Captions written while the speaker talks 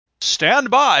Stand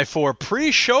by for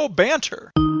pre-show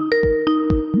banter.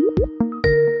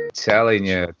 Telling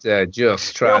you,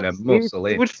 just trying to muscle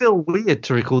It in. would feel weird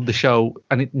to record the show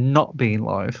and it not being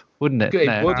live, wouldn't it?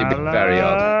 It would be very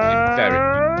odd. It'd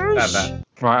be very.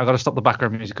 Right, I've got to stop the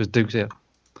background music because Duke's here.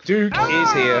 Duke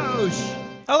is here.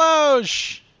 Hello.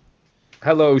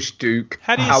 Hello, Duke.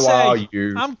 How do you How say? are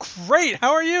you? I'm great.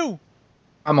 How are you?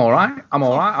 I'm all right. I'm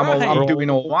Right. doing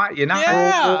all right. You know.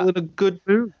 Yeah. We're all in a good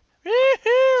mood.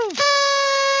 Woo-hoo.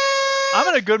 I'm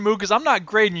in a good mood because I'm not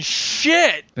grading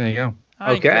shit. There you go.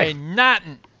 I ain't Okay. grading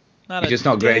nothing. You're just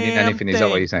not grading damn anything. Is that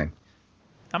what thing. you're saying?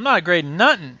 I'm not grading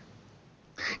nothing.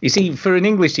 You see, for an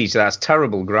English teacher, that's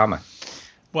terrible grammar.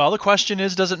 Well, the question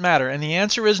is, does it matter? And the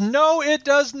answer is no, it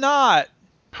does not.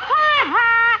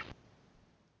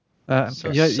 So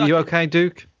you suck it. okay,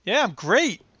 Duke? Yeah, I'm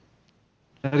great.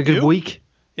 Had a good You? week?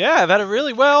 Yeah, I've had a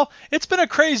really well. It's been a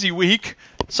crazy week.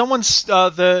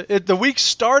 The week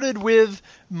started with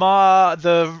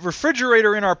the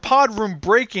refrigerator in our pod room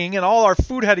breaking, and all our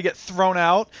food had to get thrown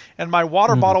out, and my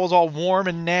water bottle was all warm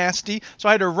and nasty, so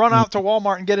I had to run out to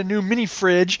Walmart and get a new mini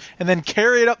fridge, and then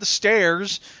carry it up the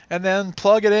stairs, and then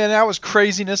plug it in. That was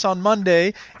craziness on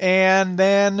Monday, and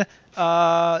then.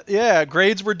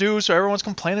 Grades were due, so everyone's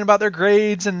complaining about their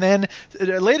grades. And then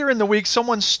later in the week,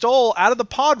 someone stole out of the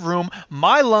pod room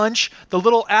my lunch, the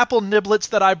little apple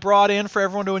niblets that I brought in for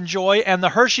everyone to enjoy, and the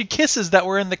Hershey Kisses that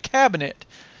were in the cabinet.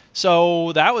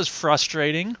 So that was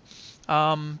frustrating.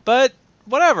 But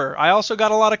whatever. I also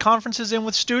got a lot of conferences in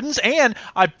with students, and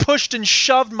I pushed and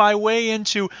shoved my way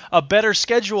into a better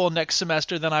schedule next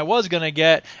semester than I was going to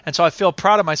get, and so I feel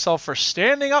proud of myself for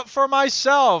standing up for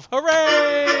myself.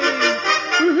 Hooray!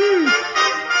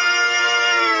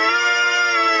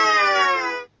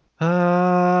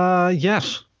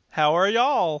 Yes. How are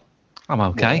y'all? I'm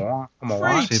okay. I'm all Great.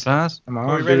 right. Too bad. I'm all Are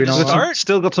we right. ready Doing to all right. start?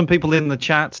 Still got some people in the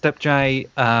chat. Step J,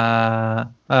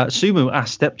 Sumu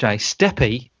asked Step J,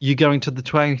 Steppy, you going to the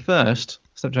 21st?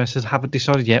 Step J says, haven't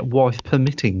decided yet, wife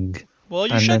permitting. Well,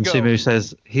 you And should then go. Sumu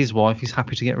says, his wife is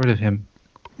happy to get rid of him.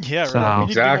 Yeah, So- really. We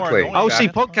need to be more Exactly. annoying. Oh, Exactly.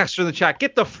 see, podcaster in the chat.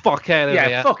 Get the fuck out of Yeah,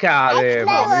 here. fuck out of here,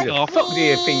 man. off. Fuck do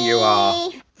you think you are?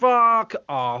 Fuck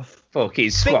off. Fucking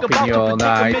Think swapping about your the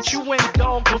predicament nights. you in,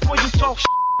 dog, before you talk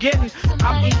again.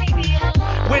 I'm eating.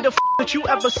 Where the would you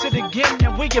ever sit again?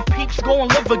 And where your peeps gon'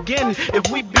 live again if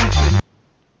we beefing?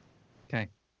 Okay.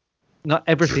 Not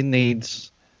everything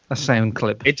needs a sound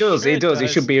clip. It does. Sure It does. It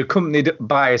does. should be accompanied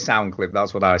by a sound clip.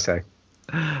 That's what I say.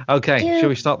 Okay, Dude, shall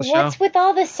we start the show? what's with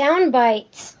all the sound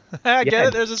bites? I get Yeah,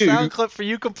 it. There's a dude. sound clip for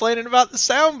you complaining about the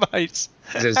sound bites.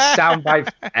 There's a sound bite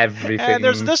for everything. And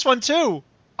there's this one, too.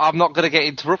 I'm not going to get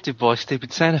interrupted by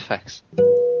stupid sound effects.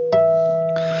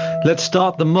 Let's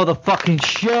start the motherfucking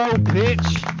show,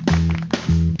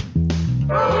 bitch.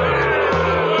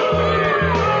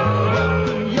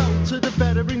 Welcome yo to the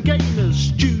veteran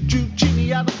gamers. Juju,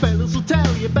 Ginny, other fellas will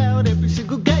tell you about every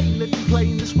single game that you're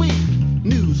playing this week.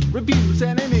 News, reviews,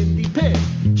 and an indie pick.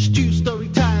 Stu story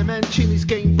time and Chinny's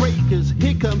game breakers.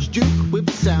 Here comes Duke with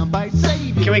the soundbite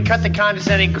savior. Can we cut the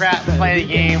condescending crap and play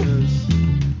the game?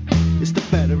 It's the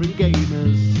veteran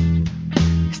gamers.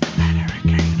 It's the veteran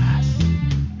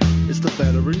gamers. It's the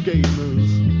veteran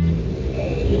gamers.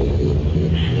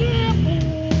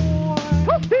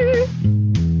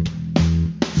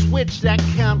 Switch that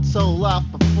console off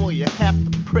before you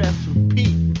have to press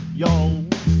repeat, yo.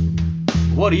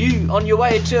 What are you on your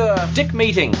way to a dick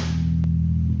meeting?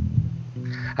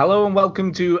 Hello and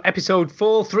welcome to episode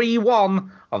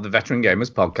 431 of the Veteran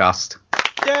Gamers Podcast.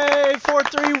 Yay,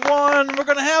 431. We're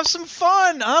going to have some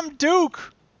fun. I'm Duke.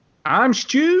 I'm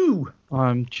Stu.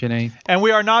 I'm Chinny. And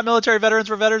we are not military veterans.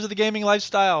 We're veterans of the gaming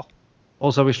lifestyle.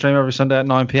 Also, we stream every Sunday at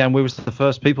 9 p.m. We were the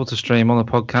first people to stream on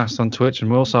the podcast on Twitch, and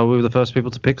we were the first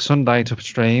people to pick Sunday to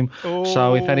stream.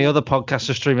 So if any other podcasts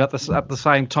are streaming at the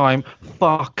same time,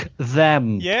 fuck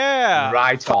them. Yeah.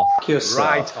 Right off. Yourself.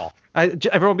 Right off.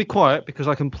 Everyone be quiet because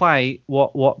I can play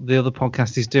what the other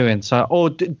podcast is doing. So,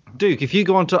 Duke, if you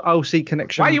go onto OC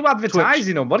Connection, Why are you advertising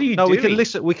Twitch, them? What are you no, doing?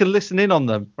 we can listen in on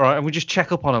them, all right? And we just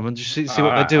check up on them and just see what they're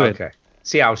Alright, doing. Okay.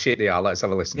 See how shit they are. Let's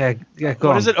have a listen. Yeah. Go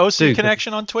What on. is it? OC Duke.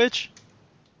 Connection on Twitch?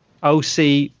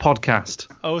 OC Podcast.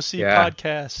 OC Yeah.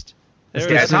 Podcast. It's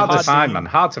There Yeah, it it's is. hard to Pod find, name.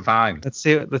 man. Hard to find. Let's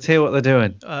hear what they're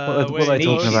doing. What are they Wait,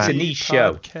 talking about? It's a niche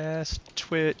show. Podcast,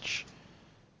 Twitch.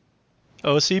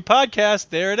 OC Podcast.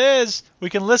 There it is.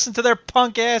 We can listen to their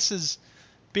punk asses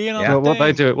being on Yeah. the What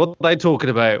they thing. do? What are they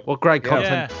talking about? What great Yeah.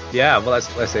 content? Yeah, well,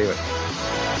 let's hear it.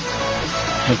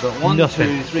 I've got 1,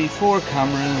 Nothing. 2, 3, 4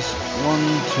 cameras.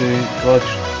 1, 2.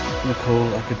 God,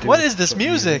 Nicole, I could do. What is this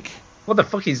music? What the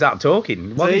fuck is that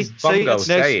talking? What is Bongo no,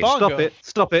 saying? Bongo.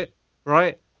 Stop it.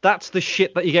 Right? That's the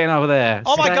shit that you're getting over there.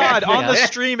 Oh my Stay God! On the here.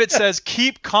 stream it says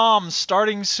 "Keep calm,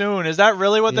 starting soon." Is that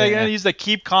really what they're Yeah. gonna use? The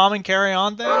 "Keep calm and carry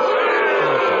on" thing?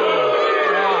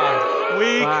 God,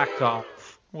 weak, Fuck off.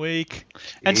 weak.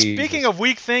 And Jesus. speaking of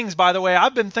weak things, by the way,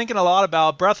 I've been thinking a lot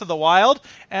about Breath of the Wild,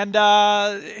 and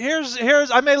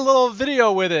here's I made a little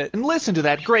video with it. And listen to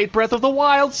that great Breath of the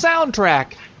Wild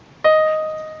soundtrack.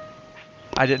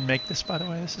 I didn't make this, by the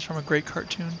way. This is from a great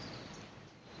cartoon.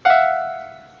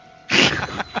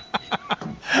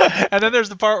 And then there's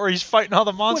the part where he's fighting all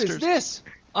the What monsters. is this?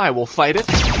 I will fight it.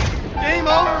 Game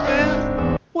over,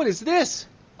 man. What is this?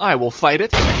 I will fight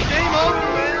it. Game over,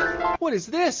 man. What is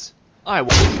this? I will.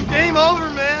 Game over,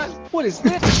 man. What is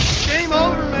this? Game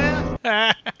over, man.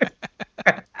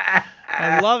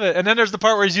 I love it. And then there's the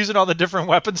part where he's using all the different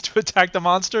weapons to attack the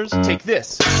monsters. Take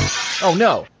this. Oh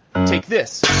no. Take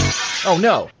this. Oh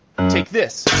no. Take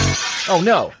this. Oh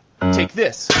no. Take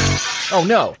this. Oh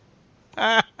no.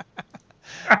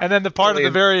 And then the part at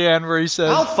the very end where he says,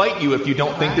 I'll fight you if you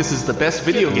don't think this is the best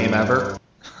video game ever.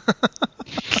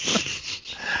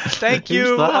 "Thank you."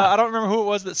 Who's that? I don't remember who it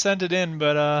was that sent it in,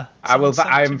 but I will.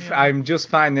 someone sent it to me. I'm just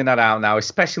finding that out now,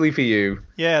 especially for you.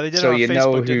 Yeah, they did So it on you Facebook,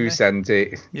 know didn't who they? sent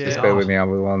it. Yeah. Just bear with me on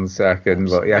 1 second.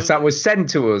 But yes, that was sent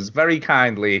to us very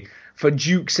kindly for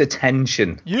Duke's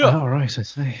attention. Yeah. Oh, right, I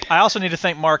see. I also need to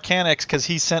thank Marcanix because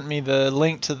he sent me the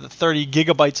link to the 30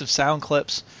 gigabytes of sound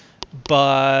clips,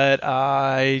 but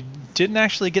I didn't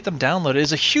actually get them downloaded.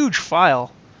 It's a huge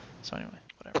file. So anyway,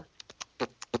 whatever.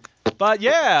 But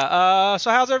yeah, so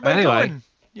how's everybody Anyway. doing?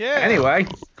 Yeah. Anyway,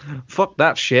 Fuck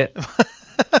that shit.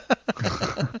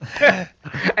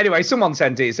 anyway, someone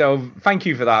sent it, so thank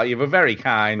you for that. You were very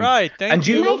kind. Right, thank and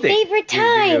you. you My loved it. favorite You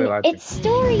really time. liked it. It's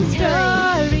story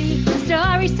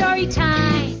time. Story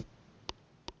time.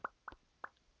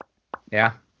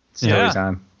 Yeah. Story Yeah.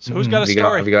 time. So who's got a Have you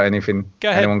story? have you got anything? Go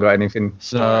ahead. Anyone got anything?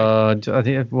 I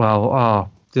think, well,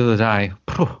 the other day.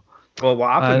 Well,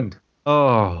 what happened?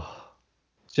 Oh,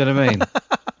 do you know what I mean?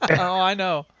 Oh, I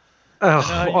know. Oh,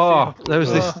 how you feel. there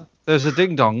was there's a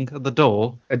ding dong at the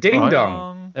door. A ding Right.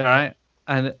 dong. All right,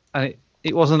 and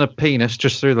it wasn't a penis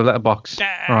just through the letterbox,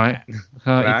 right? You're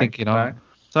Right, thinking of. right.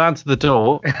 So I answered the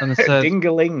door and they said,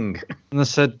 Ding-a-ling. and they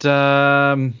said,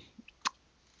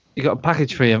 you got a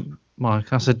package for you,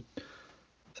 Mike. I said,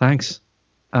 thanks.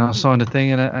 And I signed a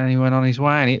thing and he went on his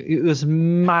way. And it was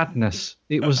madness.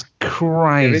 It was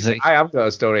crazy. I have got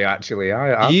a story actually.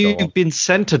 I've got one. You've been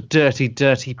sent a dirty,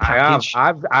 dirty package.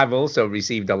 I've also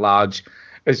received a large,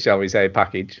 shall we say,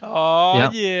 package. Oh,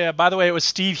 Yeah. yeah. By the way, it was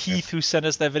Steve Heath who sent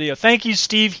us that video. Thank you,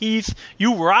 Steve Heath.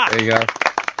 You rock. There you go.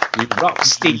 You rock,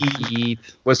 Steve.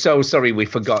 We're so sorry we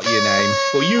forgot your name,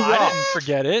 but you I rock. didn't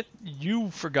forget it.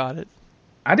 You forgot it.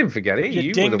 I didn't forget it. You You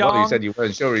were ding the one who dong. said you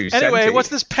weren't sure who sent Anyway, it. what's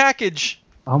this package?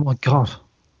 Oh my god.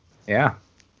 Yeah.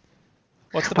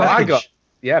 What's the Well, package?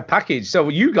 I got package. So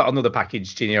you got another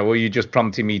package, Ginny, or were you just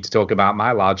prompting me to talk about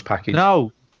my large package?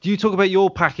 No. You talk about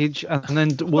your package, and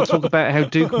then we'll talk about how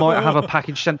Duke might have a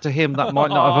package sent to him that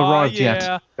might not have arrived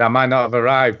yet. That might not have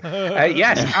arrived.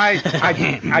 Yes,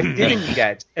 I didn't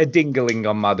get a ding-a-ling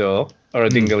on my door or a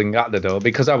ding-a-ling at the door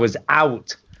because I was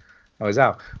out.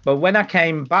 But when I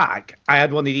came back, I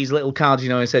had one of these little cards,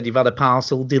 it said you've had a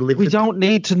parcel delivered. We don't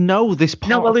need to know this part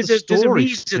No, well, of the there's a story.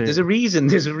 reason. Stu. There's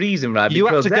a reason, right? You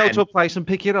had Because to go then- to a place and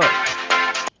pick it up.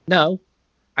 No.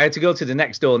 I had to go to the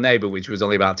next door neighbour, which was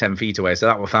only about 10 feet away, so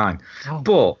that was fine.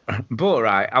 Oh. But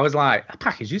right, I was like, a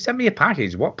package? You sent me a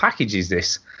package. What package is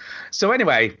this? So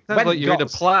anyway, Sounds like you're in a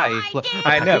play.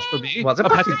 I know. What's a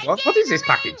package? What is this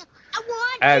package?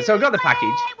 So I got the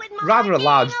package, rather a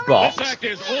large box.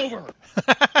 is over.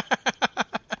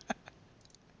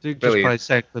 Duke just Brilliant. played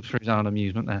sound clips for his own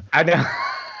amusement there. I know.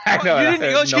 I know. You I didn't.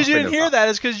 heard Oh, it's because you nothing didn't hear of that.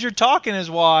 It's because you're talking is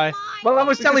why. Well, I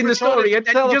was telling the we're trying story, to and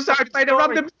then tell you a just started playing a story.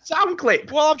 random sound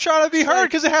clip. Well, I'm trying to be heard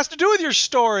because it has to do with your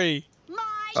story.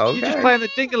 Okay. You're just playing the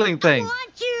dingling thing.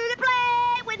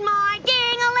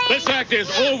 This act is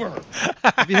over.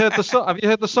 Have you heard the song? Have you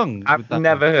heard the song? I've with that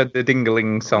never heard the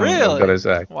ding-a-ling song, Really? I've got to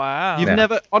say. Wow. You've No.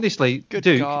 never, honestly, Good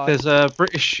Duke. God. There's a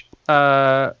British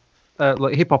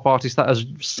like hip hop artist that has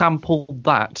sampled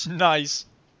that, Nice.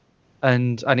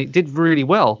 and it did really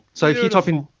well. So if you type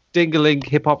in "dingaling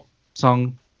hip hop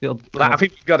song," it'll. I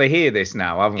think we've got to hear this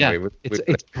now, haven't Yeah, we? it's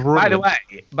by the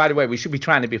brilliant. way, we should be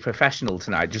trying to be professional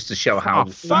tonight, just to show how Oh,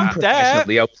 fuck unprofessional that.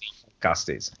 the OC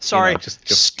podcast is. Sorry. Just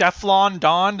Stefflon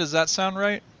Don. Does that sound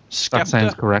right? That sounds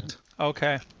Skepta? correct.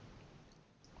 Okay.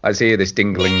 let's hear this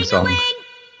ding-a-ling song.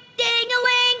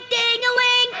 Ding-a-ling,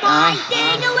 ding-a-ling, boy,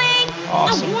 ding-a-ling.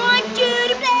 Awesome. I want you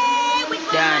to play with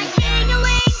my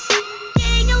ding-a-ling.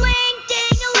 Ding-a-ling,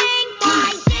 ding-a-ling,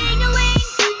 boy,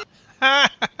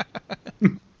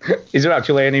 ding-a-ling. Is there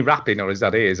actually any rapping, or is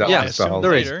that it? Is that Yes, the whole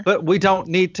there is, later. but we don't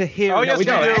need to hear Oh, it. yes, we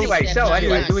don't. do.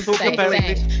 Anyway, do we talk about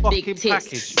this Big fucking tits,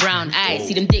 package? brown eyes,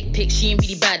 see them dick pics, she ain't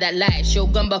really about that life. Show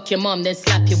gun buck your mom, then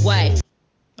slap your wife.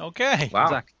 Okay. Wow.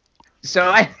 Exactly.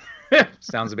 So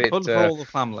sounds a bit. Fun for all the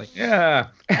family. Yeah.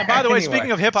 And by the way, Anyway.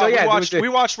 speaking of hip hop, So, yeah, we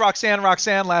watched Roxanne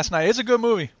last night. It's a good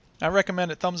movie. I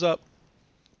recommend it. Thumbs up.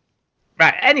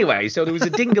 Right. Anyway, so there was a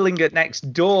dingaling at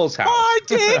next door's house. Hi,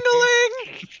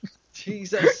 dingling!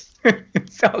 Jesus.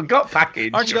 So I got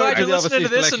packaged. Aren't you glad you're the listening to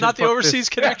Overseas this and not the Connection, fuck Overseas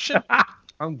Connection?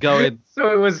 I'm going.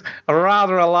 So it was a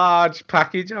rather large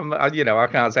package. I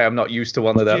can't say I'm not used to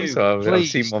one of those. Dude, So I've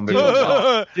please, seen one do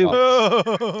before.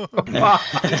 not.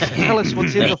 Tell us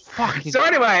what's in the fucking. So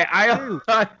anyway, I'm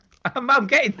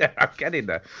getting there. I'm getting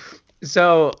there.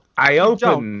 So I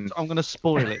opened. I'm going to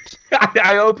spoil it.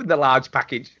 I opened the large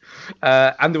package,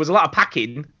 and there was a lot of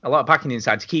packing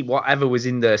inside to keep whatever was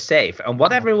in there safe. And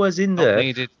whatever was in Not there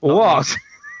needed.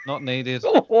 Not needed.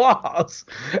 was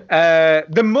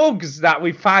the mugs that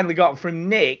we finally got from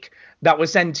Nick that were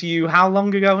sent to you how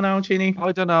long ago now, Ginny?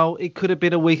 I don't know. It could have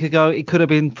been a week ago. It could have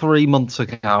been 3 months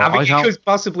ago. I think it was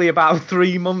possibly about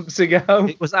 3 months ago.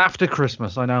 It was after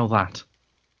Christmas. I know that.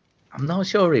 I'm not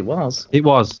sure it was. It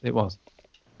was.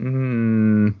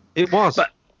 Mm. It was. But-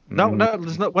 No,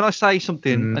 there's no. When I say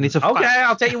something and it's a fact. Okay,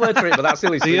 I'll take your word for it, but that's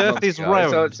still The Earth is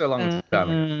round. So long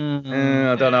time.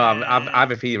 I don't know. I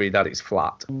have a theory that it's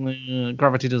flat.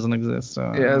 Gravity doesn't exist. So.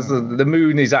 Yes, the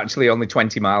moon is actually only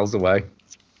 20 miles away.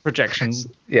 Projections.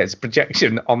 Yeah, it's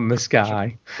projection on the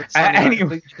sky.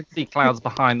 Anyway, You can see clouds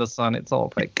behind the sun. It's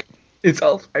all fake. it's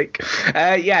all fake.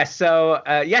 Yes,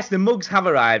 the mugs have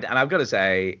arrived, and I've got to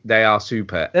say, they are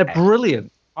super. They're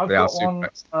brilliant. I've They are got one.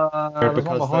 super. There's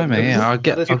one behind me. Yeah, I'll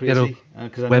get a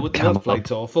because I know webcam the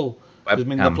flight's awful. 'Cause, I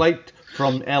mean, the Webcam. flight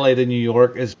from LA to New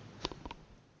York is.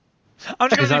 I'm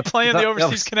just going to be that- playing is that the the Overseas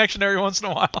Overseas- Connection every once in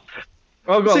a while.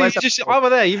 Oh, go on, See, let's you just over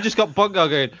there, you've just got Bongo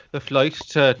going. The flight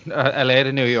to LA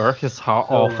to New York is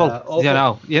awful. awful. You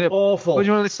know, Awful. What do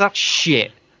you want to listen to that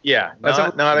shit? Yeah, That's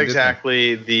not all-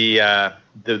 exactly the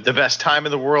best time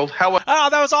in the world. However, Oh,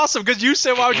 that was awesome because you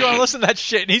said, "Why would you want to listen to that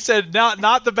shit?" And he said,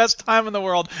 "Not the best time in the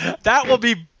world. That will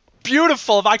be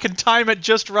beautiful if I can time it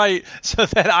just right so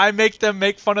that I make them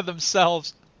make fun of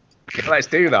themselves." Let's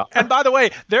do that. And by the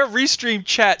way, their restream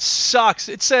chat sucks.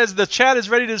 It says the chat is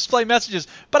ready to display messages,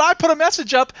 but I put a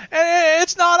message up and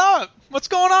it's not up. What's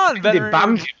going on? They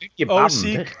banned you.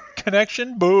 OC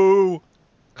Connection, boo.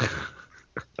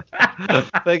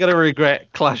 They're gonna regret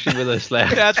clashing with us there.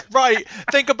 That's right.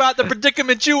 Think about the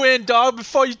predicament you in, dog,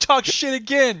 before you talk shit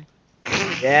again.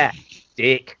 Yeah,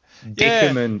 dick.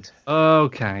 Dickament.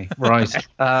 Okay, right.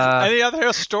 Any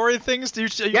other story things? You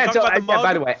Yeah, talk so, about the mug?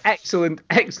 by the way, excellent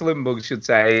mug should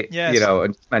say, Yes.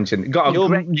 and mention. Got a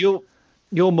great,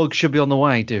 Your mug should be on the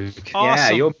way, Duke. yeah,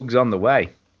 Awesome. your mug's on the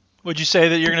way. Would you say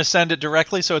that you're going to send it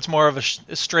directly so it's more of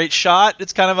a straight shot?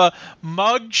 It's kind of a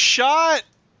mug shot?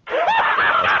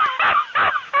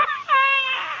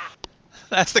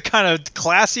 That's the kind of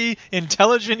classy,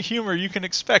 intelligent humor you can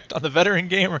expect on the Veteran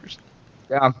Gamers.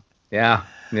 Yeah.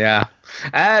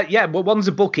 Well, one's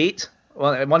a bucket.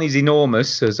 One is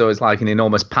enormous, so it's like an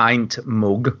enormous pint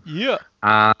mug. Yeah.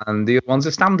 And the other one's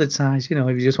a standard size, if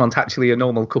you just want actually a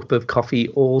normal cup of coffee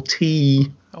or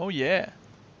tea. Oh, yeah.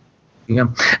 Yeah.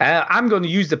 I'm going to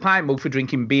use the pint mug for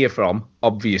drinking beer from,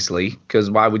 obviously,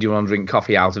 because why would you want to drink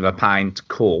coffee out of a pint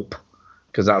cup?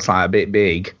 Because that's like a bit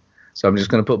big. So I'm just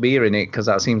going to put beer in it because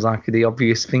that seems like the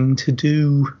obvious thing to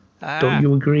do. Don't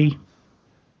you agree?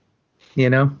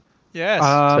 Yes,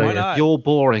 why not? You're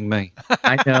boring me.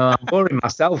 I know, I'm boring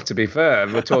myself, to be fair.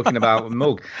 We're talking about a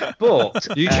mug. But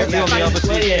You should be on the other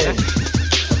side.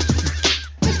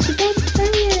 What you guys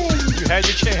playing? You had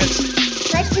your chance.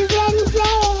 What you guys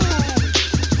playing?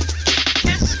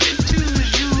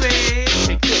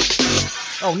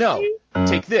 Oh no.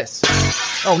 Take this.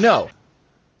 Oh no.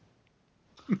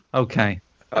 Okay.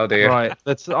 Oh dear. Right.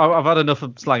 I've had enough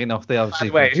of slagging off the By other the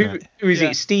way, who is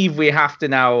it? Steve, we have to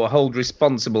now hold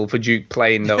responsible for Duke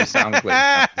playing those sound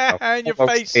clips. In your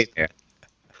face.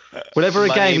 Whenever a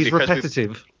Money game is because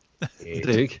repetitive,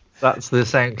 Duke, that's the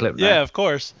sound clip. Now. Yeah, of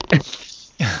course. I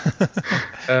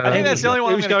think that's the only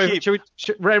one I'm Who's going to going?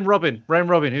 keep. Round Robin.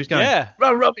 Who's going? Yeah.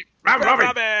 Round Robin.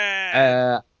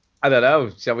 I don't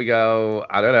know. Shall we go?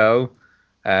 I don't know.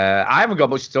 I haven't got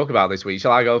much to talk about this week.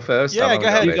 Shall I go first? Yeah, go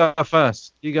ahead. You go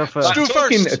first. Let's do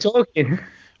first. Talking.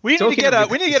 We need to Talking get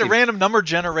of a random number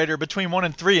generator between 1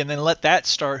 and 3, and then let that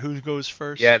start who goes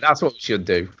first. Yeah, that's what we should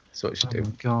do. Oh,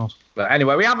 God. But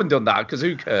anyway, we haven't done that because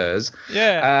who cares?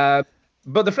 Yeah.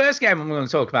 But the first game I'm going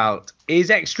to talk about is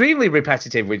extremely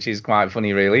repetitive, which is quite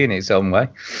funny, really, in its own way.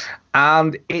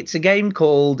 And it's a game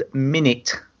called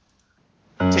Minute.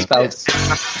 Take this.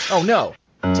 Oh no.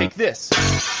 Take this.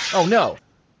 Oh no.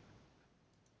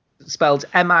 Spelled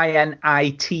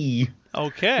M-I-N-I-T.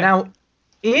 Okay. Now,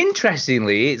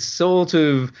 interestingly, its sort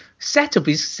of setup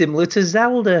is similar to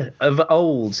Zelda of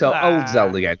old. So old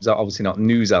Zelda games, obviously not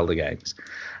new Zelda games.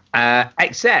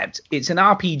 Except it's an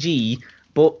RPG,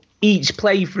 but each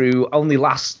playthrough only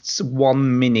lasts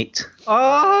 1 minute.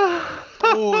 Oh,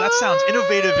 that sounds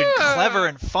innovative and clever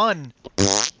and fun.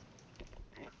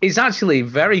 It's actually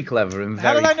very clever and very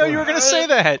How did I know fun. you were going to say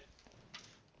that?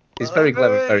 It's very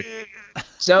clever.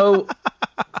 So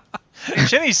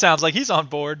Chinny sounds like he's on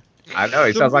board. I know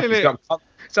it sounds like he's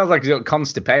got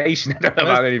constipation. I don't know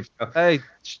about anything. Hey,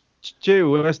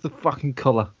 Stu, where's the fucking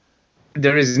colour?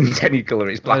 There isn't any colour.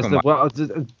 It's black and white. Well,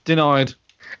 denied.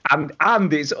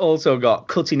 And it's also got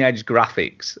cutting edge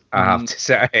graphics, I have to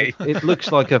say. It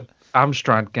looks like a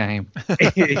Amstrad game.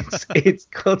 It's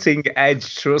cutting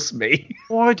edge, trust me.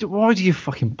 Why do you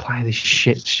fucking play this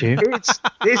shit, Stu?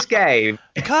 This game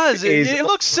because it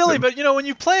looks silly, but when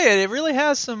you play it, it really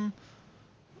has some.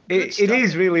 It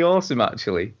is really awesome,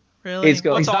 actually. Really? Is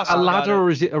that a ladder or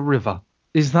is it a river?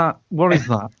 What is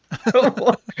that?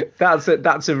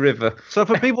 That's a river. So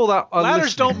for people that are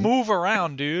ladders listening, don't move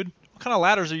around, dude. What kind of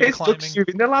ladders are you climbing? Looks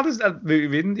moving. The ladders are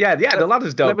moving. Yeah, the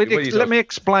ladders don't. Let me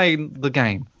explain the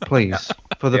game, please,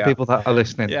 for the people that are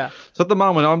listening. Yeah. So at the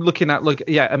moment, I'm looking at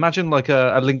imagine like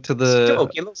a link to the.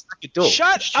 Duck. It looks like a duck.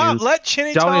 Shut up! Let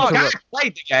Chinny Don't talk. interrupt. I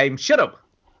played the game. Shut up.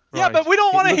 Yeah, but we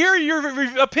don't want to hear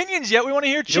your opinions yet. We want to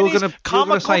hear Chinny's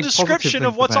comical description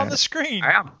of what's on the screen.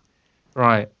 I am.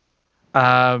 Right.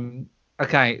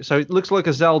 Okay, so it looks like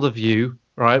a Zelda view,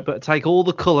 right? But take all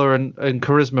the colour and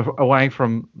charisma away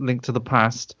from Link to the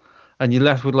Past, and you're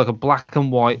left with like a black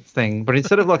and white thing. But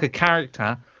instead of like a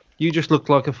character, you just look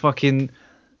like a fucking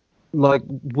like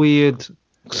weird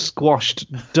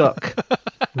squashed duck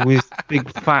with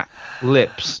big fat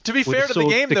lips. To be fair to the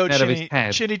game, though,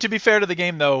 Chinny, to be fair to the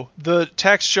game, though, the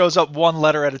text shows up one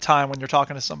letter at a time when you're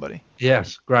talking to somebody.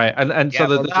 Yes, great. And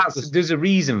so there's a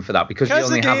reason for that because you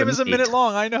only the have game is a minute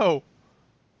long. I know.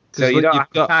 So you don't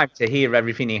have time to hear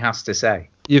everything he has to say.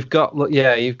 You've got,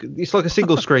 it's like a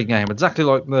single screen game, exactly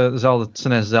like the Zelda,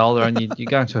 SNES Zelda, and you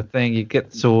go into a thing, you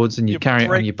get the swords, and you carry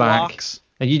it on your back,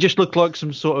 and you just look like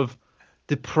some sort of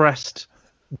depressed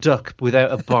duck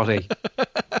without a body.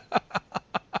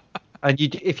 And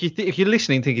if you're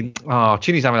listening, thinking, "Oh,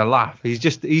 Chinny's having a laugh," he's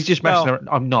just messing around.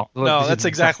 I'm not. No, that's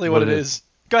exactly what it is.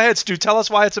 Go ahead, Stu. Tell us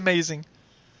why it's amazing.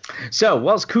 So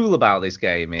what's cool about this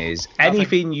game is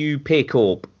anything you pick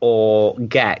up or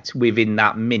get within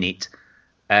that minute,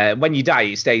 when you die,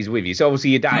 it stays with you. So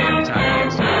obviously you die every time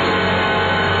you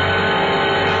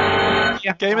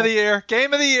get Game of the year.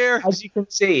 Game of the year. As you can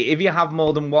see, if you have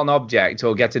more than one object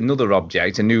or get another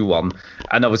object, a new one,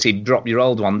 and obviously drop your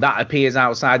old one, that appears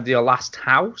outside your last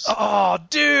house. Oh,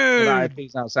 dude. That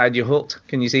appears outside your hut.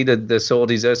 Can you see the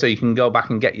sword is there so you can go back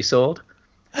and get your sword?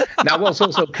 Now, what's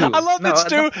also cool? I love that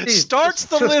Stu starts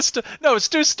the list. No,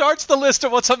 Stu starts the list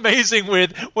of what's amazing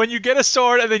with when you get a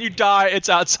sword and then you die, it's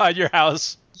outside your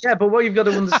house. Yeah, but what you've got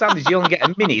to understand is you only get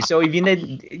a minute. So if you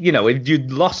need, if you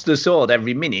lost the sword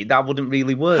every minute, that wouldn't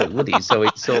really work, would it? So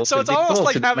it's so it's almost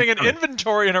like having an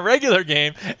inventory in a regular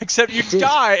game, except you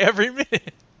die every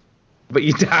minute. But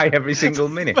you die every single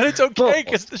minute. But it's okay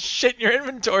because the shit in your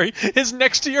inventory is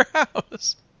next to your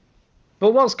house.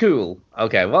 But what's cool?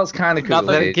 Okay, what's kind of cool?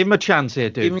 Give him a chance here,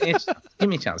 dude. Give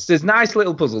me a chance. There's nice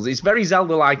little puzzles. It's very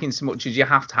Zelda-like in so much as you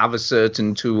have to have a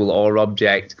certain tool or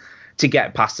object to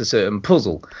get past a certain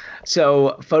puzzle.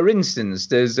 So, for instance,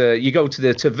 there's you go to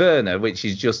the taverna, which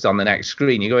is just on the next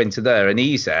screen. You go into there, and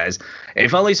he says,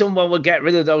 "If only someone would get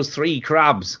rid of those 3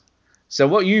 crabs." So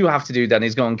what you have to do then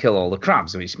is go and kill all the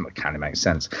crabs, which kind of makes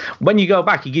sense. When you go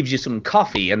back, he gives you some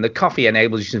coffee, and the coffee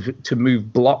enables you to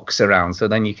move blocks around, so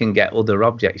then you can get other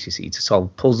objects, you see, to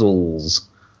solve puzzles.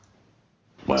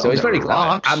 Well, so it's very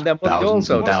clever. And then what's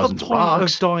the point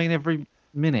of dying every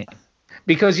minute?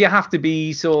 Because you have to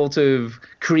be sort of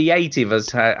creative as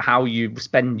to how you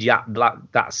spend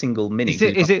that single minute.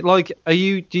 Is it like, do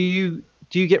you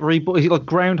get reborn? Is it like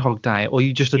Groundhog Day, or are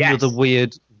you just another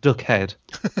weird duck head?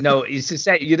 No, it's the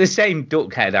same. You're the same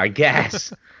duck head, I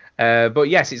guess. But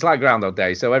yes, it's like Groundhog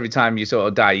Day. So every time you sort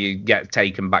of die, you get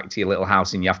taken back to your little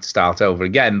house and you have to start over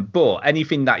again. But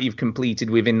anything that you've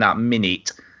completed within that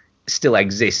minute still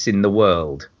exists in the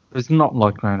world. It's not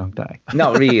like Groundhog Day.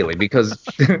 Not really, because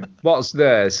what's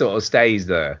there sort of stays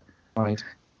there. Right.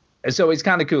 So it's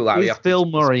kind of cool. Like, Is Bill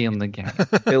Murray in the game?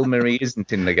 Bill Murray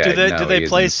isn't in the game. Do they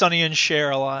play isn't. Sonny and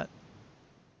Cher a lot?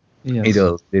 Yes. He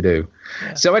does. They do.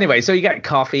 Yeah. So anyway, so you get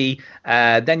coffee,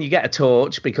 then you get a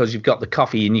torch because you've got the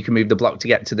coffee and you can move the block to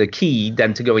get to the key,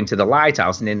 then to go into the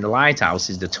lighthouse, and in the lighthouse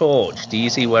is the torch. Do you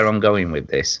see where I'm going with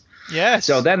this? Yes.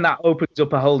 So then that opens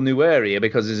up a whole new area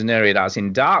because there's an area that's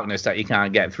in darkness that you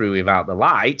can't get through without the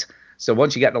light. So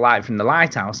once you get the light from the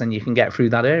lighthouse, then you can get through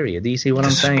that area. Do you see what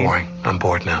I'm saying? This is boring. I'm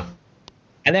bored now.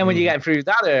 And then when you get through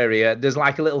that area, there's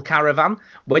like a little caravan.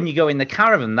 When you go in the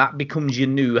caravan, that becomes your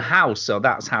new house. So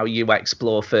that's how you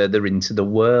explore further into the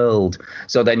world.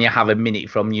 So then you have a minute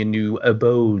from your new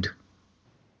abode.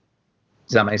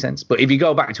 Does that make sense? But if you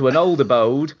go back to an old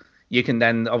abode, you can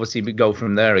then obviously go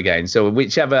from there again. So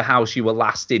whichever house you were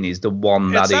last in is the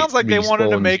one that it sounds like they wanted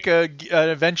to respawns. make an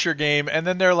adventure game, and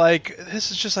then they're like,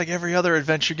 this is just like every other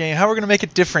adventure game. How are we going to make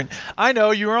it different? I know,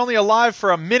 you were only alive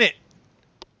for a minute.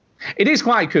 It is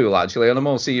quite cool, actually. On a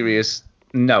more serious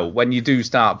note, when you do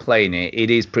start playing it, it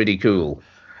is pretty cool.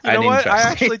 You know what? I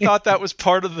actually thought that was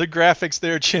part of the graphics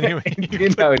there, Chinny, when you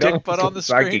put Dickbutt on the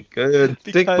screen. Like it could.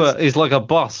 Dickbutt is like a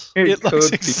boss. It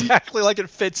looks exactly like it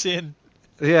fits in.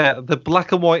 Yeah, the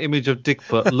black and white image of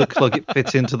Dickbutt looks like it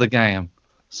fits into the game.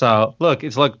 So, look,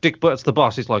 it's like Dickbutt's the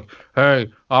boss. It's like,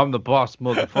 hey, I'm the boss,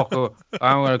 motherfucker.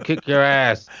 I'm going to kick your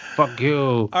ass. Fuck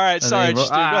you. All right, And sorry, then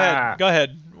just go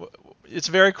ahead. It's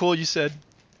very cool, you said.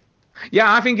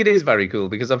 Yeah, I think it is very cool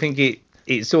because I think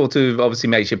it sort of obviously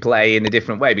makes you play in a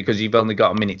different way because you've only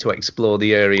got a minute to explore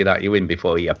the area that you're in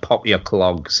before you pop your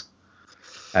clogs.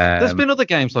 There's been other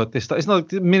games like this. Isn't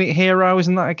like Minute Hero?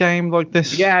 Isn't that a game like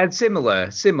this? Yeah, it's similar,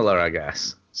 I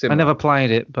guess. Similar. I never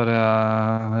played it,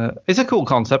 but it's a cool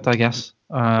concept, I guess.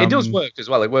 It does work as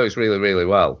well. It works really, really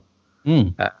well.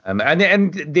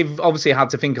 And they've obviously had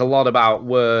to think a lot about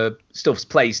where stuff's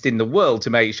placed in the world to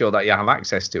make sure that you have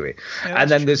access to it. Yeah, and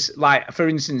then there's like, for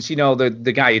instance, you know, the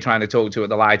guy you're trying to talk to at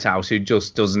the lighthouse who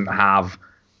just doesn't have,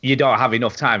 you don't have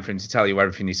enough time for him to tell you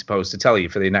everything he's supposed to tell you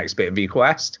for the next bit of your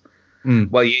quest.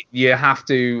 Well, you have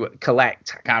to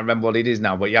collect, I can't remember what it is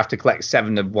now, but you have to collect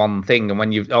 7 of one thing. And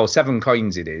when 7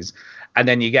 coins it is. And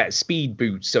then you get speed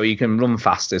boots so you can run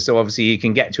faster. So obviously you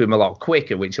can get to him a lot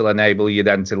quicker, which will enable you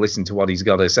then to listen to what he's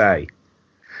got to say.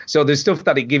 So there's stuff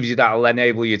that it gives you that will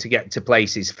enable you to get to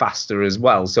places faster as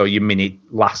well. So your minute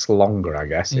lasts longer, I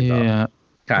guess. If that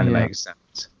kind of makes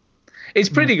sense. It's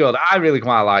pretty good. I really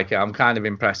quite like it. I'm kind of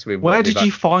impressed with Where did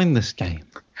you find this game?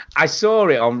 I saw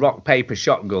it on Rock, Paper,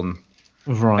 Shotgun.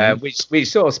 Right. Which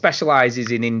sort of specialises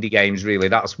in indie games, really.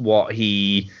 That's what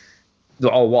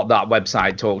what that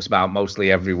website talks about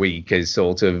mostly every week is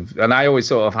sort of, and I always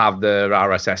sort of have the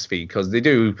RSS feed because they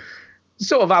do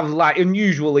sort of have like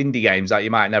unusual indie games that you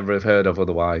might never have heard of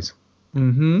otherwise.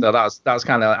 Mm-hmm. So that's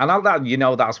kind of, and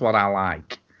that's what I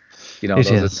like. You know,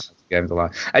 those are the games I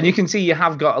like. And you can see you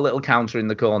have got a little counter in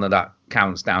the corner that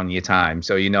counts down your time,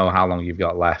 so you know how long you've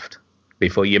got left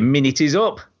before your minute is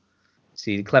up.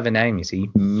 See, clever name, you see,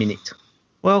 Minute.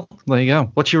 Well, there you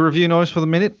go. What's your review noise for the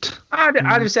minute? I'd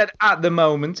have said at the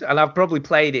moment, and I've probably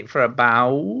played it for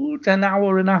about an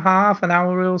hour and a half, an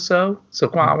hour or so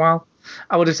quite a while.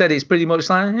 I would have said it's pretty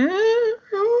much like,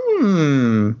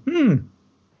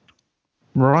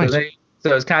 Right.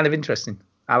 So it's kind of interesting.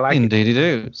 I like Indeed you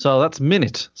do. So that's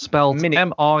Minute, spelled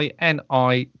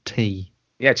M-I-N-I-T.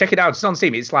 Yeah, check it out. It's on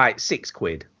Steam. It's like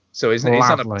 £6. So it's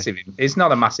not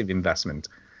a massive investment.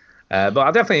 But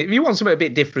I definitely, if you want something a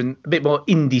bit different, a bit more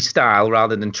indie style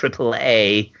rather than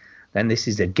AAA, then this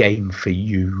is a game for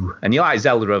you. And you like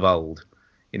Zelda of old.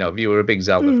 You know, if you were a big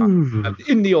Zelda fan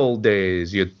in the old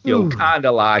days, you'll kind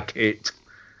of like it.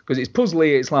 Because it's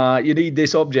puzzly. It's like, you need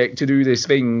this object to do this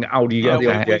thing. How do you get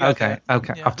the object? Okay.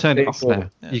 Yeah. I've turned it off now.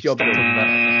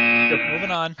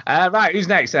 Moving on. Right, who's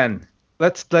next then?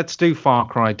 Let's do Far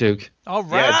Cry, Duke. All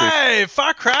right,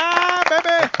 Far Cry, baby.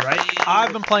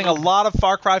 I've been playing a lot of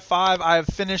Far Cry 5. I have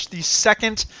finished the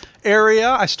second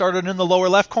area. I started in the lower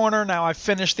left corner. Now I've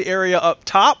finished the area up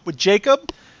top with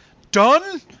Jacob. Done.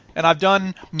 And I've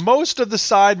done most of the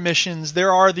side missions.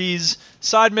 There are these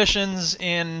side missions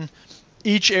in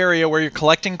each area where you're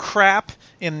collecting crap.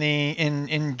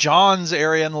 In John's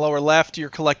area in the lower left, you're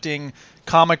collecting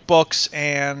comic books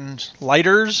and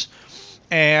lighters.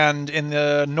 And in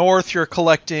the north, you're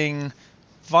collecting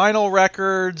vinyl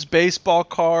records, baseball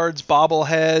cards,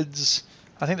 bobbleheads.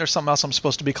 I think there's something else I'm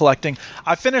supposed to be collecting.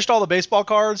 I finished all the baseball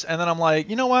cards, and then I'm like,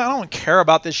 you know what? I don't care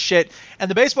about this shit. And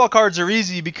the baseball cards are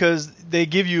easy because they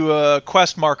give you a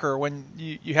quest marker when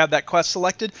you have that quest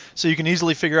selected, so you can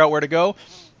easily figure out where to go.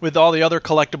 With all the other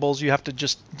collectibles, you have to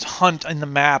just hunt in the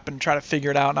map and try to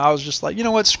figure it out. And I was just like, you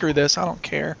know what? Screw this. I don't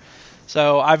care.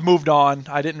 So I've moved on.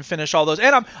 I didn't finish all those,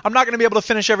 and I'm not going to be able to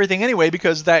finish everything anyway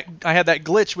because I had that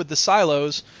glitch with the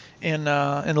silos in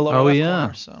the lower left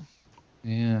corner. So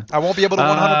yeah, I won't be able to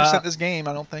 100% this game,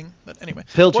 I don't think. But anyway,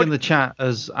 Filter in the chat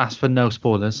has asked for no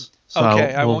spoilers, so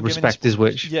Okay, I we'll won't give any respect his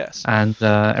spoilers. wish. Yes. And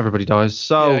everybody dies.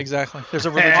 So yeah, exactly. There's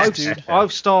a religious dude.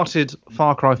 I've started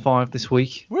Far Cry 5 this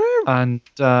week, Woo! and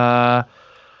I've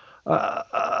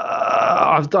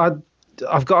got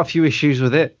a few issues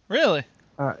with it. Really?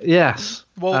 Yes.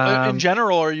 Well, in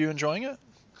general, are you enjoying it?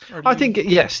 Or do I you- think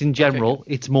yes, in general,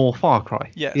 it's more Far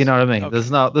Cry. Yes. You know what I mean? Okay. There's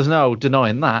no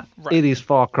denying that. Right. It is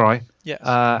Far Cry. Yes.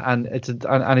 And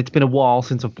it's been a while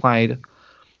since I've played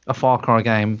a Far Cry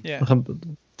game Yeah.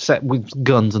 set with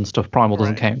guns and stuff. Primal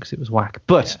doesn't Right. count because it was whack.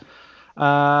 But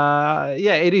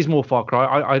it is more Far Cry.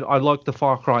 I like the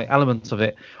Far Cry elements of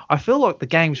it. I feel like the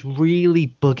game's really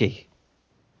buggy.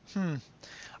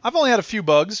 I've only had a few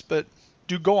bugs, but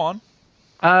do go on.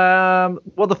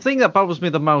 Well, the thing that bothers me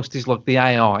the most is like the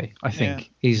AI. I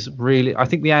think I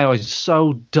think the AI is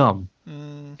so dumb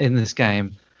in this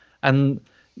game, and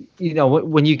you know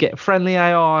when you get friendly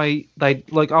AI, they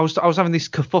like I was having this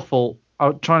kerfuffle. I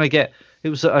was trying to get it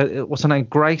was what's her name,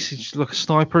 Grace? She's like a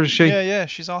sniper, is she? Yeah,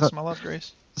 she's awesome. I love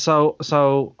Grace.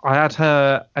 So I had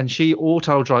her, and she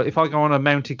auto drive. If I go on a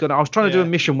mounted gun, I was trying to do a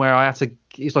mission where I had to.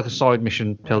 It's like a side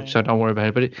mission, so don't worry about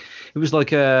it. But it was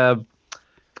like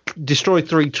destroy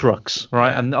 3 trucks,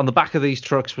 right? And on the back of these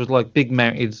trucks was like big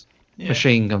mounted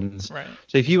machine guns. Right.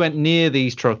 So if you went near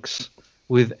these trucks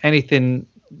with anything,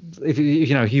 if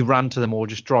you ran to them or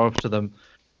just drove to them,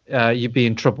 you'd be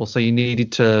in trouble. So you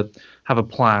needed to have a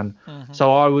plan.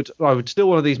 So I would steal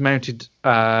one of these mounted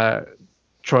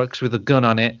trucks with a gun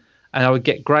on it, and I would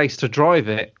get Grace to drive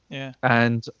it. Yeah.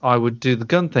 And I would do the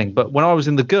gun thing. But when I was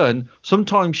in the gun,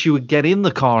 sometimes she would get in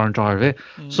the car and drive it.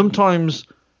 Sometimes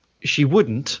she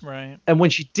wouldn't. Right. And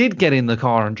when she did get in the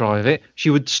car and drive it, she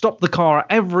would stop the car at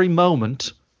every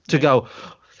moment to go,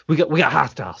 we got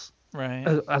hostiles.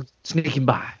 Right. Sneaking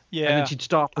by. Yeah. And then she'd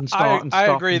stop and start and stop.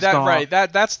 I agree. and That start. right.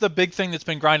 That's the big thing that's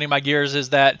been grinding my gears is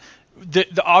that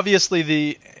obviously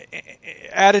the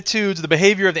attitudes, the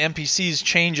behavior of the NPCs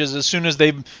changes as soon as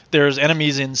there's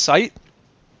enemies in sight.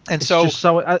 And It's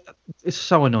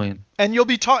so annoying. And you'll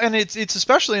be and it's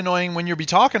especially annoying when you'll be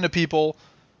talking to people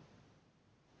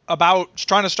about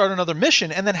trying to start another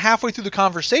mission, and then halfway through the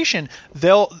conversation,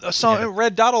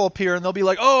 red dot will appear, and they'll be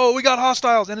like, "Oh, we got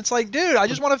hostiles," and it's like, dude, I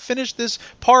just want to finish this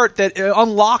part that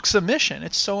unlocks a mission.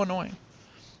 It's so annoying.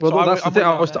 Well, So that's the thing.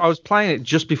 I was playing it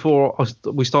just before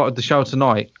we started the show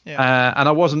tonight, and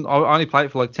I only played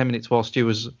it for like 10 minutes while Stu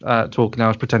was talking. I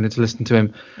was pretending to listen to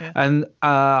him, and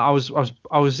I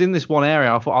was in this one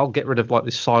area. I thought I'll get rid of like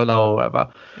this silo or whatever.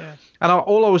 Yeah. And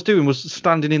all I was doing was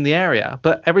standing in the area,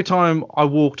 but every time I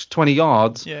walked 20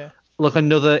 yards, like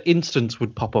another instance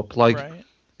would pop up. Like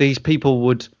these people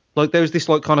would, like there was this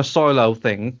like kind of silo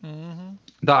thing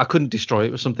that I couldn't destroy.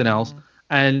 It was something else,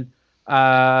 and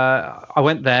I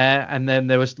went there, and then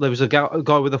there was a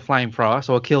guy with a flamethrower,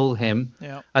 so I killed him.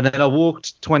 Yeah. And then I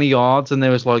walked 20 yards, and there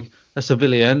was like a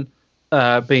civilian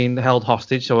being held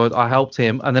hostage, so I helped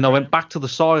him. And then I went back to the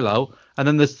silo, and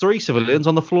then there's 3 civilians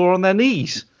on the floor on their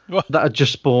knees. That had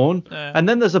just spawned, and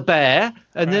then there's a bear,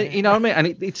 and then you know what I mean, and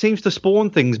it seems to spawn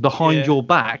things behind your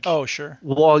back. Oh, sure.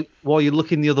 While you're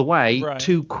looking the other way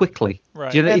too quickly.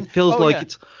 Right. Do you know, it feels like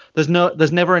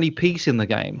there's never any peace in the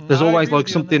game. There's always like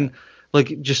something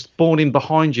like just spawning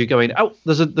behind you, going, oh,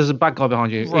 there's a bad guy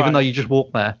behind you, even though you just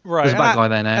walk there. Right. There's a bad guy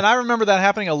there now. And I remember that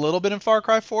happening a little bit in Far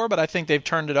Cry 4, but I think they've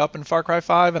turned it up in Far Cry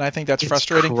 5, and I think that's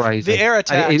frustrating. Crazy. The air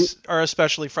attacks are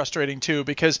especially frustrating too,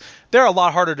 because they're a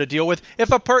lot harder to deal with. If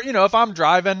if I'm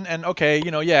driving and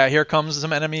here comes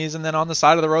some enemies, and then on the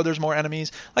side of the road there's more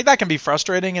enemies, like that can be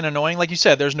frustrating and annoying. Like you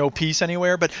said, there's no peace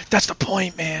anywhere, but that's the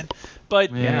point, man. But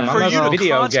for you to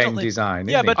video game design,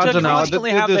 but to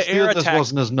constantly have the air attacks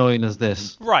wasn't as annoying as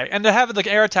this, right? And to have the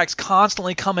air attacks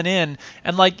constantly coming in,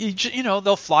 and like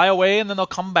they'll fly away, and then they'll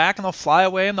come back, and they'll fly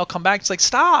away, and they'll come back. It's like,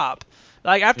 stop!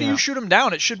 Like after you shoot them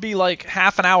down, it should be like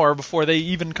half an hour before they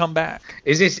even come back.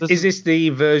 Is this the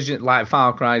version, like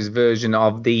Far Cry's version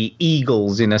of the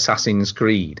eagles in Assassin's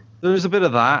Creed? There was a bit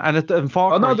of that, and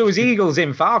Far Cry. Oh no, there was eagles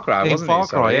in Far Cry, wasn't Far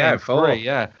there? Cry, yeah, 4.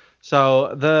 Yeah. So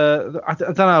I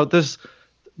don't know. There's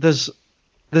this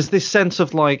sense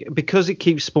of like, because it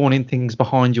keeps spawning things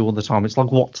behind you all the time. It's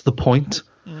like, what's the point?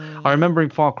 I remember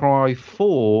in Far Cry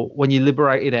 4 when you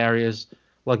liberated areas,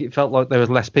 like it felt like there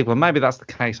was less people, and maybe that's the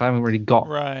case. I haven't really got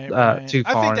too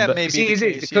far. I think that but may be is the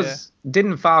it case, because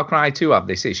didn't Far Cry 2 have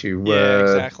this issue where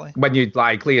exactly. when you'd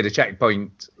like cleared a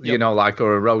checkpoint,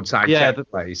 or a roadside check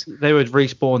place, they would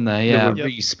respawn there. Yeah, they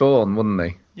would respawn, wouldn't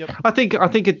they? Yep. I think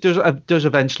it does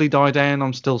eventually die down.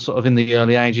 I'm still sort of in the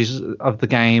early ages of the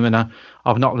game, and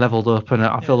I've not leveled up, and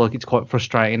I feel like it's quite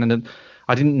frustrating. And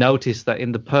I didn't notice that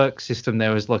in the perk system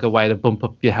there was like a way to bump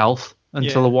up your health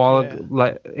until a while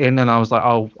in, and I was like,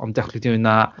 oh, I'm definitely doing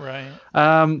that.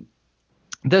 Right.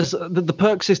 There's the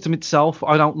perk system itself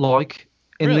I don't like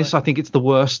in this. I think it's the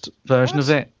worst version of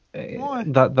it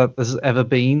that there's ever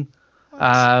been.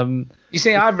 You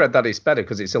see, I've read that it's better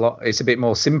because it's a bit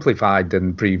more simplified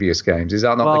than previous games. Is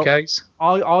that not the case?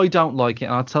 I don't like it,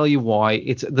 and I'll tell you why.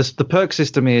 It's the perk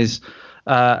system is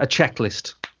a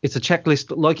checklist. It's a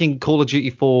checklist like in Call of Duty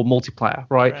 4 multiplayer,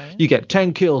 right? You get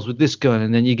 10 kills with this gun,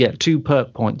 and then you get 2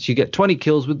 perk points. You get 20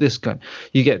 kills with this gun.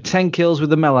 You get 10 kills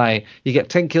with the melee. You get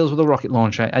 10 kills with a rocket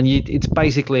launcher, and it's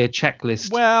basically a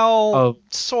checklist. Well,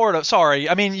 sort of. Sorry.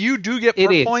 I mean, you do get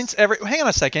perk points every... Hang on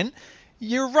a second.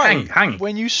 You're right. Hang.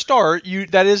 When you start,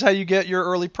 that is how you get your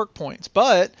early perk points.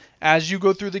 But as you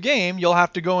go through the game, you'll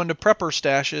have to go into prepper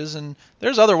stashes, and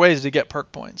there's other ways to get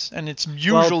perk points. And it's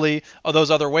usually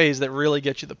those other ways that really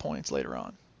get you the points later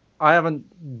on. I haven't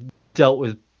dealt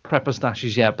with prepper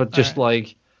stashes yet, but just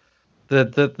like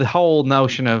the whole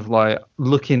notion of like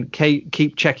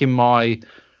keep checking my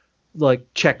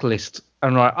like checklist.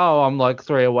 And I'm like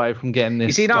 3 away from getting this.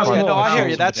 You see, that's more I hear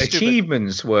you. That's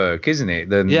achievements work, isn't it?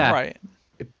 Right.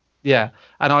 Yeah,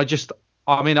 and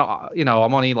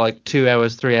I'm only like 2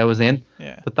 hours, 3 hours in.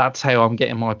 Yeah. But that's how I'm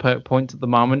getting my perk points at the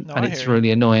moment, and it's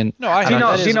really annoying. No, I hear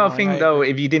do you not think though,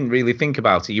 if you didn't really think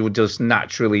about it, you would just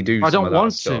naturally do some of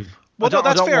that stuff? Well, no,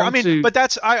 that's fair. I mean, but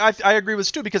I agree with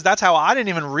Stu because that's how I didn't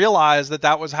even realize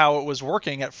that was how it was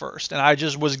working at first, and I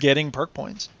just was getting perk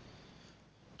points.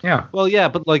 Yeah. Well, yeah,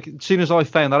 but like as soon as I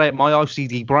found that out, my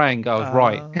OCD brain goes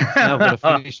right. Now I've got to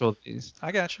finish all these.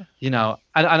 I got you. You know,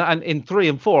 and in 3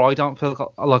 and 4, I don't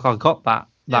feel like I got that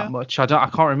much. I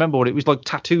can't remember what it was like.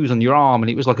 Tattoos on your arm,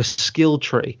 and it was like a skill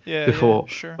tree before.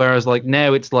 Yeah, sure. Whereas like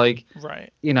now it's like,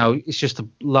 right. You know, it's just a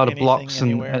lot of blocks,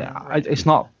 and it's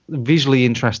not visually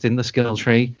interesting. The skill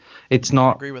tree, it's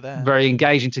not very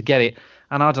engaging to get it.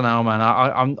 And I don't know, man.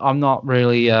 I'm not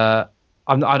really.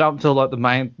 I don't feel like the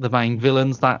main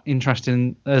villain's that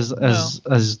interesting as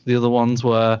the other ones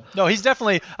were. No, he's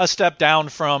definitely a step down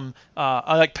from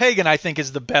like Pagan. I think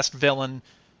is the best villain,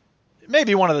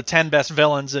 maybe one of the 10 best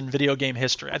villains in video game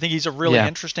history. I think he's a really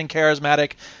interesting,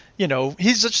 charismatic. You know,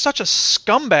 he's such a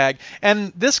scumbag,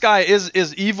 and this guy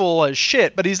is evil as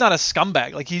shit, but he's not a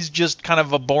scumbag. Like he's just kind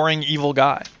of a boring evil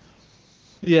guy.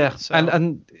 Yeah, so.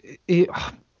 and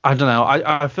I don't know.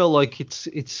 I feel like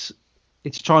it's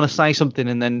trying to say something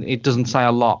and then it doesn't say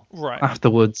a lot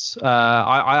afterwards.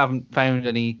 I haven't found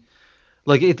any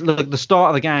like the start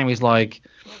of the game is like,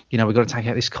 you know, we've got to take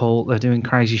out this cult. They're doing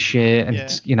crazy shit, and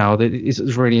it's, you know, it's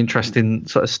really interesting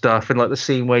sort of stuff. And like the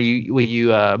scene where you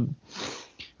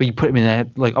put him in there,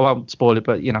 like I won't spoil it,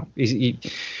 but you know,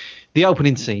 the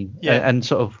opening scene and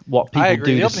sort of what people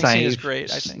do to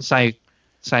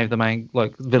save the main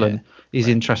like villain is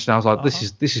interesting. I was like,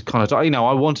 this is kind of dark. You know,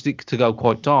 I wanted it to go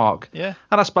quite dark. Yeah.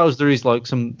 And I suppose there is like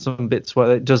some bits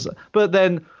where it does, but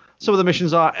then some of the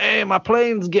missions are, hey, my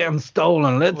plane's getting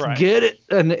stolen, let's get it,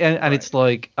 and it's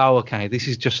like, oh, okay, this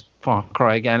is just Far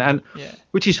Cry again, and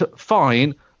which is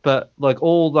fine, but like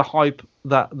all the hype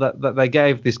that they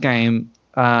gave this game,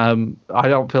 I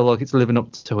don't feel like it's living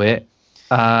up to it.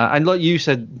 And like you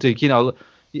said, Duke, you know,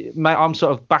 mate, I'm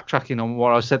sort of backtracking on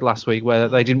what I said last week, where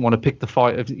they didn't want to pick the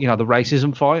fight of, you know, the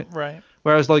racism fight. Right.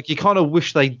 Whereas, like, you kind of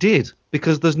wish they did,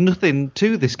 because there's nothing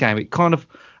to this game. It kind of,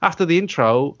 after the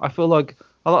intro, I feel like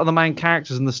a lot of the main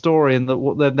characters in the story and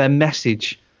their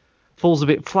message falls a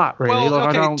bit flat, really. Well,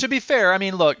 like, okay, to be fair, I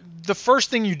mean, look, the first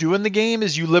thing you do in the game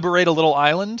is you liberate a little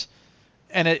island,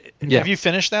 and have you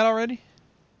finished that already?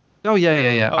 Oh,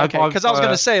 yeah. Okay, because I was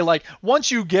going to say, like, once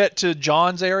you get to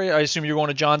John's area, I assume you're going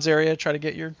to John's area, try to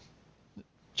get your...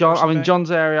 I'm in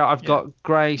John's area, I've got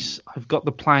Grace, I've got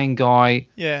the plane guy.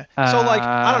 Yeah, so, like,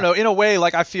 I don't know, in a way,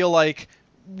 like, I feel like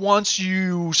once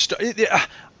you...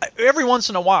 every once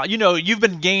in a while, you know, you've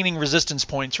been gaining resistance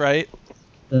points, right?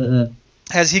 Mm-hmm.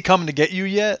 Has he come to get you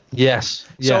yet? Yes.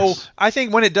 So I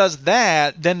think when it does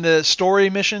that, then the story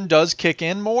mission does kick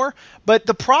in more. But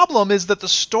the problem is that the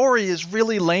story is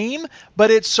really lame,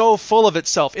 but it's so full of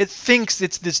itself. It thinks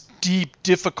it's this deep,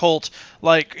 difficult,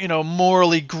 like, you know,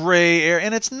 morally gray area,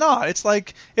 and it's not. It's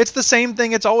like, it's the same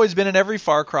thing it's always been in every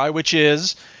Far Cry, which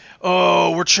is,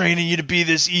 oh, we're training you to be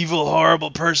this evil,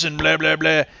 horrible person, blah, blah,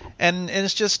 blah. And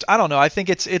it's just, I don't know, I think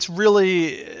it's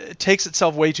really, it takes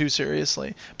itself way too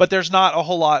seriously. But there's not a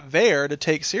whole lot there to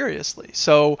take seriously.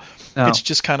 So it's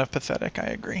just kind of pathetic, I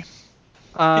agree.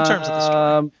 in terms of the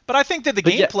story. But I think that the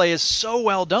yeah. gameplay is so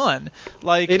well done.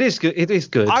 Like It is good. It is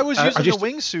good. I was using just, the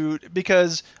wingsuit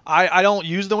because I don't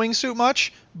use the wingsuit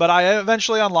much, but I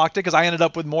eventually unlocked it because I ended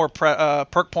up with more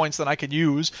perk points than I could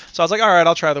use. So I was like, all right,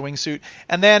 I'll try the wingsuit.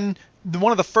 And then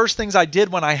one of the first things I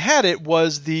did when I had it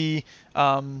was the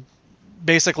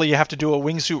basically you have to do a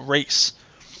wingsuit race,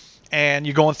 and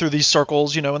you're going through these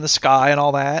circles, in the sky and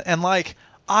all that. And like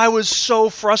I was so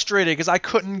frustrated because I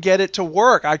couldn't get it to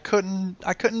work. I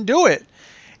couldn't do it.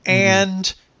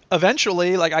 And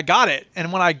eventually, like, I got it.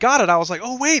 And when I got it, I was like,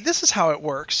 oh, wait, this is how it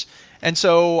works. And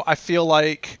so I feel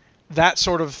like that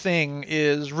sort of thing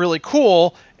is really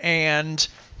cool. And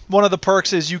one of the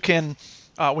perks is you can,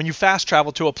 when you fast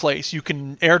travel to a place, you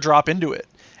can airdrop into it.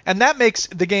 And that makes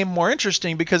the game more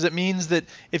interesting because it means that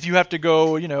if you have to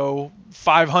go,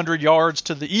 500 yards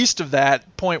to the east of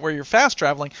that point where you're fast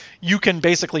traveling, you can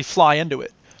basically fly into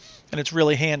it. And it's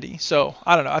really handy. So,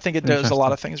 I don't know. I think it does a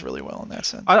lot of things really well in that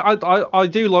sense. I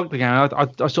do like the game.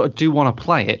 I sort of do want to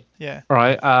play it. Yeah.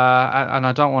 Right? And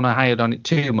I don't want to hate on it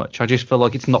too much. I just feel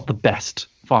like it's not the best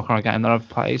Far Cry game that I've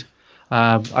played.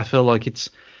 I feel like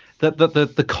it's...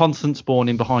 The constant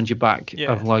spawning behind your back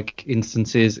of like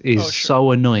instances is so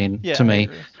annoying to me.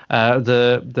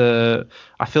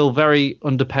 I feel very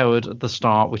underpowered at the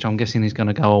start, which I'm guessing is going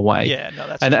to go away. Yeah, no,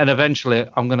 that's and eventually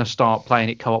I'm going to start playing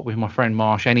it co-op with my friend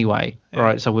Marsh anyway.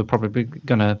 Right, so we're probably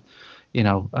going to,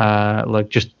 like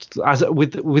just as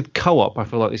with co-op, I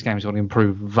feel like this game is going to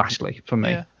improve vastly for me.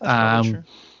 Yeah, that's probably true.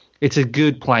 It's a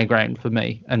good playground for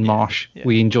me and Marsh. Yeah.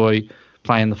 We enjoy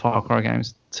playing the Far Cry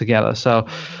games together. So,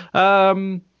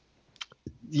 the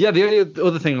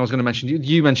other thing I was going to mention,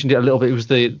 you mentioned it a little bit, it was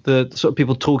the sort of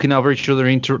people talking over each other,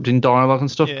 interrupting dialogue and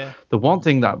stuff. Yeah. The one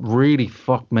thing that really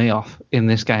fucked me off in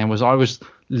this game was I was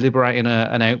liberating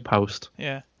an outpost.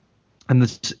 Yeah. And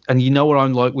what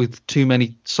I'm like with too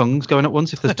many songs going at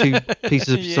once, if there's two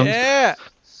pieces of songs. Yeah.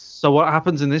 So what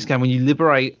happens in this game when you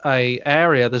liberate a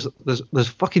area? There's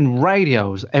fucking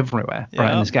radios everywhere,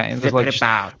 right? In this game, there's like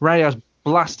radios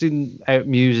blasting out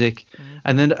music,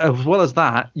 and then as well as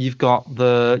that, you've got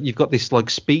this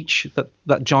like speech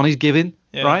that Johnny's giving,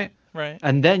 right? Right.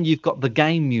 And then you've got the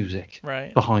game music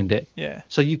behind it. Yeah.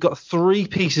 So you've got three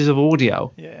pieces of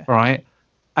audio, right?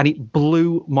 And it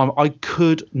blew my... I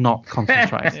could not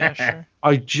concentrate. Yeah, sure.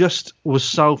 I just was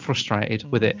so frustrated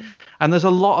with it. And there's a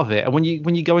lot of it. And when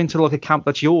you go into like a camp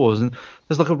that's yours, and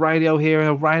there's like a radio here and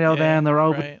a radio there, and they're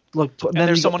over like... And then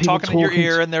there's someone talking in your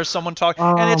ear, and there's someone talking...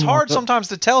 and it's hard sometimes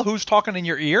to tell who's talking in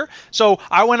your ear. So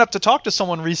I went up to talk to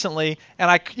someone recently,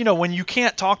 and when you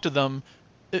can't talk to them...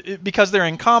 because they're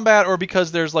in combat or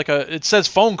because there's like it says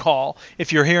phone call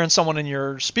if you're hearing someone in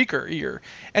your speaker ear.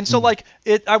 And so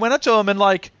I went up to him and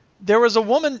like there was a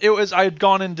woman, I had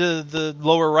gone into the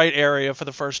lower right area for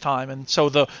the first time, and so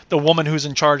the woman who's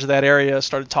in charge of that area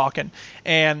started talking.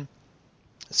 And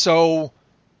so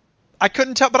I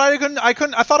couldn't tell, but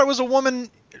I thought it was a woman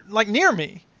like near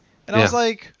me. And I was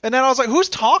like, who's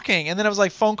talking? And then it was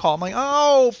like phone call. I'm like,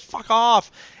 oh, fuck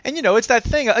off. And it's that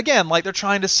thing again, like they're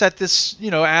trying to set this,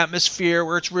 atmosphere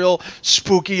where it's real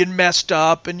spooky and messed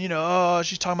up, and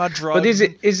she's talking about drugs.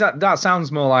 But is that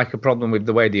sounds more like a problem with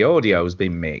the way the audio has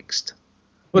been mixed?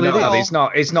 Well, it's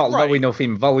not low enough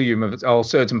in volume or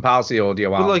certain parts of the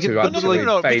audio out to actually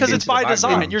no, fade because it's by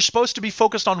design. You're supposed to be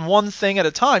focused on one thing at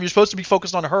a time. You're supposed to be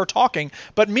focused on her talking.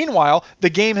 But meanwhile, the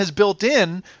game has built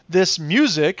in this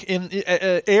music, in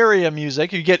area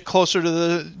music. You get closer to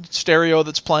the stereo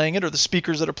that's playing it or the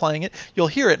speakers that are playing it, you'll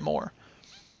hear it more.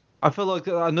 I feel like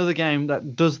another game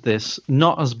that does this,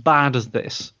 not as bad as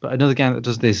this, but another game that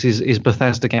does this is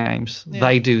Bethesda games. Yeah.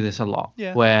 They do this a lot,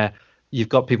 where you've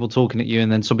got people talking at you,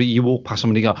 and then you walk past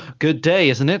somebody and go, "Good day,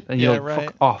 isn't it?" And you're like,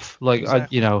 "Fuck off!" Like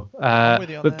exactly.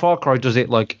 But Far Cry does it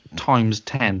like times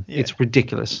 10. Yeah. It's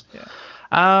ridiculous.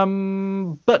 Yeah.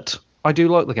 But I do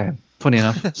like the game. Funny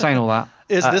enough, saying all that,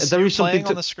 is this there is playing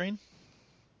on the screen?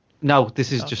 No,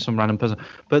 this is just some random person.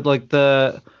 But like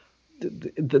the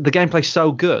gameplay's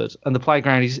so good, and the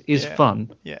playground is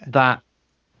fun that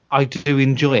I do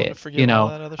enjoy it, and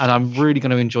I'm really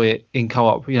going to enjoy it in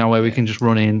co-op, where we can just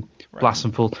run in, blast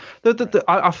and full.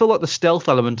 I feel like the stealth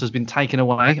element has been taken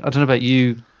away. I don't know about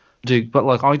you, Duke, but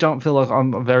like I don't feel like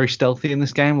I'm very stealthy in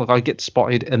this game. Like I get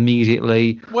spotted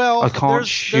immediately. Well, I can't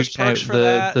shoot out for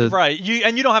that. Right.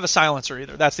 You don't have a silencer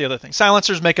either. That's the other thing.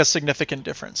 Silencers make a significant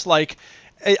difference. Like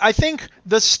I think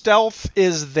the stealth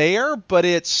is there, but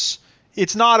it's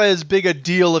not as big a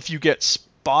deal if you get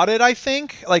spotted, I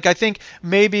think. Like I think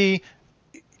maybe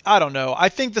I don't know. I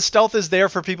think the stealth is there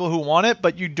for people who want it,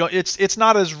 but you don't. It's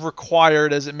not as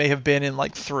required as it may have been in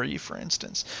like 3, for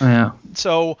instance. Yeah.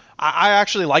 So I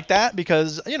actually like that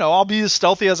because I'll be as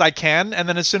stealthy as I can, and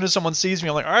then as soon as someone sees me,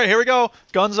 I'm like, all right, here we go,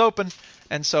 guns open.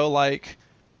 And so like,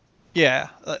 yeah,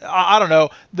 I don't know.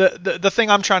 The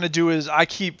thing I'm trying to do is I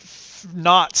keep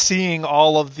not seeing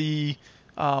all of the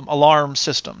alarm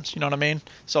systems. You know what I mean?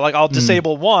 So like I'll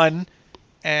disable one.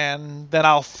 And then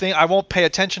I won't pay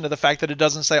attention to the fact that it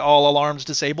doesn't say all alarms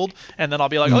disabled, and then I'll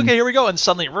be like, okay, here we go, and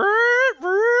suddenly,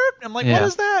 I'm like, what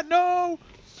is that? No.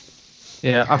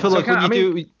 Yeah, I feel like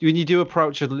when you do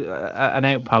approach an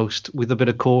outpost with a bit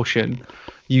of caution,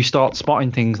 you start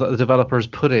spotting things that the developer has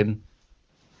put in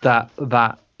that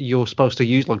you're supposed to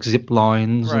use, like zip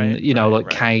lines and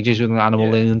cages with an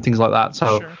animal in and things like that.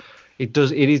 So it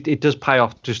does pay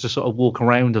off just to sort of walk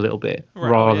around a little bit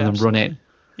rather than run in.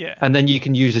 Yeah. And then you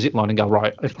can use the zip line and go,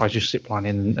 right, if I just zip line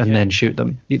in and then shoot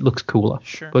them, it looks cooler.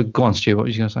 Sure. But go on, Stu, what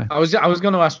was you going to say? I was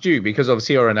going to ask you, because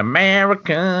obviously you're an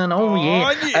American. Oh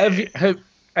yeah.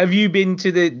 Have you been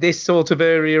to this sort of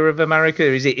area of America?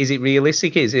 Is it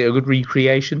realistic? Is it a good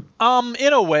recreation?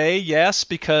 In a way, yes,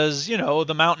 because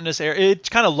the mountainous area, it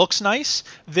kind of looks nice.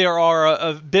 There are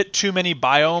a bit too many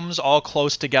biomes all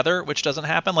close together, which doesn't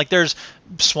happen. Like there's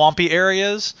swampy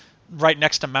areas right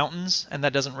next to mountains, and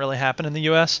that doesn't really happen in the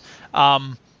U.S.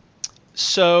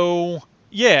 So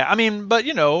yeah, I mean, but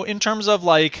in terms of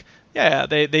like, yeah,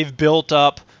 they've built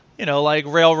up, like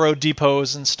railroad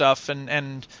depots and stuff,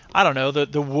 and I don't know,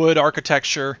 the wood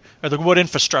architecture or the wood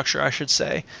infrastructure, I should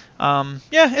say. Yeah,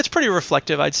 it's pretty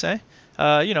reflective, I'd say.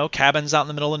 Cabins out in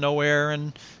the middle of nowhere,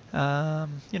 and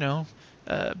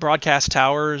broadcast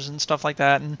towers and stuff like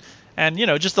that, and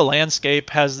just the landscape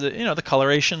has the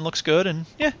coloration looks good, and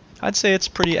yeah, I'd say it's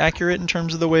pretty accurate in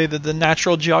terms of the way that the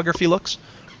natural geography looks.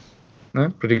 No,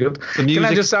 pretty good. The music,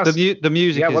 Can I just ask, the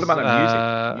music. Yeah, is, what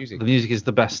about the music? The music is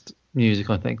the best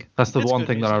music, I think. That's the one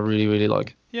thing that I really, really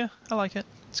like. Yeah, I like it.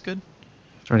 It's good.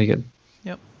 It's really good.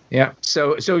 Yep. Yeah.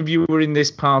 So if you were in this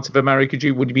part of America,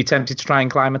 would you be tempted to try and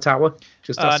climb a tower?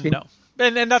 Just asking. No.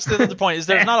 And that's the other point, is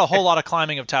there's not a whole lot of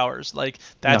climbing of towers. Like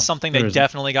that's something they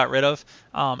definitely got rid of.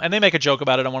 And they make a joke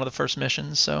about it on one of the first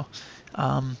missions. So,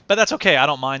 but that's okay. I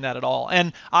don't mind that at all.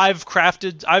 And I've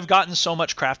gotten so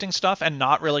much crafting stuff and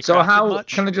not really crafted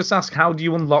much. Can I just ask, how do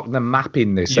you unlock the map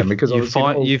in this? Because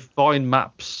you find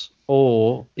maps,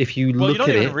 or if you look at it. Well,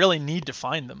 you don't even really need to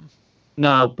find them.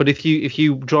 No, but if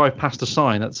you drive past a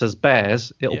sign that says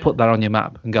bears, it'll put that on your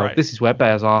map and go, this is where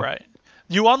bears are. Right.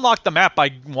 You unlock the map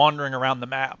by wandering around the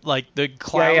map, like the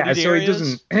cloudy areas.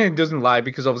 So it doesn't lie,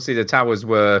 because obviously the towers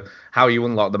were how you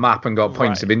unlock the map and got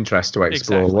points of interest to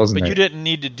explore, wasn't it? But you didn't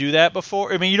need to do that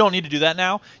before. I mean, you don't need to do that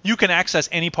now. You can access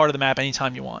any part of the map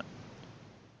anytime you want.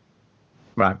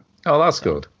 Right. Oh, that's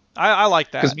good. I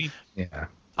like that. Yeah.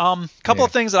 Couple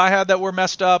of things that I had that were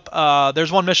messed up.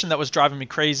 There's one mission that was driving me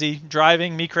crazy,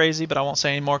 but I won't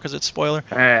say anymore because it's spoiler.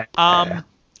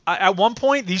 At one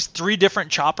point, these 3 different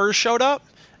choppers showed up,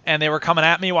 and they were coming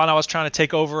at me while I was trying to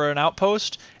take over an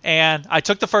outpost. And I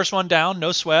took the first one down,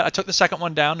 no sweat. I took the second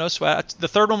one down, no sweat. The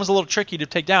third one was a little tricky to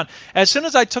take down. As soon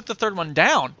as I took the third one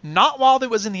down, not while it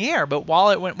was in the air, but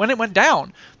when it went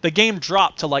down, the game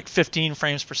dropped to like 15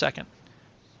 frames per second.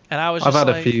 And I was I've had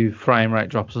a few frame rate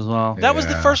drops as well. That was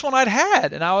the first one I'd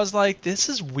had, and I was like, this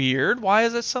is weird. Why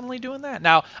is it suddenly doing that?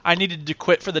 Now, I needed to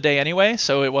quit for the day anyway,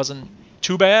 so it wasn't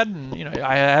too bad, and it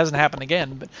hasn't happened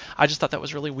again, but I just thought that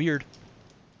was really weird.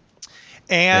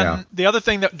 And the other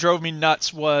thing that drove me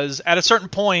nuts was, at a certain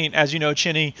point, as you know,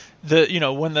 Chinny,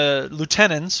 when the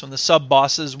lieutenants, when the sub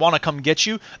bosses want to come get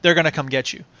you, they're going to come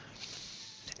get you.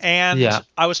 And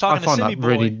I was talking to Simmy Boy.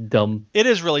 Really dumb. It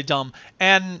is really dumb.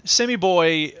 And Simmy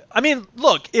Boy, I mean,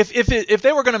 look, if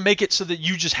they were going to make it so that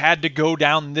you just had to go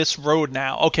down this road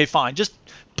now, okay, fine, just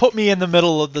put me in the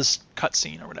middle of this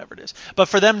cutscene or whatever it is. But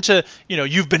for them to,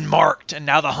 you've been marked and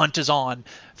now the hunt is on.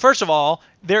 First of all,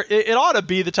 it ought to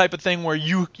be the type of thing where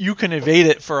you can evade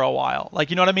it for a while. Like,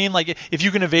 you know what I mean? Like, if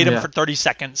you can evade him for 30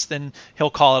 seconds, then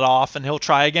he'll call it off and he'll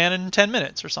try again in 10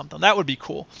 minutes or something. That would be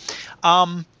cool.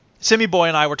 Simmy Boy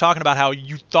and I were talking about how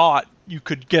you thought you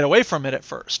could get away from it at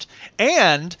first.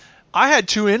 And I had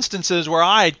 2 instances where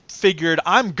I figured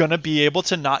I'm going to be able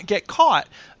to not get caught.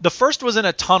 The first was in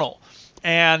a tunnel.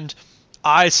 And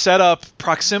I set up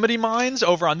proximity mines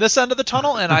over on this end of the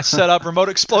tunnel, and I set up remote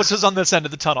explosives on this end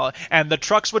of the tunnel. And the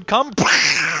trucks would come,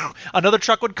 another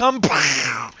truck would come,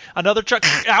 another truck.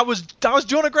 I was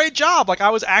doing a great job. Like, I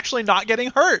was actually not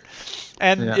getting hurt.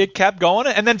 And it kept going,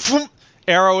 and then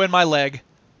arrow in my leg.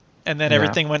 And then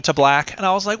everything went to black. And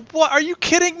I was like, what? Are you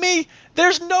kidding me?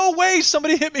 There's no way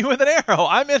somebody hit me with an arrow.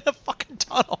 I'm in a fucking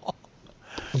tunnel.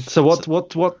 So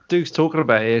what Duke's talking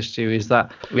about here, Stu, is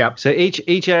that so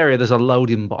each area there's a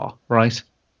loading bar, right?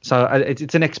 So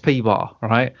it's an XP bar,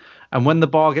 right? And when the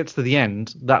bar gets to the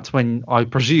end, that's when I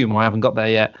presume I haven't got there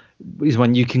yet. Is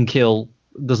when you can kill.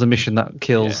 There's a mission that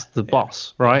kills the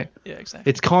boss, right? Yeah, exactly.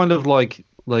 It's kind of like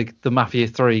the Mafia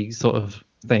 3 sort of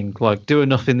thing, like do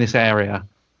enough in this area,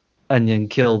 and then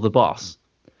kill the boss.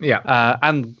 Yeah.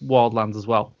 And Wildlands as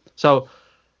well. So.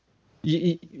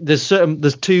 There's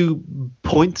 2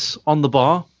 points on the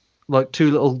bar, like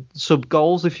 2 little sub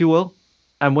goals, if you will,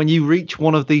 and when you reach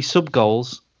one of these sub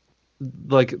goals,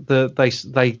 like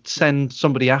they send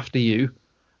somebody after you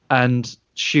and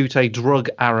shoot a drug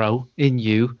arrow in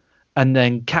you, and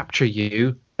then capture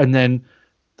you, and then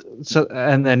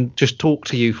just talk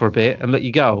to you for a bit and let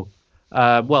you go.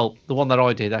 Well, the one that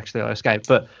I did actually, I escaped,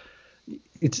 but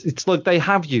it's like they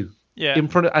have you. Yeah. In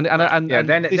front of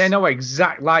they know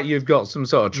exactly, like you've got some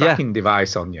sort of tracking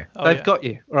device on you. They've got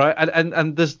you, right?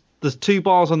 And there's 2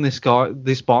 bars on this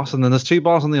boss, and then there's 2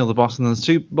 bars on the other boss, and then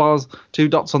there's 2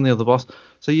 dots on the other boss.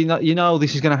 So you know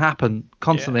this is going to happen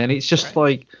constantly, and it's just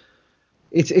like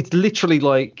it's literally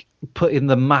like putting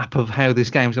the map of how this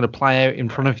game's going to play out in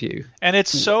front of you. And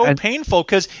it's so painful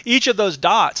because each of those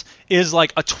dots is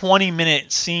like a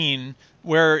 20-minute scene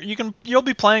where you'll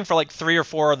be playing for like 3 or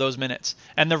 4 of those minutes,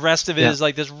 and the rest of it is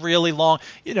like this really long.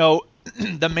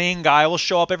 The main guy will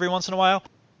show up every once in a while,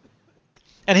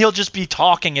 and he'll just be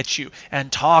talking at you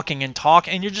and talking,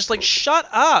 and you're just like, shut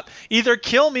up! Either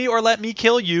kill me or let me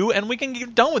kill you, and we can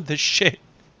get done with this shit.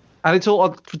 And it's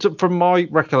all, from my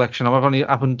recollection, I've only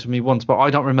happened to me once, but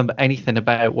I don't remember anything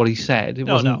about what he said. It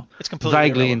wasn't it's completely vaguely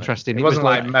irrelevant. interesting. It wasn't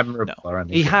like memorable or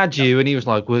anything. He had you, and he was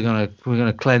like, "We're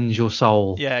gonna cleanse your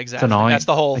soul." Yeah, exactly. Tonight. That's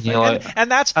the whole and thing. Like,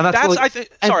 and that's like, I think.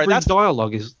 Sorry, every that's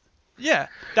dialogue is. Yeah,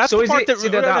 that's so the part that.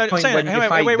 At that point when you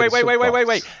fight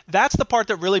wait. That's the part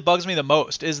that really bugs me the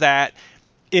most. Is that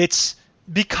it's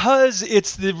because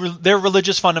it's they're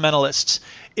religious fundamentalists.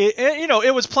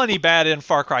 It was plenty bad in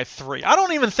Far Cry 3. I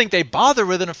don't even think they bother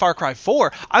with it in Far Cry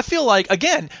 4. I feel like,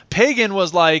 again, Pagan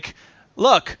was like,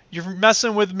 look, you're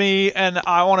messing with me, and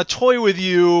I want to toy with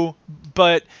you,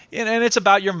 but and it's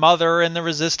about your mother and the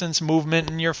resistance movement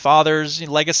and your father's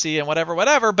legacy and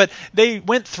whatever. But they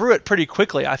went through it pretty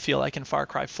quickly, I feel like, in Far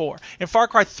Cry 4. In Far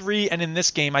Cry 3 and in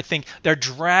this game, I think they're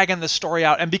dragging the story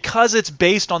out. And because it's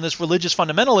based on this religious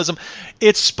fundamentalism,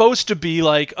 it's supposed to be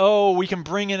like, oh, we can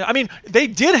bring in... I mean, they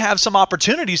did have some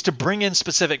opportunities to bring in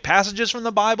specific passages from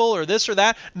the Bible or this or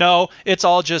that. No, it's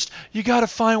all just, you got to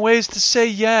find ways to say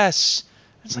yes.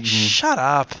 It's like, shut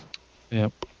up.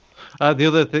 Yep. The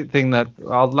other thing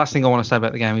last thing I want to say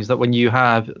about the game is that when you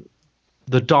have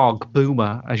the dog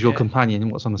Boomer as your companion,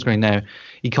 what's on the screen now,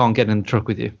 he can't get in the truck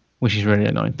with you, which is really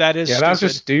annoying. That is that's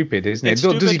just stupid, isn't it?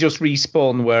 Does he just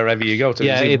respawn wherever you go to?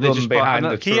 Yeah, does he run behind the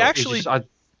truck? He actually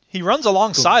he runs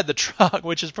alongside the truck,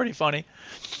 which is pretty funny.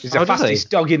 He's the fastest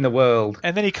dog in the world.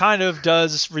 And then he kind of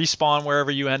does respawn wherever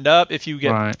you end up if you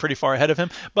get pretty far ahead of him.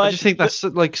 But I just think that's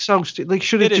like so like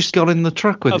should have just got in the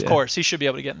truck with you. Of course, he should be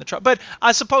able to get in the truck. But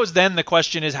I suppose then the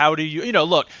question is, how do you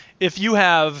look, if you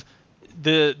have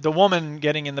the woman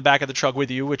getting in the back of the truck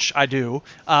with you, which I do,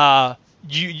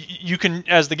 you can,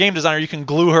 as the game designer, you can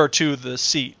glue her to the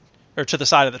seat or to the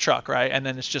side of the truck, right? And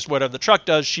then it's just whatever the truck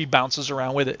does, she bounces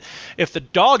around with it. If the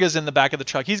dog is in the back of the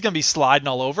truck, he's going to be sliding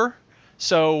all over.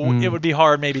 So it would be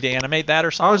hard maybe to animate that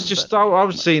or something. I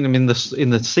was seeing him in the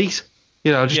seat.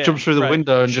 Just jump through the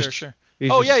window and Sure.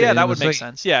 Oh, yeah, that would make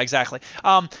sense. Yeah, exactly.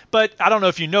 But I don't know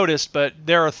if you noticed, but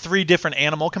there are 3 different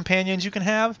animal companions you can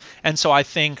have. And so I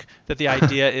think that the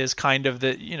idea is kind of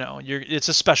that, it's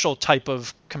a special type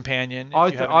of companion.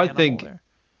 I think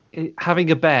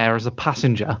having a bear as a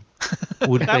passenger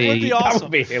would that would be awesome. That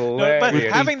would be hilarious.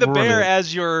 But having the bear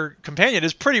as your companion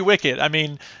is pretty wicked. I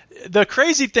mean, the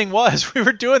crazy thing was we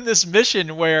were doing this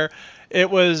mission where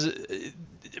it was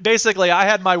basically I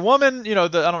had my woman, I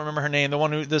don't remember her name,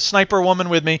 the sniper woman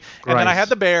with me, and then I had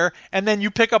the bear, and then you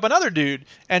pick up another dude,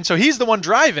 and so he's the one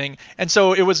driving, and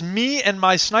so it was me and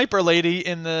my sniper lady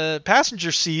in the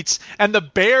passenger seats, and the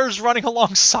bear's running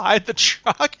alongside the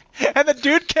truck, and the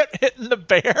dude kept hitting the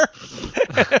bear.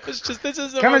 It was just, this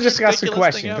is the Can I most just ask a ridiculous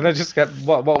question? thing Can I just get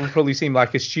what would probably seem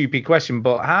like a stupid question,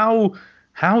 but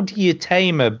how do you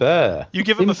tame a bear? You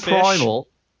give him a fish. Primal,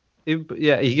 you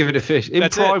give it a fish. In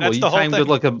Primal, you tamed with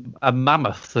like a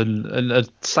mammoth and a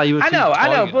saber-toothed tiger.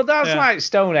 I know, but that's like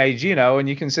Stone Age, and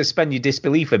you can suspend your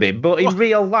disbelief a bit. But in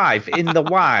real life, in the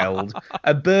wild,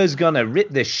 a bear's gonna rip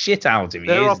the shit out of you.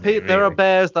 There are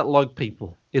bears that like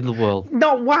people in the world.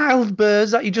 Not wild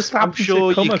bears that you just happen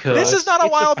to come across. This is not a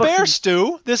wild bear,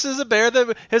 Stu. This is a bear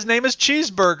that his name is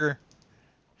Cheeseburger.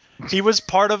 He was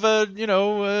part of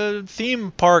a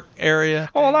theme park area.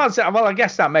 Oh, I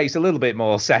guess that makes a little bit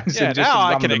more sense Yeah, than just now a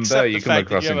I can random bear accept the you come fact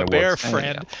that across you have in a the bear woods.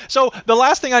 friend. So the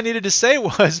last thing I needed to say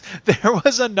was there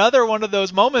was another one of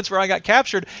those moments where I got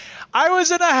captured. I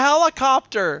was in a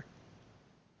helicopter.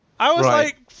 I was Right.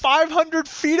 like 500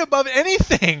 feet above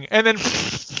anything, and then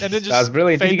just That's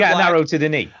brilliant. Did fade you to get an black. arrow to the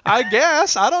knee? I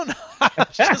guess. I don't know. I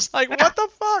was just like, what the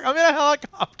fuck? I'm in a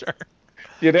helicopter.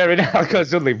 You're there in a helicopter,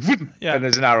 suddenly, Yeah. and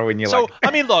there's an arrow in your So, leg.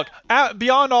 I mean, look,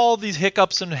 beyond all these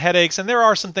hiccups and headaches, and there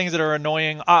are some things that are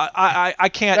annoying, I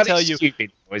can't That tell is you.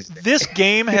 stupid, isn't it? This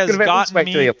game You has could have at least gotten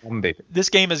waited till me. you landed. This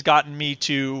game has gotten me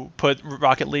to put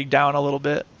Rocket League down a little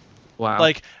bit. Wow.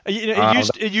 Like, Wow,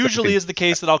 it usually is the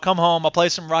case that I'll come home, I'll play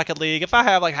some Rocket League. If I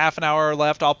have like half an hour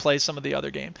left, I'll play some of the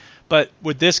other game. But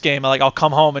with this game, I'll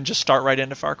come home and just start right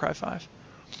into Far Cry 5,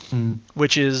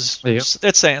 which is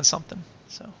it's saying something.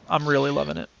 So I'm really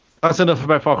loving it. That's enough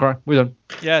about Far Cry. We're done.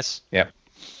 Yes. Yep.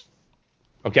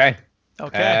 Okay.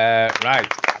 Okay. Right.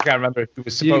 I can't remember who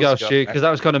was supposed You go, to go. Stu, because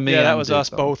that was kind of me. Yeah, that and was Duke, us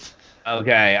though. both.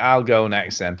 Okay, I'll go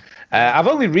next then. I've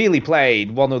only really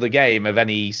played one other game of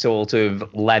any sort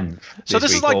of length. So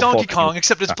this is like Donkey Kong,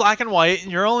 except it's black and white,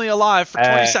 and you're only alive for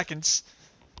 20 seconds.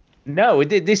 No,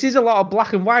 this is a lot of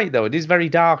black and white, though. It is very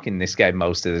dark in this game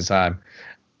most of the time.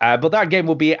 But that game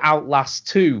will be Outlast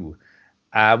 2,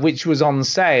 which was on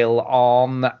sale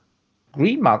on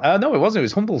Green Man. No, it wasn't. It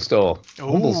was Humble Store.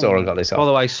 Humble Store I got this By on.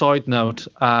 the way, side note,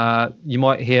 you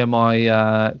might hear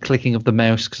my clicking of the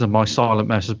mouse because my silent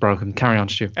mouse is broken. Carry on,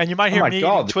 Stu. And you might hear my me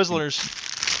God. eating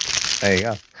Twizzlers. There you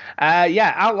go.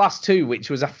 Yeah, Outlast 2, which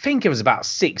was, I think it was about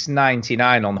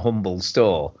 $6.99 on Humble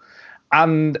Store.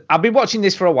 And I've been watching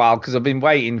this for a while because I've been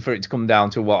waiting for it to come down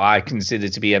to what I consider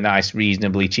to be a nice,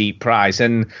 reasonably cheap price.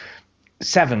 And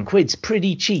 £7's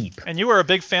pretty cheap. And you were a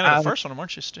big fan of the first one,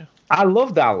 weren't you, Stu? I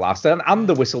loved Outlast and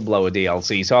the Whistleblower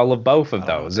DLC, so I love both of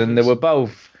those. And they were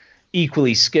both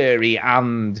equally scary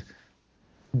and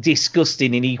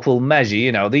disgusting in equal measure.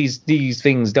 You know, these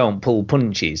things don't pull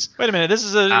punches. Wait a minute, this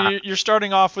is you're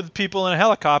starting off with people in a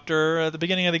helicopter at the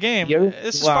beginning of the game.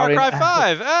 This is Far Cry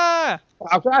 5.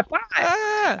 Far Cry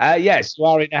 5. Yes, you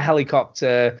are in a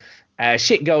helicopter.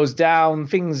 Shit goes down,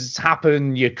 things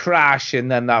happen, you crash, and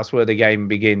then that's where the game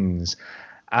begins.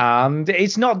 And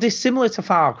it's not dissimilar to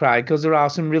Far Cry because there are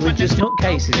some religious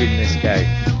nutcases in this game.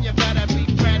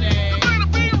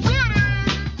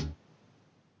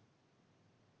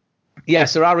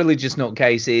 Yes, there are religious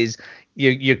nutcases.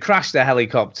 You crash the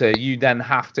helicopter, you then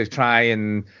have to try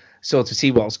and sort of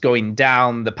see what's going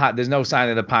down. There's no sign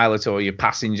of the pilot or your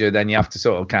passenger, then you have to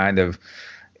sort of kind of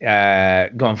go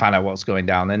and find out what's going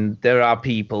down. And there are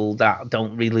people that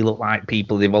don't really look like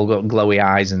people. They've all got glowy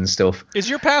eyes and stuff. Is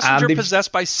your passenger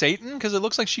possessed by Satan? Because it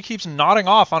looks like she keeps nodding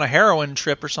off on a heroin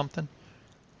trip or something.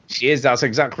 She is. That's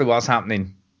exactly what's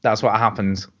happening. That's what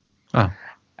happens. Oh.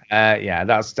 Yeah,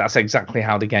 that's exactly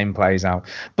how the game plays out.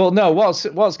 But no,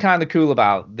 what's kind of cool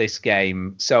about this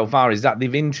game so far is that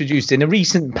they've introduced in a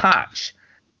recent patch,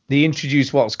 they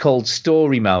introduced what's called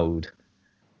story mode.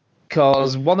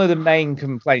 Because one of the main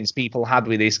complaints people had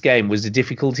with this game was the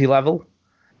difficulty level,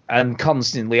 and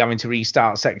constantly having to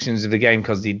restart sections of the game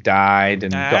because they died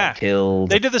and got killed.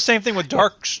 They did the same thing with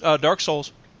Dark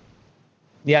Souls.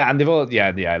 Yeah, and they've all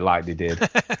like they did.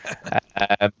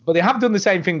 But they have done the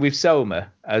same thing with Soma,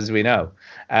 as we know.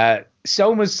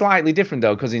 Soma's slightly different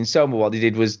though, because in Soma what they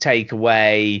did was take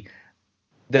away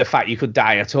the fact you could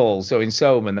die at all. So in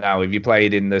Soma now, if you play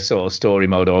it in the sort of story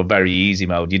mode or very easy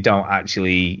mode, you can't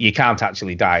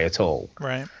actually die at all.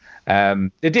 Right.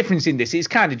 The difference in this is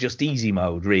kind of just easy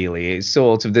mode, really. It's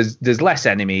sort of there's less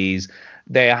enemies.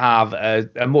 They have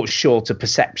a much shorter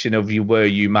perception of you where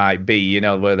you might be, you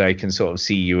know, where they can sort of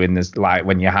see you in this light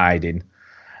when you're hiding.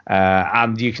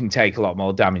 And you can take a lot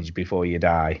more damage before you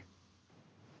die.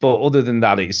 But other than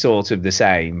that, it's sort of the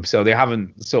same. So they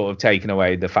haven't sort of taken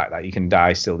away the fact that you can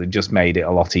die still. They've just made it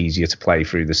a lot easier to play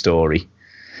through the story,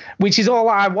 which is all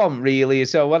I want, really.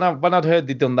 So when I'd heard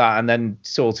they'd done that, and then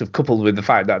sort of coupled with the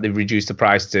fact that they've reduced the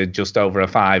price to just over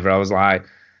 $5, I was like,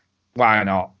 why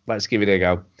not? Let's give it a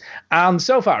go. And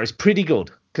so far, it's pretty good,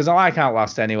 because I like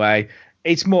Outlast anyway.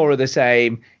 It's more of the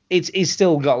same. It's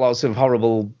still got lots of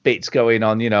horrible bits going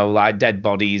on, you know, like dead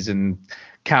bodies and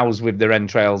cows with their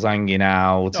entrails hanging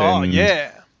out. Oh, and,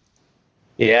 yeah.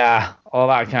 Yeah, all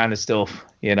that kind of stuff,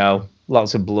 you know.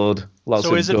 Lots of blood, lots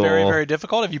of So is it gore. very, very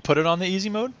difficult? Have you put it on the easy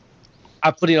mode?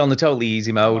 I put it on the totally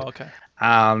easy mode. Oh, okay.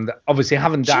 And obviously I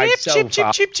haven't died so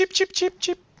far. Chip.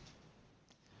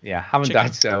 Yeah, haven't Chicken.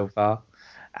 died so far.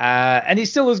 And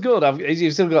it's still as good.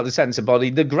 You've still got the sensor body.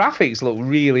 The graphics look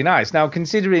really nice. Now,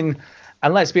 considering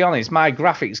And let's be honest, my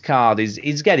graphics card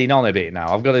is getting on a bit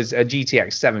now. I've got a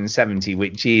GTX 770,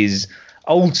 which is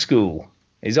old school.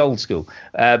 It's old school,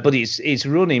 but it's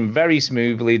running very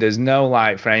smoothly. There's no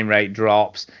like frame rate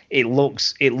drops. It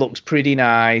looks pretty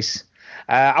nice.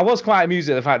 I was quite amused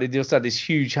at the fact they just had this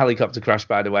huge helicopter crash,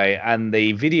 by the way, and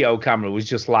the video camera was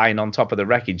just lying on top of the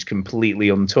wreckage, completely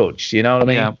untouched. You know what I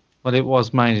mean? Yeah, but it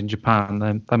was made in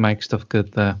Japan. They make stuff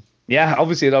good there. Yeah,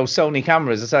 obviously those Sony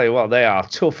cameras, I tell you what, they are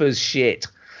tough as shit.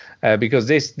 Because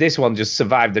this one just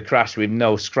survived the crash with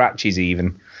no scratches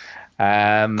even.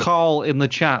 Carl in the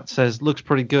chat says looks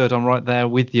pretty good. I'm right there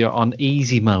with you on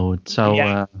easy mode. So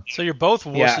Yeah. So you're both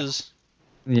wusses.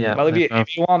 yeah. Well,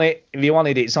 if you want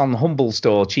it, it's on Humble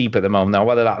Store cheap at the moment. Now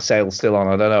whether that sale's still on,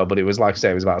 I don't know. But it was like I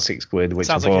say, it was about £6, which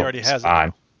Sounds I like he thought already was has fine.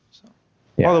 it. So.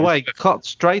 Yeah. By the way,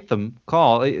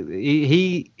 Carl,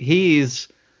 he is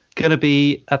going to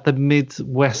be at the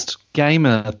Midwest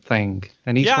Gamer thing,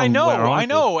 and he's Yeah, from I know, where I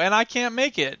know, and I can't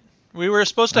make it. We were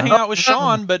supposed to hang out with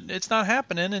Sean, but it's not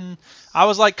happening. And I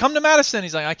was like, "Come to Madison."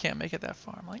 He's like, "I can't make it that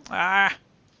far." I'm like,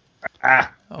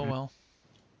 Oh well.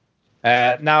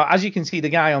 Now, as you can see, the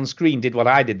guy on screen did what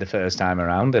I did the first time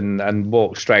around and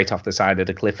walked straight off the side of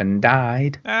the cliff and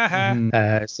died. So you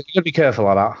got to be careful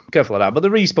of that. But the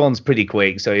respawn's pretty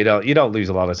quick, so you don't lose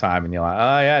a lot of time. And you're like,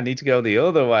 oh yeah, I need to go the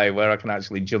other way where I can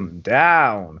actually jump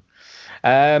down.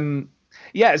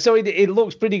 Yeah, so it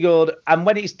looks pretty good. And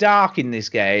when it's dark in this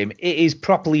game, it is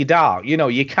properly dark. You know,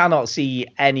 you cannot see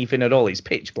anything at all. It's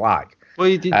pitch black.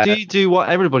 Well, do you do what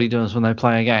everybody does when they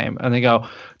play a game, and they go,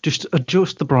 just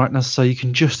adjust the brightness so you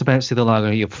can just about see the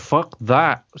logo? You fuck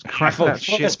that, crack that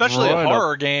shit. Especially a right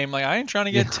horror up. game. Like I ain't trying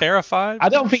to get terrified. I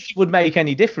don't think it would make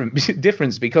any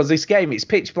difference because this game, it's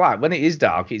pitch black. When it is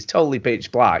dark, it's totally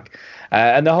pitch black.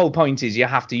 And the whole point is you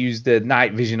have to use the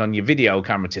night vision on your video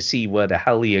camera to see where the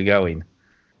hell you're going.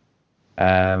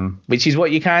 Which is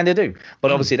what you kind of do.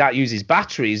 But obviously that uses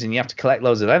batteries and you have to collect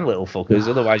loads of them little fuckers.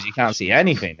 Otherwise you can't see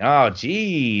anything. Oh,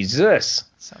 Jesus.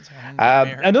 Sounds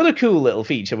like another cool little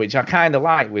feature, which I kind of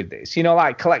like with this, you know,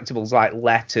 like collectibles like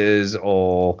letters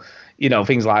or, you know,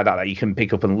 things like that you can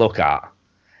pick up and look at.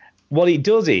 What it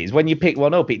does is when you pick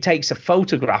one up, it takes a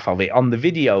photograph of it on the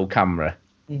video camera.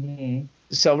 Mm-hmm.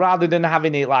 So rather than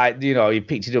having it like, you know, you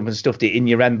picked it up and stuffed it in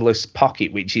your endless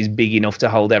pocket, which is big enough to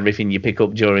hold everything you pick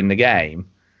up during the game,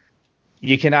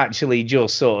 you can actually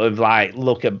just sort of like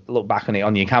look back on it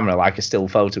on your camera like a still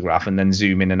photograph and then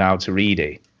zoom in and out to read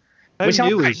it.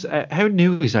 How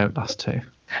new is Outlast 2?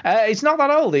 It's not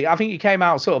that old. I think it came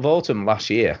out sort of autumn last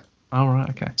year. Oh, right,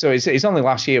 okay. So it's only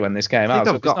last year when this came out.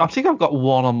 I think I've got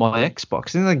one on my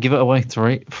Xbox. Didn't they give it away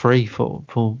free for?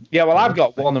 Yeah, well, I've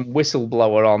got one and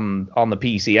Whistleblower on the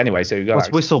PC anyway. So you've got What's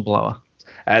Whistleblower?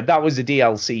 That was the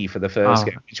DLC for the first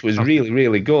game, which was really,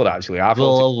 really good, actually. I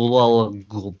thought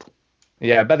good.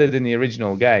 Yeah, better than the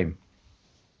original game.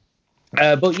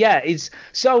 But yeah, it's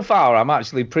so far I'm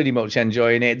actually pretty much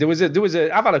enjoying it.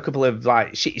 I've had a couple of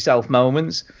like shit yourself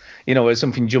moments, you know, where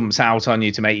something jumps out on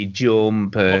you to make you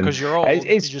jump. Because you're old,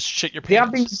 you just shit your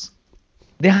pants.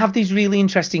 They have these really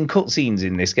interesting cutscenes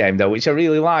in this game, though, which I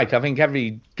really like. I think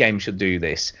every game should do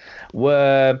this.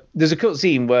 Where there's a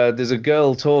cutscene where there's a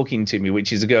girl talking to me,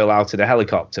 which is a girl out of the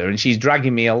helicopter, and she's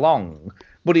dragging me along.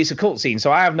 But it's a cutscene,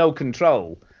 so I have no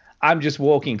control. I'm just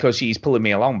walking because she's pulling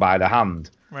me along by the hand.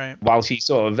 Right. While she's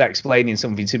sort of explaining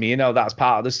something to me, you know, that's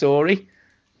part of the story.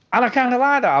 And I kind of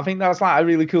like that. I think that's like a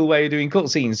really cool way of doing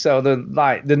cutscenes. So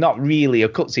they're not really a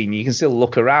cutscene. You can still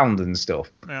look around and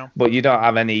stuff. Yeah. But you don't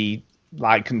have any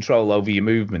like control over your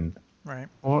movement. Right.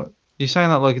 What? You're saying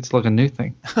that like it's like a new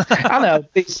thing. I know.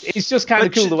 It's just kind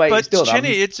of cool the way it's done. But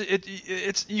Chinny,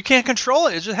 it's you can't control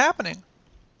it. It's just happening.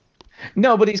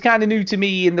 No, but it's kind of new to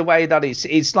me in the way that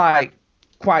it's like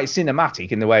quite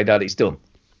cinematic in the way that it's done.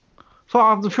 So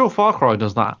I'm sure Far Cry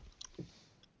does that.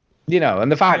 You know,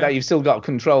 and the fact that you've still got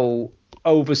control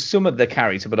over some of the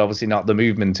character, but obviously not the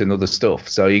movement and other stuff.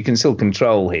 So you can still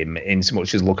control him in so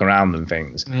much as look around and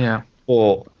things. Yeah.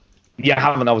 But you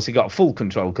haven't obviously got full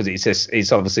control because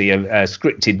it's obviously a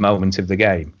scripted moment of the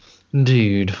game.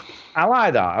 Dude. I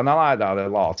like that, and I like that a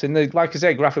lot. And like I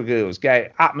say, graphically it was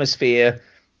great. Atmosphere,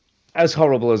 as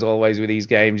horrible as always with these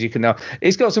games, you can know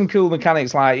it's got some cool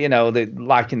mechanics, like, you know,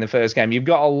 like in the first game, you've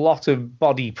got a lot of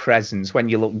body presence when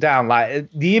you look down. Like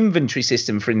the inventory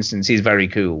system, for instance, is very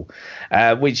cool,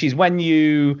 which is when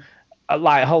you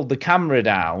like hold the camera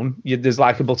down, there's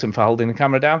like a button for holding the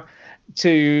camera down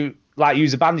to like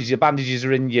use a bandage. Your bandages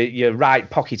are in your right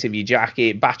pocket of your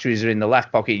jacket, batteries are in the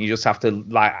left pocket, and you just have to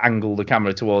like angle the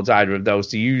camera towards either of those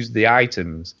to use the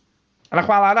items. And I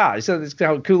quite like that. It's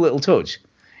a cool little touch.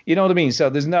 You know what I mean? So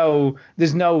there's no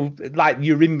like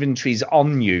your inventory's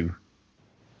on you.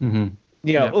 Mm-hmm.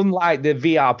 You know, unlike the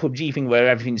VR PUBG thing where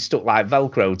everything's stuck like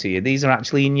Velcro to you, these are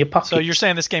actually in your pocket. So you're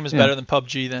saying this game is better than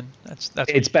PUBG then? That's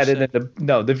it's better than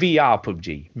the VR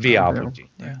PUBG. VR PUBG.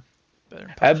 Yeah.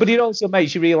 But it also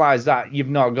makes you realise that you've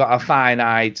not got a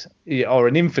finite or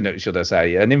an infinite, should I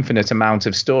say, an infinite amount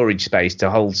of storage space to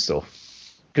hold stuff,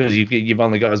 because you've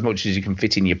only got as much as you can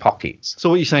fit in your pockets. So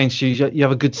what you're saying, Stu, you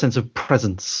have a good sense of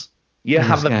presence. You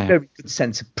have a very good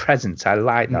sense of presence. I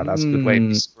like that. That's a good way to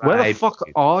describe it. Where the fuck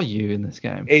are you in this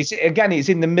game? It's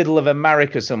in the middle of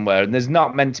America somewhere, and there's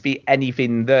not meant to be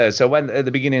anything there. So when at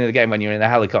the beginning of the game, when you're in a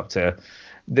helicopter,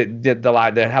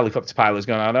 the helicopter pilot's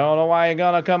going, I don't know why you're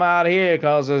gonna come out here,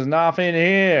 because there's nothing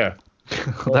here.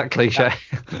 That cliche.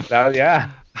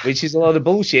 Yeah, which is a lot of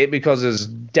bullshit, because there's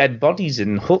dead bodies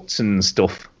and huts and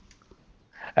stuff.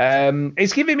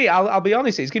 It's giving me, I'll be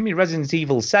honest, it's giving me Resident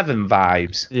Evil 7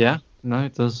 vibes. Yeah. No,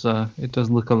 it does. It does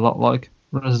look a lot like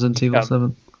Resident Evil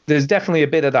 7. There's definitely a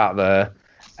bit of that there.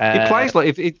 It plays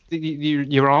like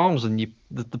your arms and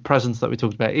the presence that we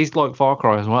talked about is like Far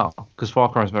Cry as well, because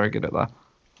Far Cry is very good at that.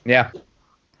 Yeah.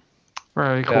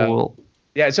 Very cool.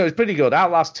 Yeah, so it's pretty good.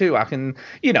 Outlast 2, I can, for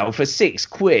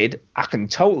 £6, I can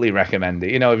totally recommend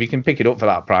it. If you can pick it up for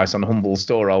that price on Humble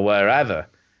Store or wherever,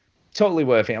 totally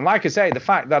worth it. And like I say, the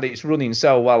fact that it's running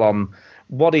so well on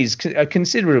what is a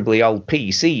considerably old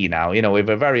PC now, with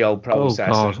a very old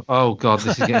processor. Oh God,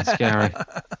 this is getting scary.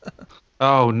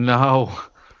 Oh no.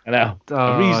 I know.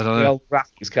 A reasonably old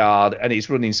graphics card, and it's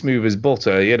running smooth as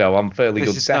butter, on fairly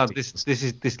good settings.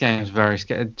 This game is very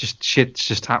scary. Just shit's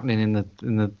just happening in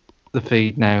the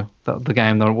feed now. The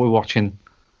game that we're watching,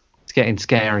 it's getting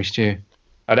scary, Stu.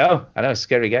 I know.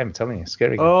 Scary game. I'm telling you,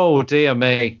 scary game. Oh dear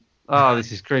me. Oh,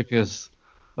 this is creepy as.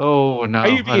 Oh no!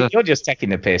 You're just taking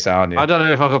the piss, aren't you? I don't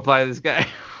know if I could play this game.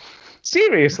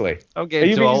 Seriously? I'm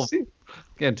getting too old.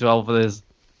 Getting too old for this.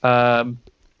 Yeah.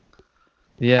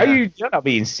 You're not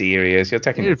being serious. You're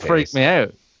taking the piss. It'd freak me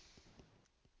out.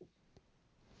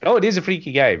 Oh, it is a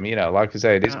freaky game. Like I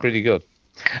said, it's pretty good.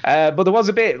 But there was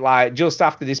a bit like just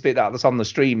after this bit that's on the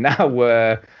stream now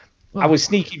where I was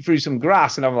sneaking through some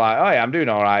grass, and I'm like, oh yeah, I'm doing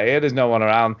all right here. There's no one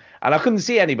around, and I couldn't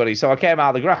see anybody, so I came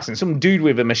out of the grass, and some dude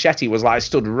with a machete was like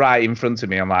stood right in front of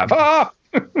me. I'm like, ah!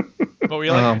 What were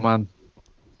you like? Oh man.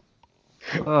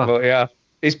 Oh. But yeah,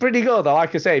 it's pretty good.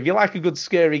 Like I say, if you like a good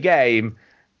scary game,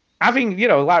 I think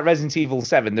like Resident Evil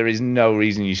 7, there is no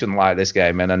reason you shouldn't like this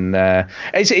game. And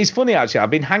it's funny actually. I've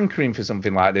been hankering for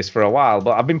something like this for a while,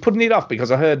 but I've been putting it off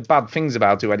because I heard bad things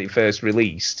about it when it first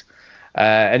released.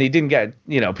 And it didn't get,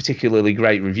 particularly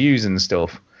great reviews and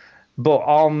stuff. But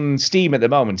on Steam at the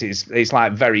moment, it's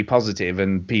like very positive,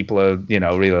 and people are,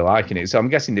 really liking it. So I'm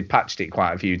guessing they patched it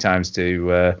quite a few times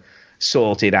to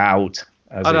sort it out.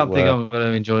 I don't think I'm going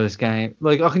to enjoy this game.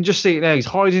 Like, I can just see it now. He's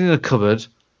hiding in a cupboard.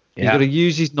 He's got to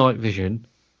use his night vision.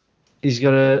 He's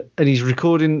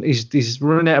recording. He's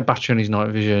running out of battery on his night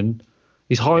vision.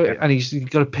 And he's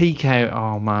got to peek out.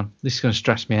 Oh man, this is going to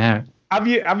stress me out. Have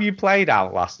you played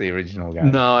Outlast, the original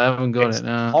game? No, I haven't got it.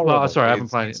 No. Well, sorry, I haven't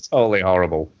played it. It's totally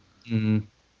horrible. Mm.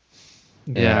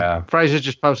 Yeah. Fraser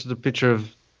just posted a picture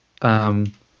of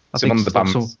some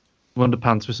underpants. Some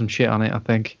underpants with some shit on it, I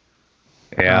think.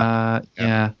 Yeah.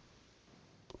 Yeah.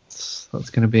 That's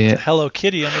going to be it. Hello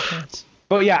Kitty underpants.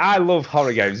 But yeah, I love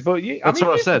horror games. But that's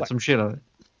what I said. Some shit on it.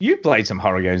 You've played some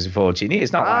horror games before, Ginny.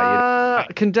 It's not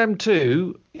like Condemned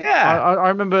 2. Yeah. I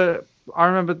remember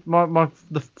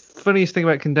the funniest thing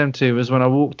about Condemned 2 was when I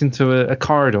walked into a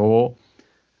corridor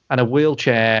and a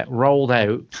wheelchair rolled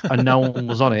out and no one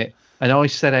was on it, and I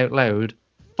said out loud,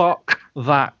 "Fuck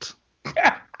that."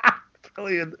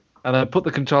 Brilliant. And I put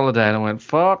the controller down and went,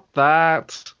 "Fuck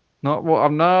that." Not what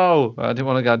I'm. No, I didn't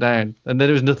want to go down. And then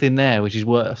there was nothing there, which is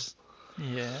worse.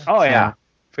 Yeah. Oh yeah,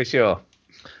 for sure.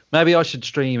 Maybe I should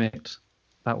stream it.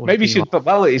 Maybe you should. But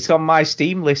well, it's on my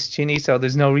Steam list, Chinny, so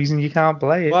there's no reason you can't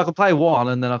play it. Well, I could play one,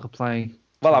 and then I could play.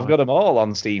 Well, I've got them all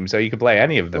on Steam, so you can play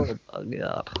any of them. Oh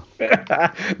God.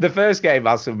 The first game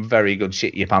has some very good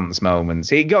shit your pants moments.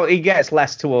 He gets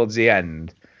less towards the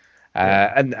end,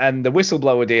 and the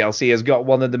Whistleblower DLC has got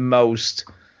one of the most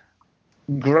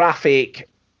graphic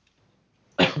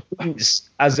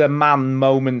as a man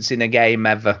moments in a game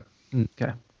ever.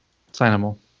 Okay, say no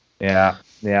more. Yeah.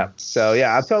 So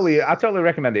yeah, I totally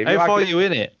recommend it. How far are you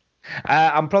in it?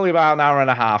 I'm probably about an hour and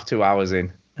a half, 2 hours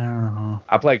in.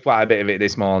 I played quite a bit of it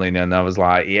this morning, and I was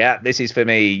like, yeah, this is for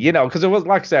me, because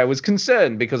like I say, I was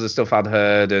concerned because of stuff I'd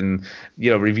heard and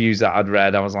reviews that I'd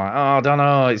read. I was like, oh, I don't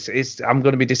know, I'm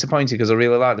going to be disappointed because I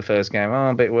really liked the first game.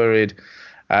 I'm a bit worried,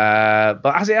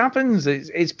 but as it happens,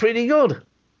 it's pretty good.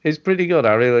 It's pretty good.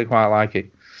 I really quite like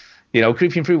it.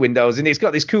 creeping through windows, and it's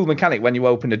got this cool mechanic. When you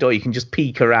open the door, you can just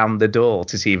peek around the door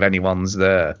to see if anyone's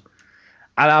there.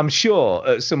 And I'm sure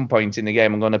at some point in the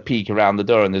game, I'm going to peek around the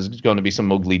door, and there's going to be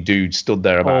some ugly dude stood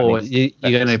there about. Or you're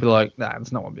going to be like, nah,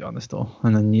 there's no one behind this door,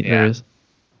 and then there is.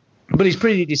 But it's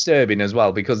pretty disturbing as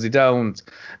well, because they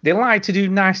like to do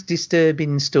nice,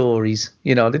 disturbing stories.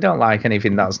 They don't like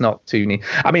anything that's not too neat.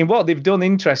 I mean, what they've done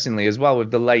interestingly as well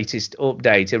with the latest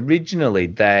update, originally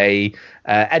they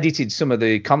edited some of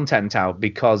the content out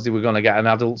because they were going to get an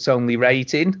adults only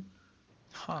rating.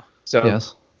 Huh.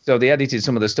 So they edited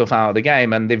some of the stuff out of the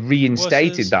game, and they've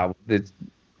reinstated that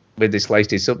with this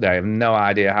latest update. I have no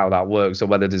idea how that works, or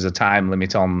whether there's a time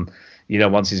limit on,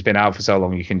 once it's been out for so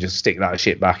long, you can just stick that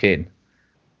shit back in.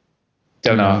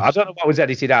 Don't know. I don't know what was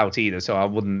edited out either, so I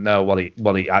wouldn't know what it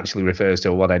actually refers to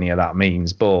or what any of that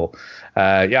means. But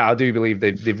I do believe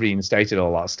they've reinstated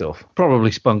all that stuff.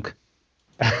 Probably Spunk.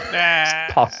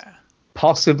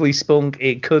 Possibly Spunk.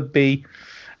 It could be.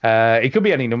 It could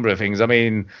be any number of things. I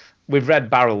mean, with Red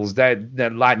Barrels, they're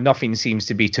like nothing seems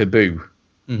to be taboo.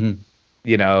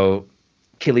 Mm-hmm.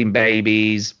 Killing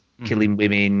babies, killing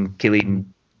women,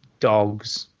 killing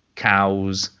dogs,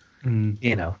 cows.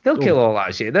 They'll kill all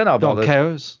that shit. They're not bothered.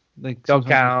 Cows. Dog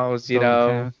cows,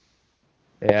 cows.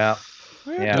 Yeah.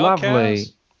 Lovely.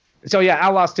 So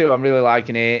Outlast 2, I'm really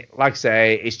liking it. Like I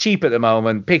say, it's cheap at the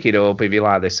moment. Pick it up if you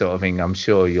like this sort of thing. I'm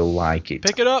sure you'll like it.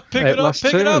 Pick it up. Pick it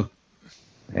up.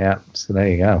 Yeah, so there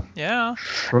you go. Yeah.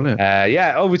 Brilliant.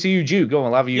 Over to you, Duke. Go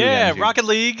on, love you. Yeah, again, Duke. Rocket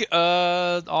League,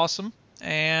 awesome.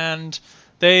 And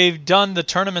they've done the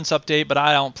tournaments update, but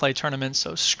I don't play tournaments,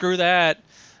 so screw that.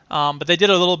 But they did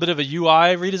a little bit of a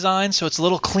UI redesign, so it's a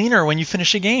little cleaner when you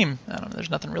finish a game. I don't know, there's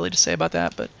nothing really to say about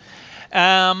that. But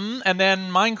and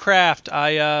then Minecraft,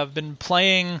 I've been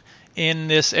playing in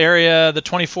this area, the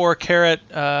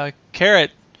 24-carat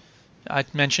carrot. I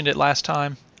mentioned it last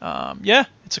time.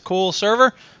 It's a cool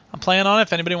server. I'm playing on it.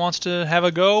 If anybody wants to have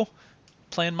a go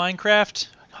playing Minecraft,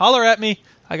 holler at me.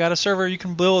 I got a server you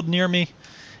can build near me.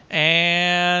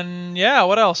 And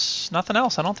what else? Nothing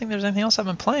else. I don't think there's anything else I've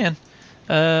been playing. Is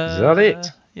that it?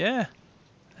 Yeah,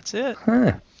 that's it.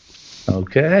 Huh.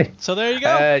 Okay. So there you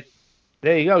go.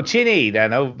 There you go, Chinny.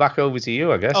 Then back over to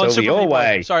you, I guess. Over Super your Meat Boy.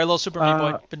 way. Sorry, little Super Meat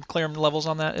Boy. Been clearing the levels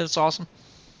on that. It's awesome.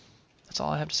 That's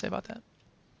all I have to say about that.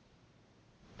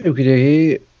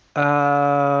 Okay.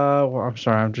 I'm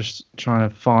sorry. I'm just trying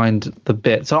to find the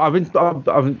bit. So I've been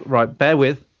right. Bear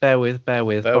with. I've been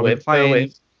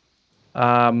playing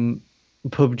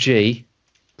PUBG.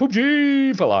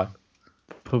 PUBG for life.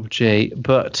 PUBG,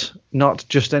 but not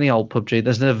just any old PUBG.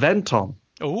 There's an event on.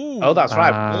 Ooh. Oh, that's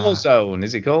right. Warzone,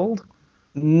 is it called?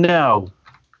 No.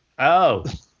 Oh.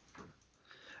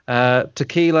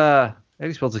 Tequila. How do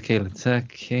you spell tequila?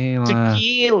 Tequila.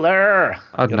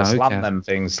 I don't know. Slam them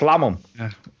things. Slam them.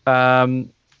 Yeah.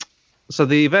 So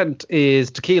the event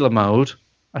is tequila mode,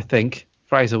 I think.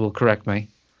 Fraser will correct me.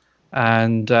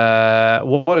 And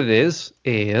what it is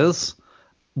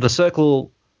the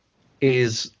circle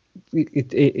is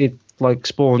it like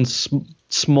spawns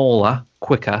smaller,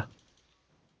 quicker,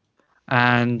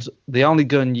 and the only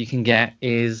gun you can get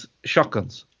is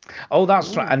shotguns. Oh,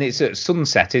 that's right, and it's at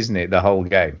sunset, isn't it? The whole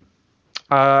game.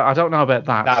 I don't know about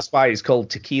that. That's why it's called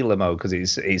tequila mode, because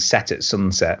it's set at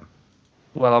sunset.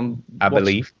 Well, I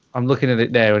believe. I'm looking at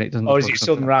it now, and it doesn't. Or is it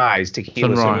sunrise?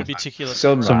 Tequila. Sunrise. It would be tequila.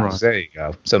 Sunrise. There you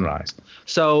go. Sunrise.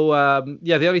 So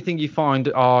the only thing you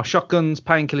find are shotguns,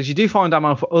 painkillers. You do find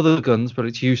ammo for other guns, but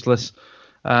it's useless.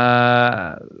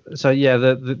 The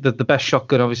best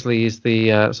shotgun obviously is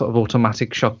the sort of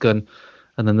automatic shotgun,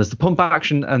 and then there's the pump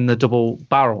action and the double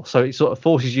barrel. So it sort of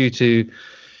forces you to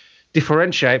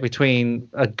differentiate between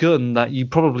a gun that you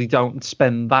probably don't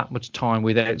spend that much time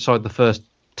with outside the first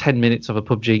 10 minutes of a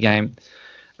PUBG game.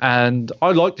 And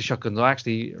I like the shotguns. I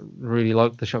actually really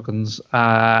like the shotguns.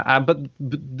 But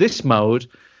this mode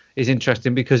is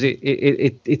interesting because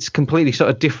it's completely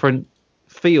sort of different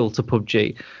feel to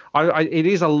PUBG. It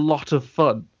is a lot of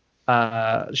fun,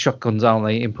 shotguns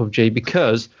only in PUBG,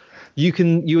 because you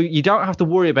don't have to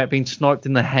worry about being sniped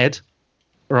in the head,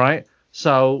 right?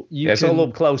 So it's all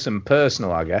up close and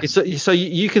personal, I guess. So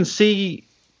you can see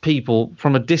people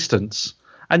from a distance.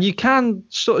 And you can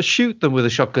sort of shoot them with a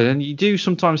shotgun, and you do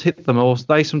sometimes hit them, or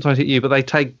they sometimes hit you, but they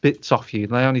take bits off you.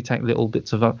 They only take little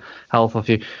bits of health off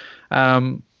you.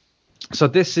 So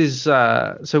this is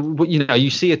you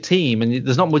see a team, and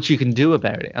there's not much you can do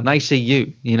about it, and they see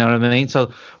you. You know what I mean?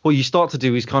 So what you start to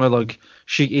do is kind of like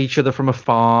shoot each other from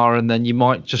afar, and then you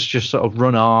might just sort of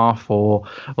run off, or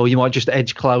you might just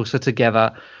edge closer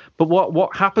together. But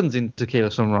what happens in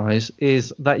Tequila Sunrise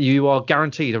is that you are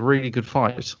guaranteed a really good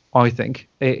fight, I think.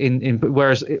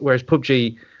 Whereas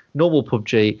PUBG, normal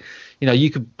PUBG,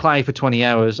 you could play for 20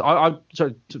 hours. Not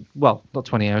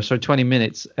 20 hours, so 20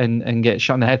 minutes and get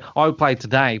shot in the head. I played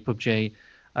today PUBG,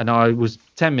 and I was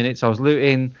 10 minutes. I was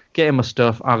looting, getting my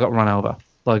stuff. I got run over,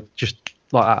 just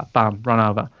like that, bam, run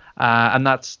over. And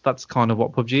that's kind of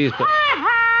what PUBG is.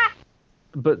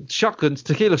 But shotguns,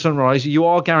 Tequila Sunrise, you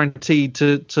are guaranteed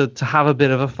to have a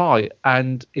bit of a fight,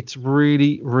 and it's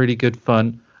really, really good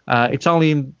fun. I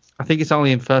think it's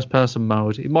only in first person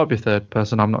mode. It might be third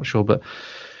person, I'm not sure. But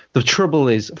the trouble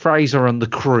is, Fraser and the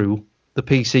crew, the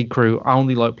PC crew,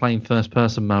 only like playing first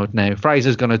person mode now.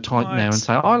 Fraser's going to type now and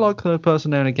say, I like third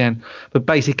person now and again. But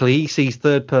basically, he sees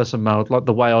third person mode like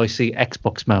the way I see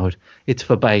Xbox mode. It's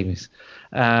for babies.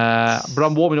 But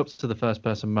I'm warming up to the first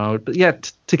person mode. But yeah,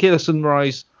 Tequila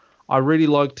Sunrise, I really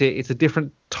liked it. It's a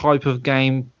different type of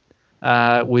game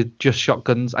with just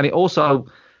shotguns, and it also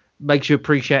makes you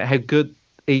appreciate how good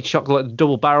each shotgun, like the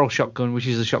double barrel shotgun, which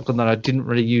is a shotgun that I didn't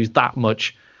really use that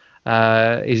much,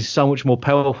 is so much more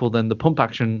powerful than the pump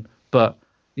action. But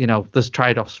there's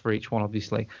trade-offs for each one,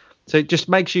 obviously. So it just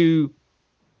makes you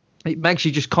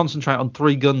just concentrate on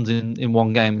 3 guns in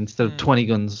one game instead of 20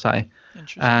 guns, say.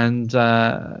 And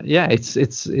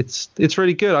it's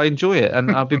really good. I enjoy it,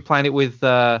 and I've been playing it with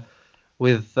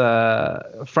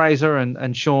Fraser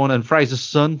and Sean and Fraser's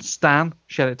son Stan.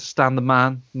 Shout out to Stan, the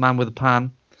man with a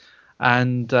pan.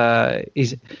 And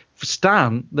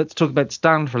Stan. Let's talk about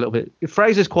Stan for a little bit.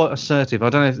 Fraser's quite assertive. I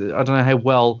don't know how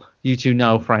well you two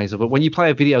know Fraser, but when you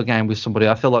play a video game with somebody,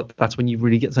 I feel like that's when you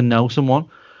really get to know someone.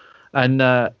 And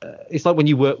it's like when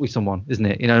you work with someone, isn't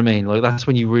it? You know what I mean? Like that's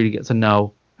when you really get to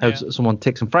know how someone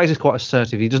ticks. And Fraser's quite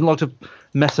assertive. He doesn't like to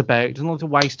mess about. He doesn't like to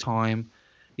waste time.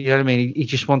 You know what I mean? He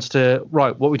just wants to,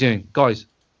 right, what are we doing? Guys,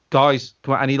 come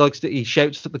on. And he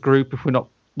shouts at the group if we're not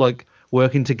like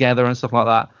working together and stuff like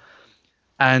that.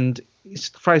 And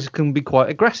Fraser can be quite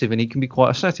aggressive and he can be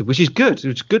quite assertive, which is good.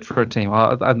 It's good for a team.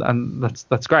 And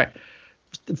that's great.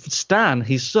 Stan,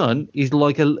 his son, is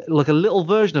like a little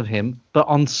version of him, but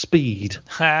on speed.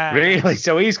 Really?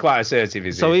 So he's quite assertive,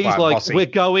 is he? So he's quite like, bossy. we're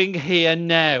going here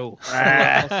now.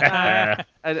 and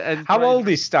How old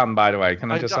is Stan, by the way? Can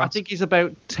I just ask? I think he's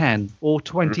about 10 or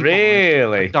 25.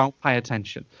 Really? I don't pay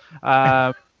attention.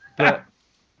 But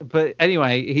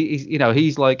anyway,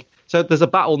 he's like, so there's a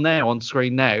battle now on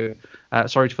screen now.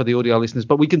 Sorry for the audio listeners,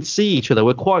 but we can see each other.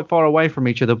 We're quite far away from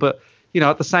each other, but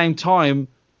at the same time,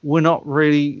 we're not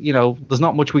really, there's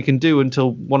not much we can do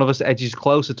until one of us edges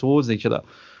closer towards each other.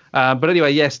 But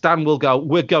anyway, Stan will go,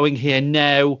 we're going here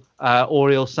now,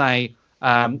 or he'll say,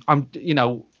 okay,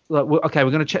 we're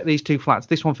going to check these 2 flats,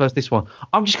 this one first, this one.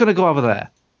 I'm just going to go over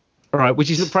there. All right, which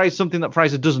is something that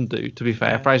Fraser doesn't do, to be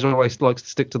fair. Fraser always likes to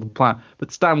stick to the plan.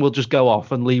 But Stan will just go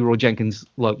off and Leroy Jenkins,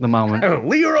 like, the moment. Oh,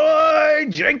 Leroy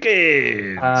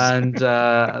Jenkins! And,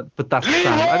 but that's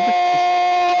Stan.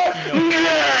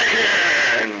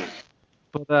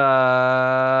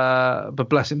 But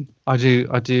bless him, I do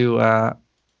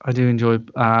enjoy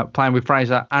playing with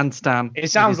Fraser and Stan.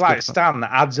 It sounds like Stan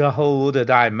adds a whole other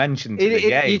dimension to the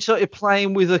game. You're sort of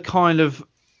playing with a kind of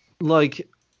like,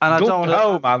 and I don't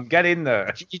know, man, get in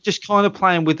there. You're just kind of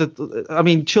playing with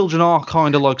children are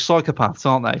kind of like psychopaths,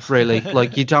 aren't they? Really,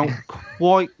 like you don't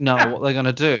quite know what they're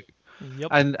gonna do. Yep.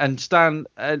 And Stan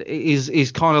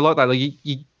is kind of like that. Like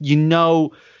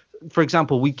for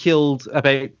example, we killed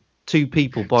about 2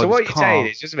 people by so what this you're saying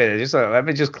car. is just a minute. Let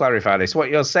me just clarify this.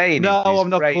 What you're saying No, is I'm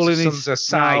not calling Fraser's son's a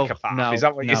psychopath. No, is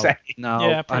that what you're saying? No,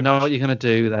 Yeah, I know what you're going to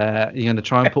do there. You're going to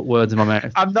try and put words in my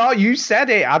mouth. I'm not. You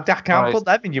said it. I can't put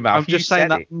them in your mouth. I'm just saying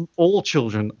that all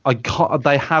children,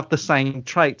 they have the same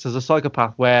traits as a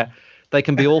psychopath, where they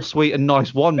can be all sweet and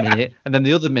nice 1 minute, and then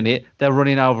the other minute they're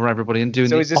running over everybody and doing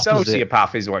the opposite. So he's a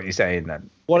sociopath, is what you're saying then?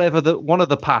 Whatever one of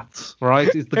the paths, right?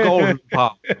 It's the golden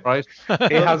path, right?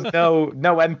 He has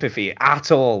no empathy at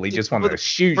all. He just wants to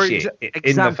shoot shit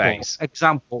in the face.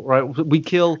 Example, right? We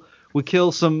kill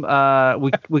some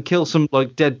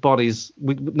like dead bodies.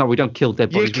 We don't kill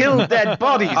dead bodies. You kill dead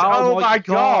bodies. Oh my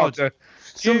god.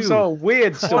 Some sort of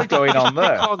weird stuff going on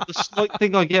there. The slight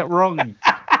thing I get wrong.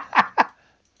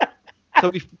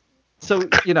 We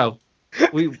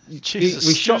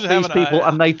shot these people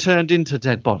and they turned into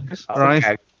dead bodies, right?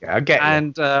 Okay, I get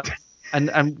it.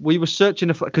 And we were searching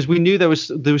because we knew there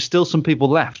was still some people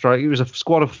left, right? It was a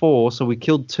squad of 4, so we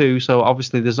killed 2. So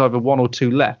obviously there's either 1 or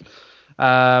 2 left.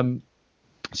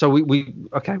 So we're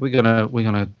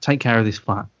gonna take care of this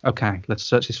flat. Okay, let's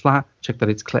search this flat, check that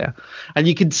it's clear, and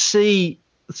you can see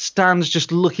Stan's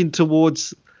just looking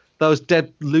towards those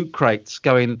dead loot crates,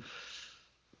 going,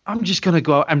 I'm just going to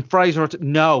go out. And Fraser,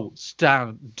 no,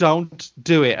 Stan, don't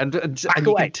do it. And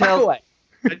you can tell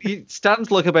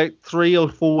Stan's like about 3 or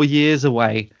 4 years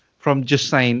away from just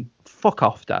saying, fuck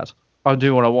off, Dad. I'll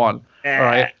do what I want. All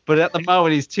right. But at the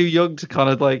moment, he's too young to kind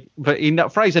of like, but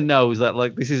Fraser knows that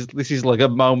like this is like a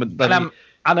moment that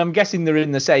and I'm guessing they're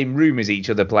in the same room as each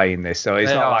other playing this, so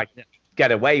it's not like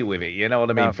get away with it. You know what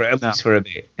I mean? At least for a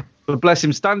bit. But bless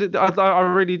him, I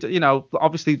really,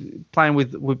 obviously playing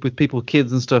with people,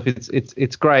 kids and stuff,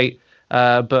 it's great.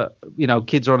 But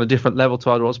kids are on a different level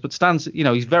to adults. But Stan's,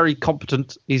 he's very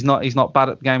competent. He's not bad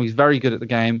at the game. He's very good at the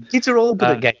game. Kids are all good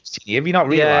at games. Have you not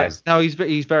realised? Yeah, no,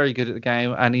 he's very good at the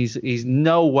game, and he's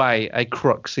no way a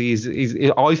crux. I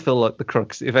feel like the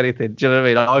crux, if anything. Do you know what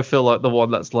I mean? I feel like the one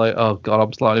that's like, oh god,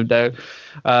 I'm slowing him down.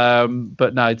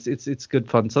 But no, it's good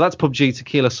fun. So that's PUBG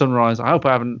Tequila Sunrise. I hope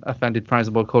I haven't offended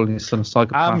Fraser by calling his son a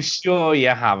psychopath. I'm sure you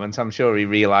haven't. I'm sure he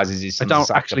realises his son's a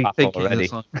psychopath already.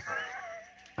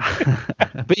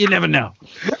 But you never know.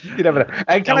 You never know.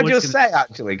 And can I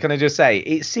just say,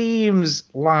 it seems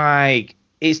like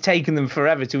it's taken them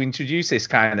forever to introduce this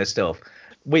kind of stuff,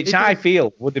 which I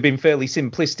feel would have been fairly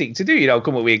simplistic to do.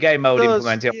 Come up with a game mode,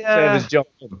 implement it, servers, job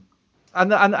done.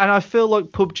 And I feel like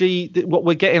PUBG, what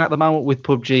we're getting at the moment with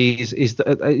PUBG is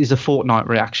a Fortnite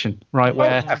reaction, right?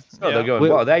 They're going,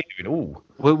 what are they doing? Ooh.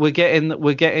 We're getting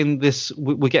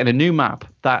a new map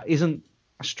that isn't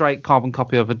a straight carbon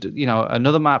copy of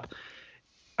another map.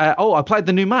 I played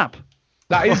the new map.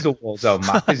 That is the Warzone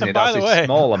map, isn't it? That's a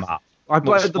smaller map. I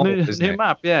played the new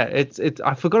map. Yeah,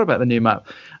 I forgot about the new map.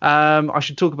 I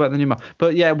should talk about the new map.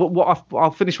 But yeah,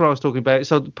 I'll finish what I was talking about.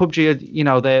 So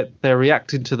PUBG, they're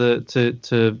reacting to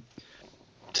the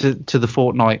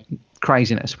Fortnite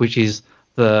craziness, which is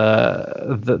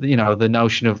the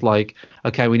notion of like,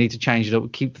 okay, we need to change it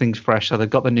up, keep things fresh. So they've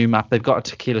got the new map, they've got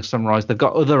a Tequila Sunrise, they've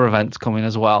got other events coming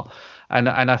as well, and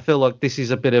I feel like this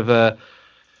is a bit of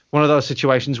one of those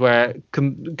situations where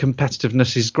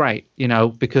competitiveness is great,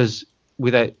 because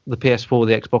without the PS4,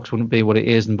 the Xbox wouldn't be what it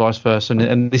is, and vice versa.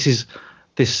 And this is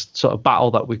this sort of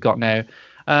battle that we've got now.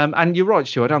 And you're right,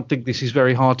 Stu. I don't think this is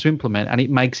very hard to implement, and it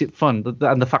makes it fun.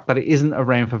 And the fact that it isn't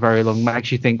around for very long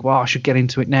makes you think, well, I should get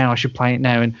into it now. I should play it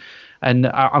now. And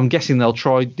I'm guessing they'll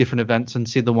try different events and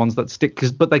see the ones that stick.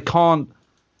 But they can't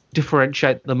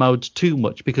differentiate the modes too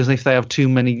much, because if they have too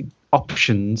many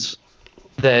options,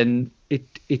 then it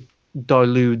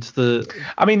dilutes the.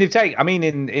 I mean,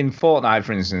 in Fortnite,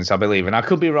 for instance, I believe, and I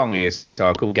could be wrong here, so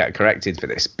I could get corrected for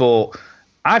this, but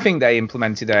I think they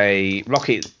implemented a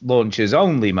rocket launchers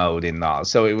only mode in that,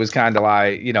 so it was kind of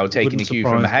like taking a cue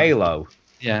from Halo.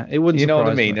 Yeah, it wouldn't. You know what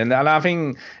I mean? And I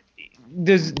think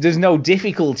there's no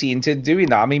difficulty into doing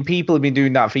that. I mean, people have been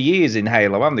doing that for years in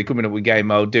Halo, haven't they? Coming up with game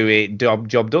mode, do it, job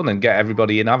done, and get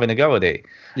everybody in having a go at it.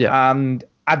 Yeah. And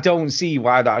I don't see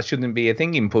why that shouldn't be a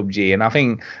thing in PUBG. And I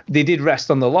think they did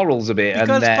rest on the laurels a bit.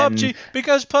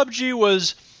 Because PUBG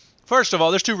was, first of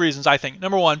all, there's two reasons, I think.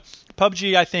 Number one,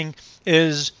 PUBG, I think,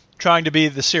 is trying to be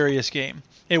the serious game.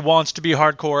 It wants to be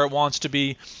hardcore. It wants to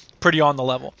be pretty on the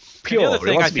level. Pure. And the other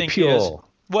thing it wants to be pure.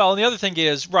 And the other thing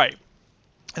is, right,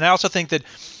 and I also think that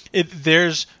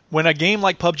when a game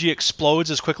like PUBG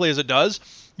explodes as quickly as it does,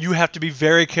 you have to be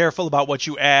very careful about what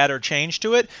you add or change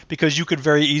to it, because you could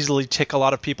very easily tick a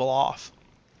lot of people off.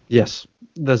 Yes,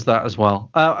 there's that as well.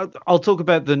 I'll talk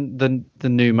about the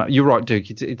new map. You're right, Duke.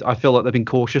 I feel like they've been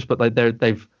cautious, but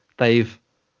they've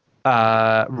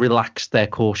relaxed their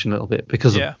caution a little bit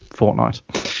because of Fortnite.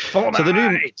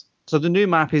 So the new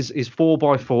map is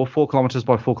 4x4, 4 kilometers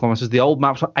by 4 kilometers. The old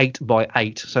maps are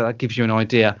 8x8, so that gives you an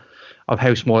idea of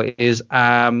how small it is. What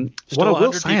I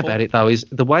will say about it though is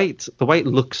the way it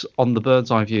looks on the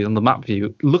bird's eye view, on the map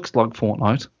view, looks like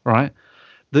Fortnite, right?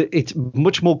 It's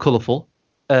much more colourful.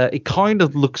 It kind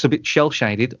of looks a bit shell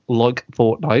shaded like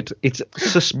Fortnite. It's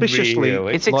suspiciously.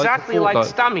 Really? It's exactly like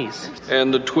Stummies.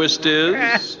 And the twist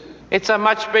is, it's a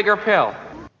much bigger pill.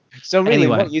 So really,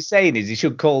 what you're saying is you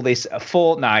should call this a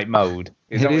Fortnite mode.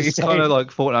 Is that what you're saying? Kind of like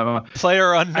Fortnite mode.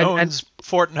 Player Unknown's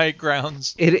Fortnite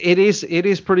grounds. It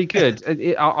is pretty good.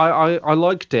 I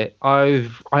liked it. I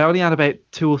only had about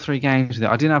 2 or 3 games with it.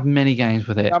 I didn't have many games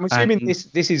with it. I'm assuming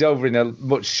this is over in a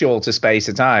much shorter space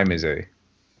of time, is it?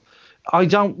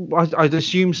 I'd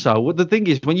assume so. Well, the thing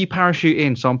is, when you parachute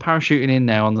in, so I'm parachuting in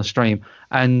now on the stream,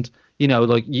 and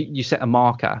you set a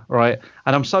marker, right?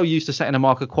 And I'm so used to setting a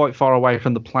marker quite far away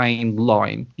from the plane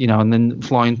line, and then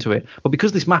flying to it. But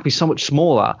because this map is so much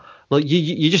smaller, like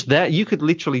you're just there. You could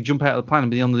literally jump out of the plane and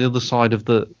be on the other side of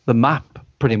the map,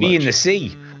 pretty much. Be in the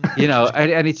sea.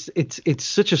 And it's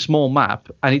such a small map,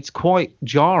 and it's quite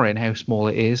jarring how small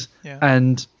it is. Yeah.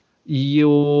 And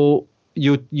you're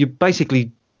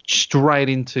basically straight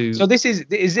into. So this is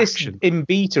this in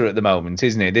beta at the moment,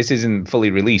 isn't it? This isn't fully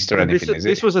released or anything, is it?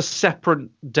 This was a separate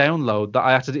download that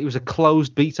I had to do. It was a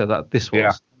closed beta that this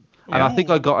was. And I think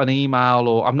I got an email,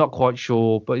 or I'm not quite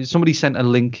sure, but somebody sent a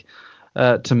link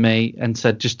to me and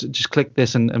said just click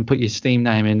this and put your Steam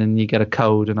name in, and you get a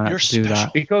code, and I had to do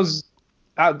that. Because,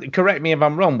 correct me if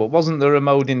I'm wrong, but wasn't there a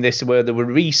mode in this where there were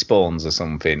respawns or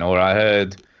something? Or I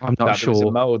heard I'm not that sure. there was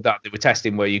a mode that they were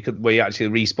testing where you actually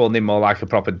respawned in more like a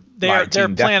proper. They're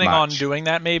team planning on deathmatch. doing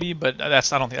that maybe, but I don't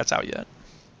think that's out yet.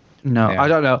 No, Yeah. I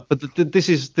don't know, but this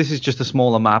is just a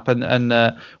smaller map, and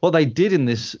what they did in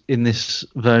this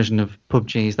version of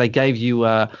PUBG is they gave you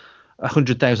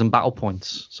 100,000 battle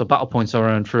points. So battle points are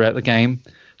earned throughout the game,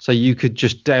 so you could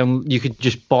just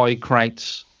buy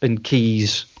crates and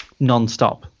keys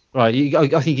non-stop, right?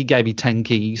 I think it gave you 10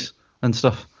 keys and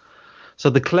stuff. So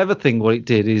the clever thing, what it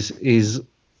did is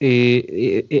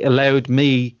it allowed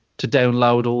me to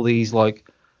download all these like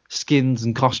skins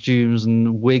and costumes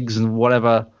and wigs and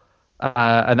whatever.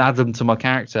 And add them to my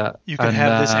character. You can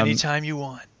have this anytime you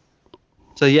want.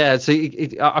 So yeah, so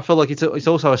I feel like it's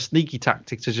also a sneaky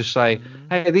tactic to just say,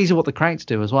 hey, these are what the crates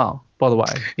do as well. By the way.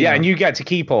 Yeah, and you get to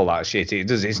keep all that shit.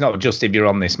 It's not just if you're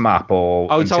on this map or.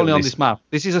 Oh, it's only on this map.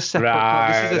 This is a separate.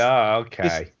 Right.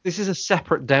 Okay. This is a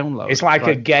separate download. It's like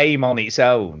a game on its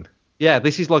own. Yeah,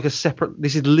 this is like a separate.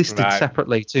 This is listed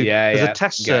separately too. There's a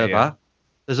test server. Yeah.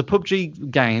 There's a PUBG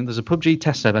game. There's a PUBG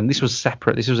test server, and this was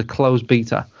separate. This was a closed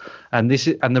beta, and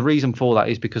the reason for that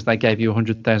is because they gave you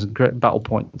 100,000 battle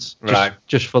points,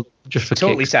 just for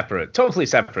totally kicks.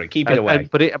 separate. Keep it away.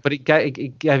 But it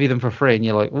gave you them for free, and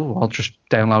you're like, oh, I'll just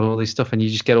download all this stuff, and you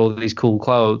just get all these cool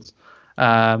clothes.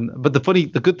 But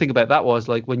the good thing about that was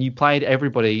like when you played,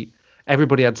 everybody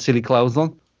had silly clothes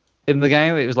on in the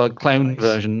game. It was like clown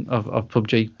version of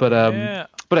PUBG. But anyway,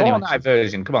 Fortnite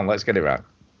version. Come on, let's get it right.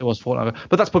 It was Fortnite,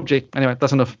 but that's PUBG. Anyway,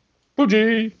 that's enough.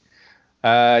 PUBG.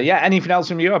 Anything else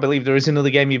from you? I believe there is another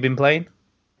game you've been playing.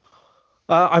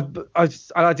 I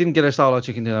didn't get a solo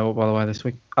chicken dinner, by the way, this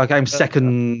week. I came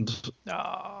second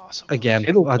again.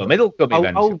 It'll come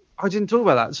eventually. I didn't talk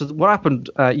about that. So what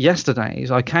happened yesterday is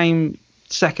I came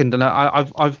second, and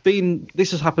I've been.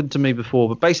 This has happened to me before,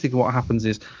 but basically what happens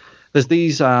is there's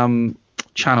these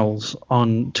channels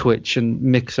on Twitch and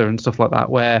Mixer and stuff like that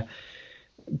where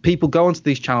people go onto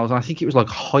these channels, and I think it was like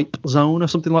Hype Zone or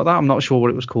something like that. I'm not sure what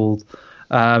it was called.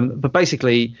 But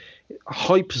basically,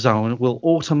 Hype Zone will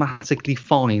automatically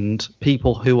find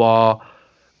people who are,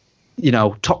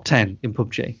 top 10 in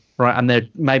PUBG, right? And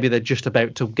they're just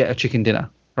about to get a chicken dinner,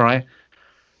 right?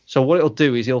 So what it'll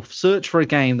do is it'll search for a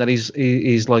game that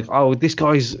is like, oh, this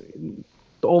guy's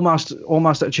almost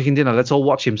at a chicken dinner. Let's all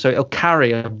watch him. So it'll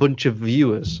carry a bunch of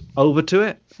viewers over to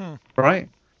it, right?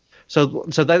 So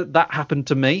that happened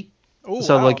to me. Oh,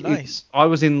 so wow, like nice. I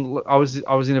was in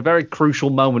a very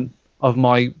crucial moment of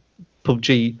my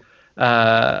PUBG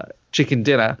chicken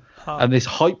dinner, and this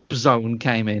Hype Zone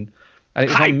came in, and it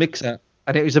was on Mixer,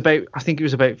 and it was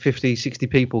about 50, 60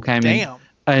 people came in,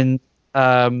 and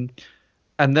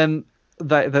then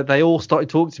they all started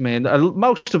talking to me, and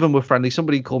most of them were friendly.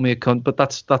 Somebody called me a cunt, but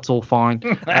that's all fine.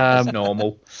 That's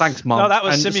normal. Thanks, Mom. No, that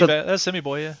was And that's Simi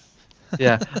Boy, yeah.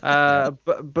 Yeah,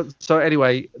 but so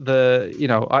anyway,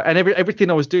 everything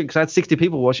I was doing, because I had 60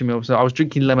 people watching me, so I was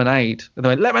drinking lemonade, and they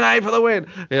went, lemonade for the win.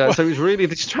 Yeah, so it was really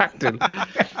distracting,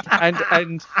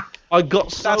 and I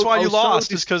got so. That's why you lost,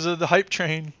 so is because of the hype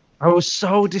train. I was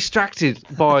so distracted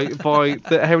by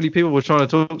how many people were trying to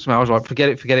talk to me. I was like, forget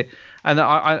it. And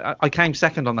I came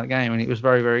second on that game, and it was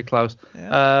very, very close.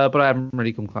 Yeah. But I haven't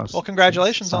really come close. Well,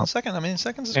 congratulations on second. I mean,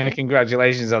 seconds is great.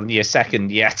 Congratulations on your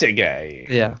second yet again.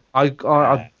 Yeah, I've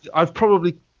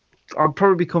probably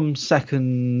come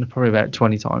second probably about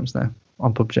 20 times now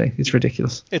on PUBG. It's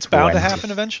ridiculous. It's bound to happen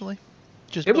eventually.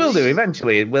 It will do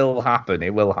eventually. It will happen.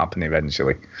 It will happen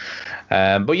eventually.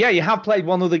 But yeah, you have played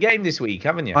one other game this week,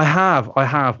 haven't you? I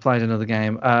have played another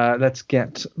game. Let's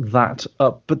get that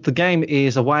up. But the game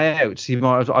is A Way Out.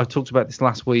 I talked about this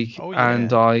last week, and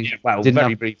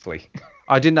briefly.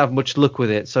 I didn't have much luck with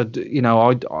it. So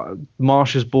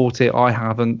Marsh has bought it. I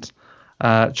haven't.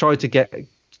 Tried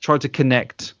to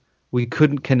connect. We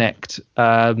couldn't connect,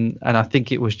 and I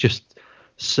think it was just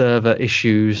server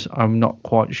issues. I'm not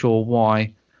quite sure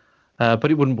why,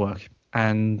 but it wouldn't work.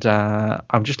 And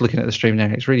I'm just looking at the stream now.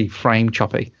 It's really frame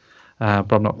choppy,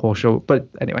 but I'm not quite sure. But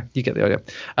anyway, you get the idea.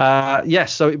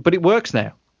 Yes. But it works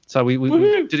now. So we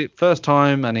did it first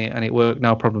time, and it worked,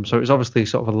 no problem. So it was obviously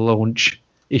sort of a launch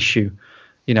issue.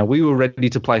 We were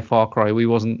ready to play Far Cry. We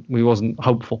wasn't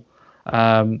hopeful.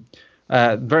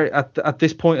 At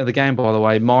this point of the game, by the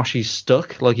way, Marshy's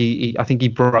stuck. Like I think he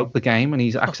broke the game, and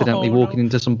he's accidentally walking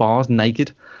into some bars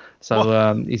naked.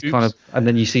 So he's kind of, and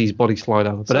then you see his body slide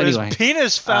over. But so anyway, his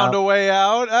penis found a way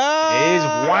out. His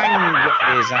wang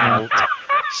is out.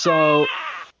 So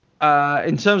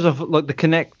in terms of like the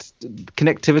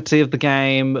connectivity of the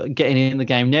game, getting in the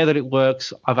game, now that it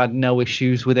works, I've had no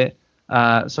issues with it.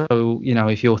 So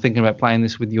if you're thinking about playing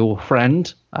this with your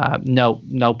friend,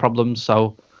 no problems.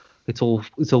 So it's all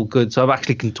good. So I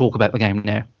actually can talk about the game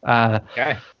now.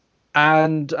 Okay.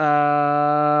 And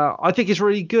I think it's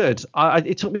really good.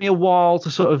 It took me a while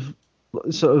to sort of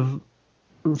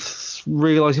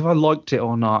realize if I liked it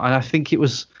or not, and I think it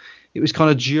was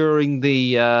kind of during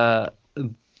the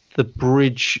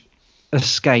bridge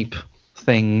escape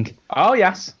thing. Oh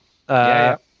yes.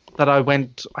 Yeah. That I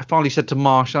finally said to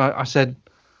Marsh, I said,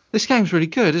 "This game's really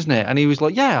good, isn't it?" And he was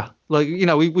like, "Yeah." Like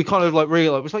we kind of like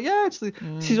realized, it was like, "Yeah, this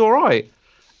is all right."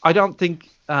 I don't think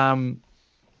it's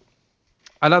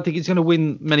going to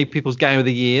win many people's game of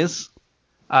the years.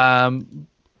 It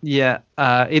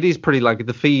is pretty laggy.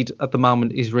 The feed at the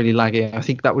moment is really laggy. I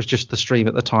think that was just the stream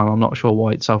at the time. I'm not sure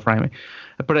why it's self-framing.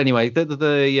 But anyway,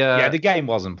 the game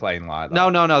wasn't playing like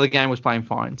that. No, the game was playing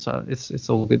fine, so it's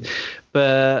all good.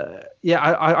 But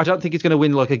yeah, I don't think it's going to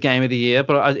win like a game of the year,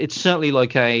 but it's certainly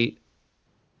like a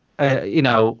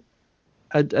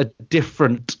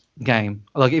different game.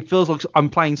 Like it feels like I'm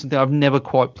playing something I've never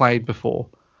quite played before,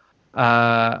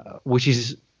 which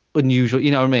is unusual. You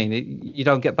know what I mean? You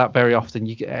don't get that very often.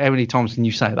 How many times can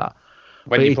you say that?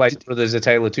 When you played Brothers: A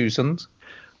Tale of Two Sons?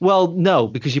 Well, no,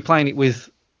 because you're playing it with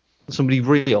somebody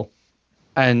real.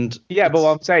 And but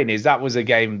what I'm saying is that was a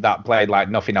game that played like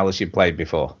nothing else you'd played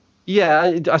before.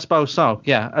 Yeah, I suppose so.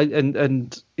 Yeah,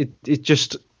 and it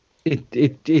just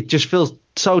feels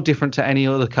so different to any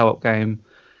other co-op game.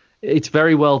 It's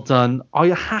very well done. I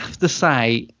have to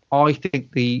say, I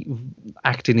think the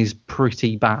acting is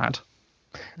pretty bad.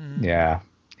 Yeah,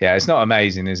 it's not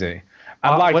amazing, is it?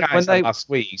 And I said last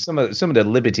week, some of the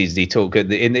liberties they took,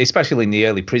 especially in the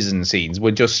early prison scenes,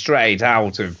 were just straight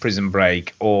out of Prison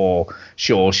Break or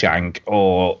Shawshank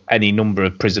or any number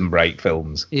of Prison Break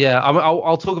films. Yeah,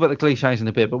 I'll talk about the cliches in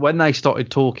a bit, but when they started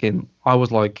talking, I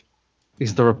was like,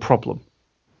 "Is there a problem?"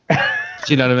 Do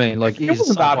you know what I mean? Like,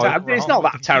 it's not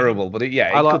that terrible, but it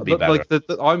could be better.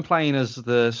 Like I'm playing as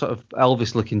the sort of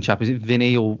Elvis-looking chap. Is it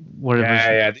Vinny or whatever?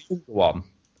 Yeah, the younger one.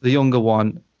 The younger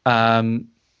one.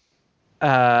 And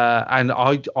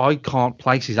I can't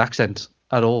place his accent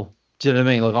at all. Do you know what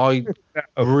I mean? Like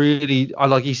I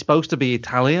like he's supposed to be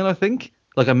Italian, I think,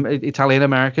 like an Italian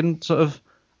American sort of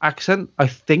accent, I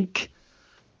think,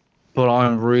 but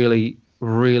I'm really,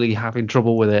 really having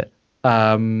trouble with it.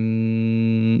 But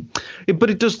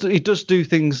it does do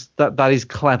things that is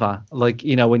clever, like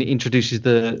when it introduces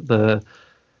the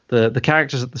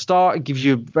characters at the start. It gives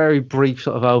you a very brief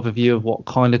sort of overview of what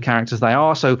kind of characters they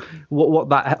are. So what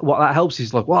that helps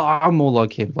is like, well, I'm more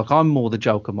like him. Like I'm more the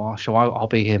Joker, Marshall. I'll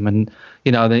be him, and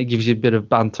then it gives you a bit of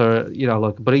banter.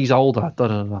 Like, but he's older.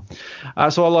 So I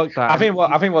like that. I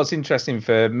think what's interesting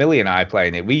for Millie and I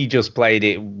playing it, we just played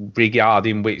it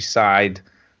regarding which side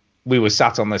we were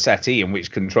sat on the settee and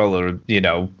which controller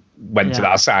went to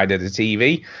that side of the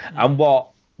TV, and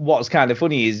What's kind of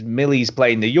funny is Millie's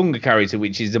playing the younger character,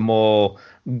 which is the more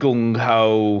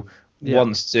gung-ho,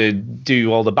 wants to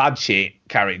do all the bad shit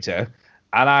character.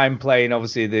 And I'm playing,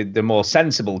 obviously, the more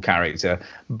sensible character.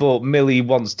 But Millie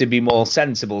wants to be more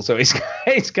sensible. So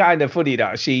it's kind of funny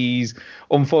that she's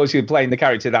unfortunately playing the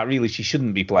character that really she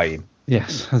shouldn't be playing.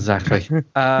 Yes, exactly. In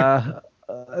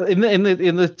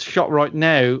the shot right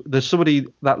now, there's somebody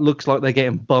that looks like they're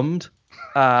getting bummed.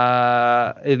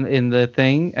 In the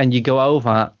thing, and you go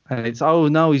over and it's, oh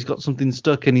no, he's got something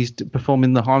stuck and he's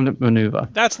performing the Heimlich maneuver.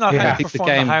 That's not how you perform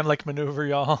the Heimlich maneuver,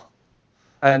 y'all.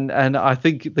 And I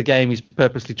think the game is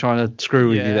purposely trying to screw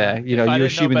with you there. You're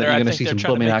assuming that you're going to see some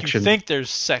bumming action. You think there's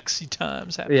sexy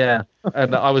times happening. Yeah,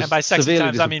 and I was and by sexy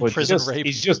times I mean prison rape.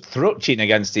 He's just thrutching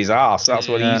against his arse. That's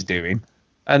what he's doing.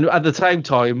 And at the same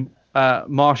time,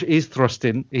 Marsh is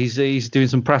thrusting. He's doing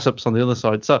some press ups on the other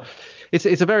side. So it's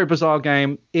a very bizarre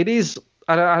game. It is,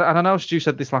 and I know Stu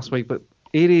said this last week, but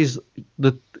it is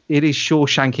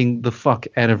Shawshanking the fuck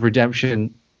out of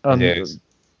Redemption.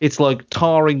 It's like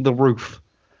tarring the roof,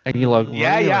 and you're like,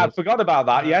 yeah, really? I forgot about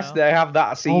that. Yes, they have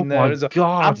that scene there as well.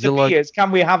 God, and the beers.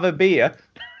 Can we have a beer?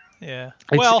 Yeah.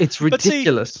 It's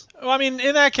ridiculous. I mean,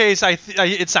 in that case,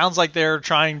 it sounds like they're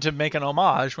trying to make an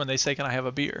homage when they say, "Can I have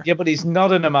a beer?" Yeah, but it's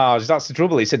not an homage. That's the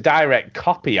trouble. It's a direct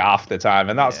copy half the time,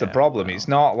 and that's the problem. It's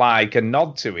not like a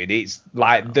nod to it. It's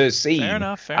like the scene out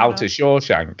of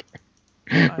Shawshank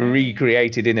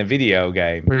recreated in a video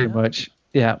game. Pretty much.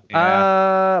 Yeah.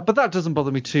 But that doesn't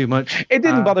bother me too much. It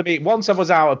didn't bother me. Once I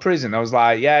was out of prison, I was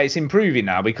like, yeah, it's improving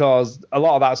now because a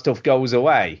lot of that stuff goes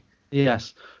away.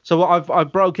 Yes. So I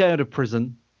broke out of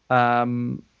prison,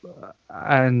 and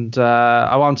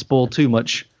I won't spoil too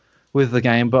much, with the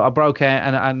game, but I broke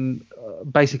out and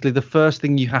basically the first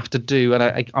thing you have to do,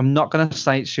 and I'm not going to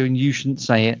say it, Stu, and you shouldn't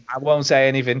say it. I won't say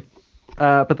anything.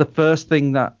 But the first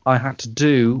thing that we had to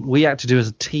do as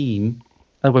a team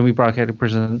when we broke out of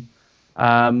prison, to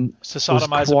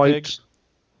sodomize a pig.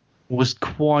 Was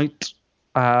quite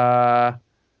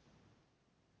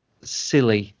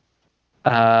silly.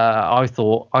 I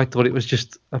thought it was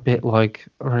just a bit like,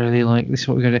 really, like, this is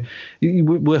what we're going to do.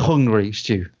 We're hungry,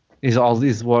 Stu. Is what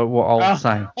I'll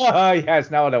say. Oh yes,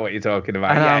 now I know what you're talking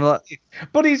about. And Yes.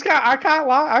 But I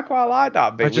quite like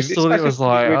that bit. I just thought it was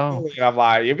like, I'm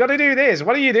like, you've got to do this.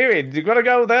 What are you doing? You've got to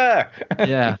go there.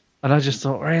 Yeah. And I just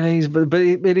thought, really, but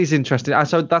it is interesting.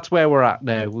 So that's where we're at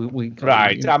now. We're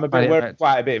quite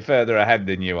a bit further ahead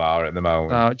than you are at the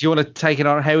moment. Do you want to take it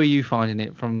on? How are you finding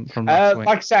it from last week?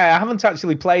 Like I say, I haven't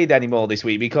actually played any more this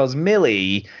week because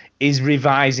Millie is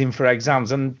revising for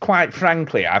exams, and quite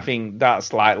frankly, I think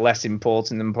that's like less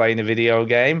important than playing a video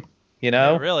game. You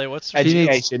know, yeah, really, what's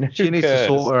education? She needs to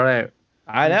sort her out.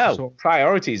 I know,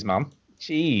 priorities, man.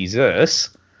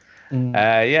 Jesus.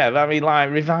 Yeah, I mean,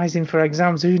 like, revising for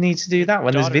exams, who needs to do that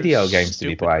when there's video games to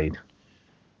be played?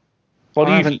 What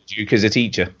do you think, Duke, as a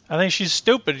teacher? I think she's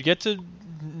stupid. Get to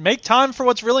make time for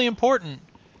what's really important.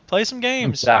 Play some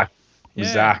games.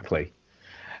 Exactly.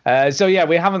 So, yeah,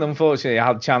 we haven't, unfortunately,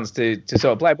 had a chance to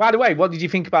sort of play. By the way, what did you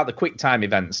think about the quick time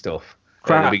event stuff?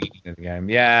 Crap. At the beginning of the game?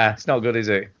 Yeah, it's not good, is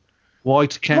it?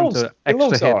 White counter, it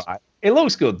looks extra hit. all right. It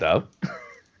looks good, though.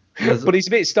 But it's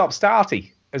a bit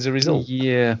stop-starty as a result.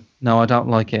 Yeah, no, I don't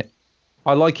like it.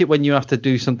 I like it when you have to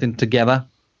do something together.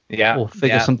 Yeah. Or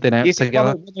figure something out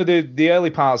together. One of the early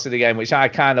parts of the game, which I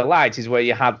kind of liked, is where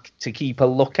you had to keep a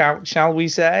lookout, shall we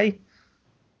say.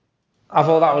 I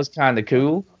thought that was kind of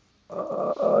cool.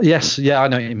 Yes, yeah, I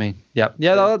know what you mean. Yeah,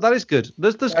 that is good.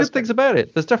 There's good things about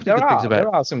it. There's definitely good things about it.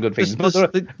 There are some good things.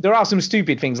 There are some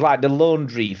stupid things, like the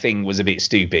laundry thing was a bit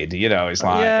stupid. You know, it's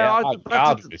like,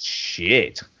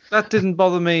 shit. That didn't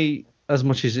bother me as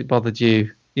much as it bothered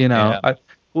you. You know,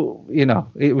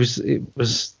 it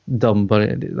was dumb, but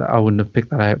I wouldn't have picked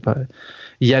that out. But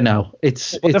yeah, no,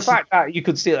 it's the fact that you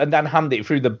could steal and then hand it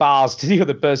through the bars to the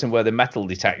other person where the metal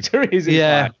detector is.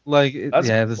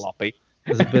 That's sloppy.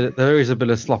 There is a bit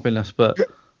of sloppiness, but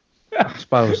I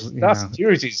suppose that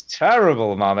security's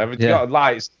terrible, man. If you got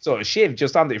like sort of shiv,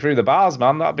 just hand it through the bars,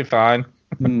 man. That'd be fine.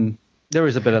 There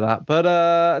is a bit of that,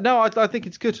 but no, I think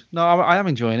it's good. No, I am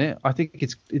enjoying it. I think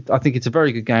it's a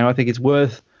very good game. I think it's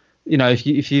worth,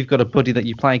 if you've got a buddy that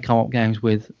you play co-op games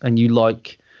with and you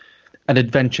like an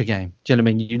adventure game. Do you know what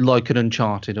I mean? You like an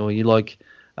Uncharted, or you like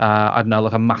I don't know,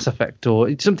 like a Mass Effect, or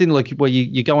it's something like where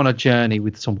you go on a journey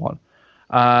with someone.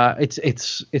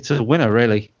 It's a winner,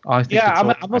 really. I think.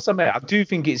 Yeah, I must admit, I do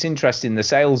think it's interesting the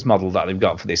sales model that they've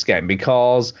got for this game,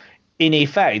 because in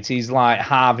effect, he's like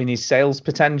halving his sales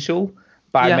potential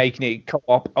by making it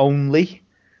co-op only.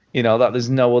 You know, that there's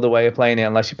no other way of playing it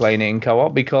unless you're playing it in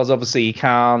co-op, because obviously you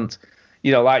can't,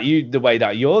 like the way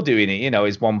that you're doing it,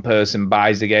 is one person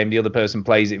buys the game, the other person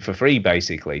plays it for free,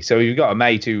 basically. So if you've got a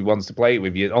mate who wants to play it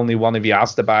with you, only one of you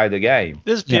has to buy the game.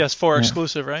 This is PS4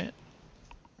 exclusive, right?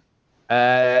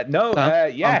 No.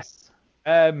 Yes.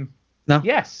 No.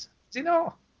 Yes. Is it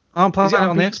not? I'm playing it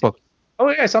on the Xbox. Oh,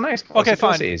 yeah, it's on Xbox. Okay,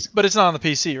 fine. It is. But it's not on the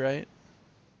PC, right?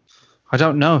 I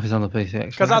don't know if it's on the PC, actually.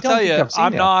 Because I'll tell you,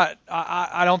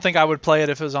 I don't think I would play it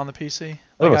if it was on the PC.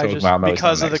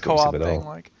 Because of the co-op thing.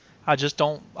 Like, I just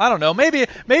don't. I don't know. Maybe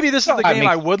this is the game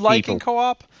I would like in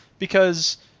co-op,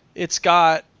 because it's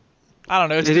got. I don't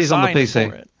know. It's designed on the PC.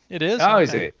 For it. It is. Oh,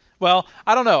 is it? Well,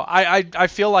 I don't know. I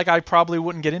feel like I probably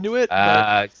wouldn't get into it.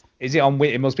 Is it on?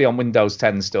 It must be on Windows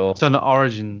 10 store. It's on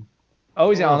Origin.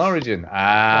 Oh, is it on Origin?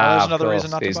 There's another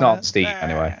reason not to buy it. It's not Steam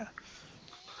anyway.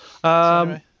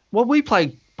 Well, we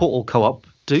played Portal co-op.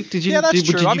 Duke, did you? Yeah, that's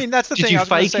true. I mean, that's the thing. Did you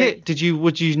fake it?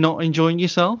 Would you not enjoying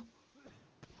yourself?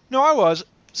 No, I was.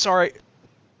 Sorry.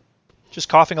 Just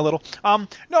coughing a little. No,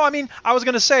 I mean, I was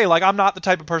gonna say, like, I'm not the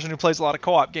type of person who plays a lot of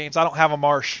co-op games. I don't have a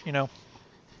Marsh,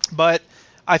 But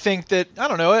I think that, I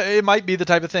don't know, it might be the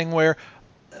type of thing where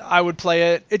I would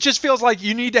play it. It just feels like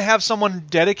you need to have someone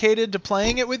dedicated to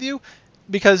playing it with you,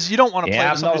 because you don't want to play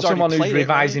with someone who's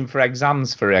revising for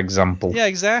exams, for example. Yeah,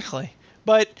 exactly.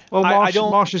 But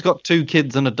Marsh has got 2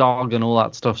 kids and a dog and all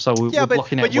that stuff, so we're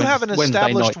blocking it. But you have an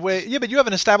established way. Yeah, but you have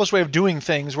an established way of doing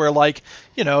things where, like,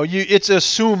 it's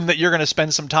assumed that you're going to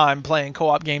spend some time playing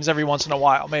co-op games every once in a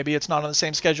while. Maybe it's not on the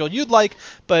same schedule you'd like,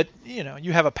 but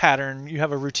you have a pattern, you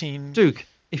have a routine. Duke,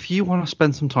 if you want to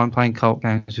spend some time playing co-op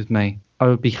games with me, I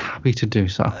would be happy to do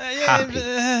so.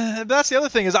 that's the other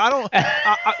thing is I don't.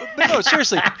 But no,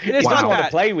 seriously, it's You not don't want that.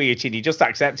 to play with you, Chinny. Just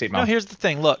accept it, man. No, here's the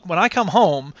thing. Look, when I come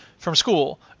home from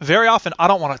school, very often I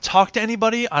don't want to talk to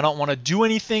anybody. I don't want to do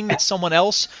anything that someone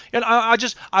else. And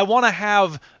I want to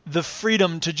have the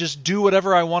freedom to just do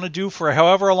whatever I want to do for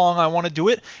however long I want to do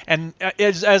it. And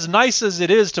as nice as it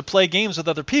is to play games with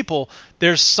other people,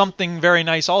 there's something very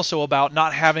nice also about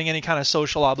not having any kind of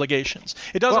social obligations.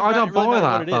 It doesn't. Well, I don't really buy matter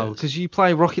that what it though, is. because you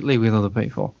play Rocket League with other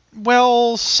people.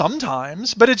 Well,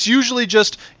 sometimes, but it's usually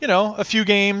just a few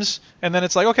games, and then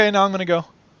it's like, okay, now I'm gonna go.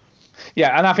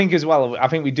 Yeah, and I think as well, I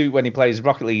think we do when he plays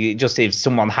Rocket League, just if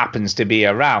someone happens to be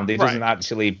around, he doesn't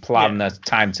actually plan the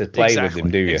time to play with them,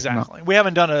 do you? Exactly. We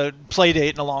haven't done a play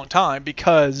date in a long time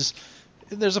because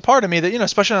there's a part of me that,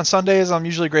 especially on Sundays, I'm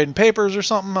usually grading papers or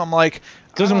something. I'm like,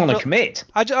 Doesn't want to commit.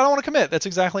 I don't want to commit. That's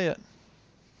exactly it.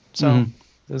 So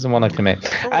doesn't want to commit.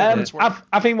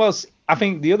 I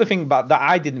think the other thing that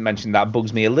I didn't mention that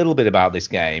bugs me a little bit about this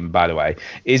game, by the way,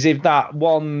 is if that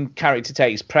one character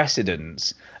takes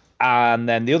precedence and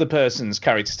then the other person's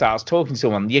character starts talking to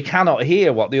someone, you cannot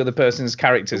hear what the other person's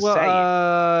character's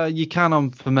saying. You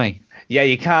can for me. Yeah,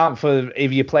 you can't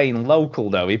if you're playing local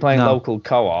though. You're playing local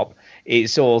co-op. It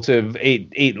sort of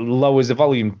it lowers the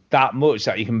volume that much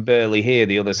that you can barely hear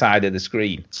the other side of the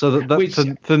screen. So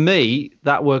for me,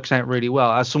 that works out really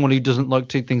well. As someone who doesn't like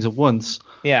two things at once.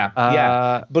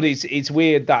 Yeah. But it's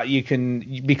weird that you can,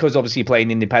 because obviously you're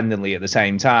playing independently at the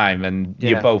same time and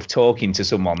you're both talking to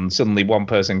someone. Suddenly one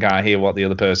person can't hear what the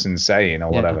other person's saying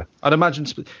or whatever. I'd imagine,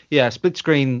 split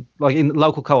screen, like in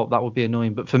local co-op, that would be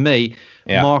annoying. But for me,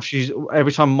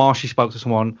 every time Marshy spoke to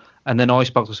someone and then I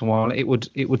spoke to someone, it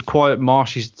would quiet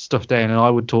Marshy's stuff down and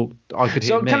I would talk. I could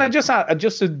hear. So can I just add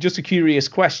just a curious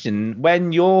question?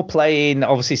 When you're playing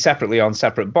obviously separately on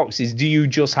separate boxes, do you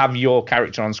just have your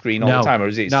character on screen all the time, or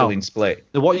is it still in split?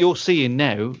 What you're seeing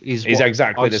now is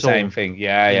exactly the same thing.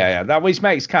 Yeah. That which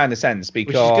makes kind of sense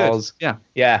because yeah.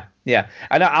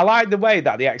 And I like the way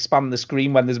that they expand the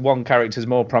screen when there's one character's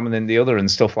more prominent than the other and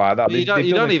stuff like that. You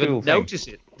don't even notice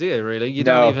it, do you? Really?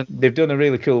 They've done a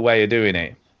really cool way of doing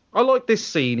it. I like this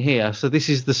scene here. So this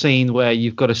is the scene where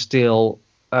you've got to steal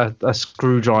a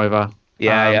screwdriver.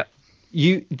 Yeah.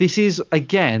 This is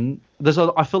again.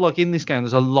 I feel like in this game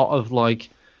there's a lot of like.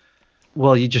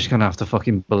 Well, you're just gonna have to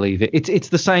fucking believe it. It's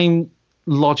the same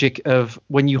logic of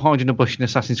when you hide in a bush in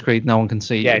Assassin's Creed, no one can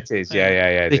see you. Yeah, it is.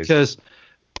 Yeah. Because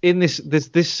in this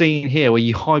scene here where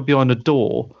you hide behind a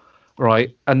door,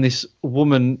 right, and this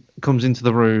woman comes into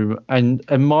the room and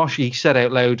Marshy said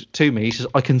out loud to me, he says,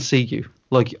 "I can see you.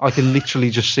 Like, I can literally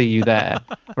just see you there,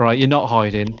 right? You're not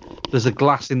hiding. There's a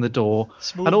glass in the door."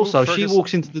 And also, she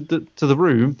walks into the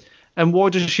room, and why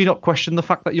does she not question the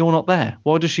fact that you're not there?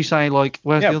 Why does she say, like,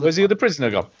 where's the other prisoner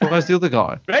gone? Where's the other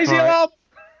guy? Raise the alarm!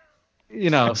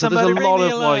 So there's a lot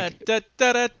of, like...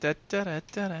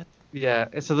 Yeah,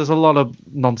 so there's a lot of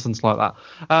nonsense like that.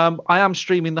 I am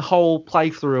streaming the whole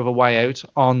playthrough of A Way Out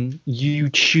on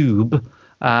YouTube,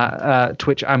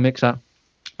 Twitch and Mixer.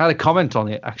 I had a comment on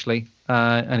it, actually.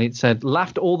 And it said,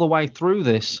 laughed all the way through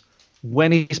this.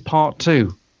 When is part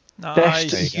 2? Nice.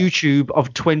 Best YouTube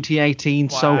of 2018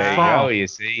 so far. There you go, you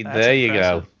see. There you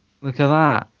go. Look at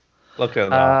that. Look at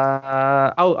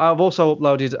that. I've also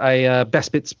uploaded a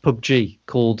Best Bits PUBG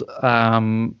called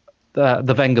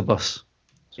the Venga Bus.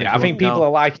 So I think people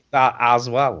are like that as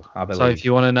well, I believe. So if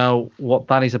you want to know what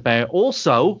that is about.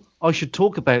 Also, I should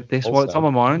talk about this while it's on my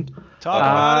mind. Talk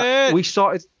about it.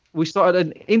 We started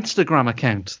an Instagram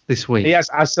account this week. Yes,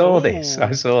 I saw this.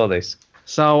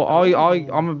 So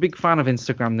I'm a big fan of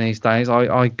Instagram these days.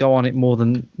 I go on it more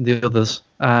than the others.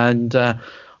 And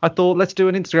I thought, let's do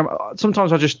an Instagram.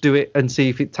 Sometimes I just do it and see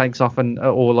if it takes off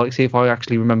or like see if I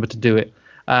actually remember to do it.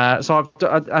 So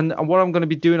what I'm going to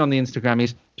be doing on the Instagram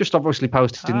is just obviously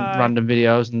posting random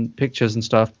videos and pictures and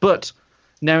stuff. But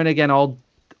now and again, I'll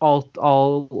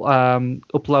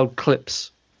upload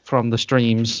clips from the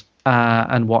streams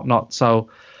and whatnot. So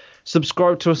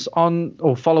subscribe to us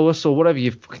or follow us or whatever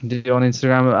you can do on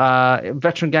Instagram.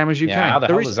 Veteran Gamers UK. Yeah, how the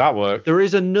hell does that work? There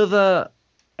is another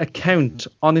account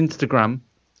on Instagram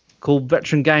called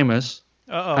Veteran Gamers,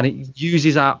 and it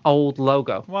uses our old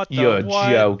logo. You're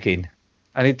joking.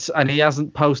 And he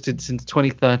hasn't posted since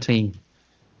 2013.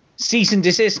 Cease and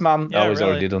desist, man. Yeah, he's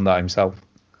already done that himself.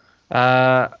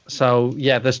 So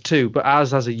yeah, there's two, but ours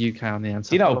has a UK on the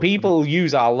answer. You know, people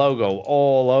use our logo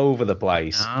all over the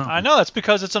place. I know, that's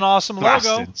because it's an awesome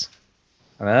logo.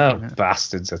 I know,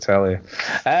 bastards, I tell you.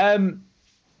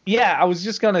 Yeah, I was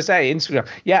just gonna say Instagram.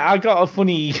 Yeah, I got a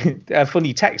funny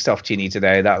text off Ginny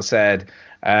today that said,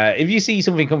 if you see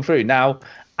something come through. Now,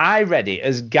 I read it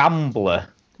as Gambler.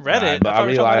 Read it, but I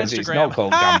realised it's not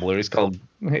called Gambler. It's called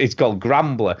It's called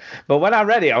Grambler. But when I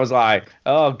read it, I was like,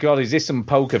 oh, God, is this some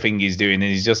poker thing he's doing? And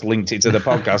he's just linked it to the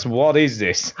podcast. What is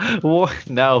this? What?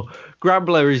 No.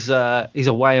 Grambler is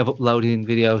a way of uploading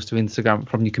videos to Instagram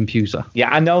from your computer. Yeah,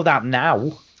 I know that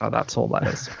now. So that's all that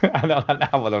is. I know that now,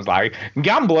 but I was like,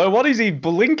 Gambler, what is he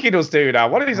linking us to now?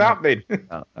 What is happening?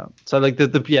 No. So like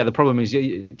the problem is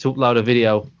to upload a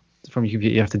video from your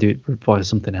computer, you have to do it via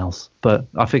something else. But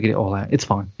I figured it all out. It's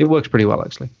fine. It works pretty well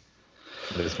actually.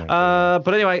 But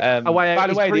anyway, by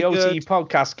the way, the OT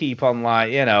podcast keep on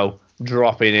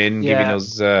dropping in,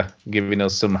 giving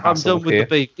us some hassle. I'm done with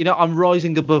the beef. I'm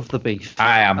rising above the beef.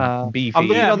 I am beefy. I'm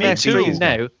looking on their stream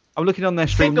now. I'm looking on their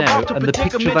stream now, and the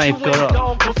picture they've got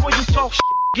up.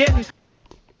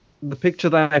 The picture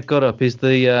they've got up is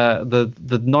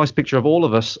the nice picture of all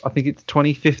of us. I think it's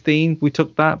 2015. We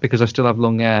took that because I still have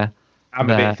long hair. I'm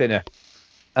a bit thinner.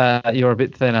 You're a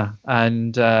bit thinner,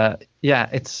 and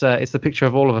it's the picture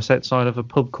of all of us outside of a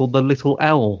pub called the Little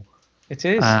Owl. It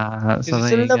is. It's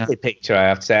a lovely picture, I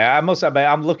have to say. I must admit,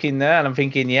 I'm looking there and I'm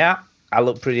thinking, I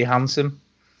look pretty handsome.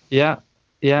 Yeah.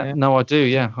 No, I do.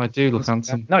 Yeah, I do look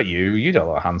handsome. Not you. You don't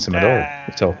look handsome at all. What are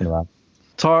you talking about?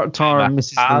 Tara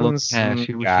misses the long hair.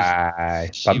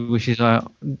 She wishes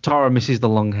Tara misses the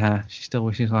long hair. She still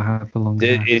wishes I had the long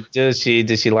hair. Does she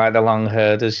like the long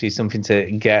hair? Does she something to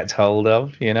get hold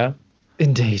of?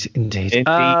 Indeed.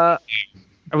 Are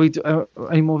we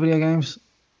any more video games?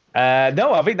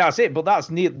 No, I think that's it. But that's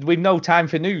with no time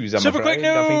for news. Super quick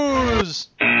news.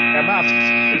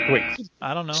 Super quick.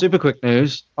 I don't know. Super quick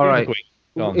news. All right. Quick.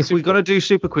 If we're going to do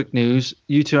super quick news,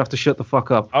 you two have to shut the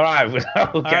fuck up. All right.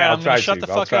 Okay, I'll try to. Shut the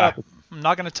fuck up. I'm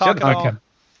not going to talk at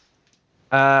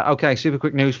all. Okay, super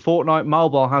quick news. Fortnite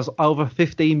Mobile has made over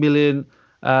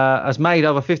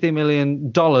 $15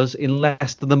 million in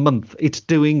less than a month. It's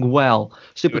doing well.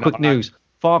 Super quick news.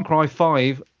 Far Cry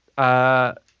 5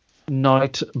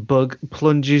 Night Bug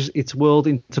plunges its world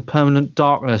into permanent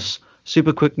darkness.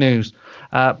 Super quick news.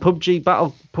 PUBG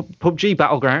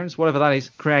Battlegrounds, whatever that is,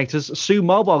 creators sue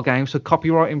mobile games for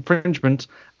copyright infringement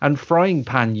and frying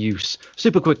pan use.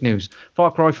 Super quick news.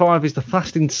 Far Cry 5 is the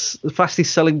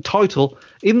fastest selling title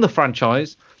in the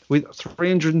franchise with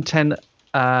 $310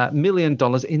 million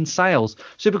in sales.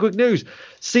 Super quick news.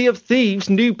 Sea of Thieves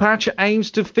new patch aims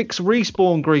to fix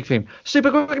respawn griefing.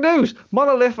 Super quick news.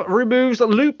 Monolith removes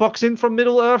loot boxing from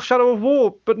Middle-earth Shadow of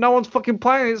War, but no one's fucking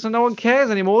playing it, so no one cares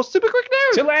anymore. Super quick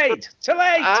news. Too late.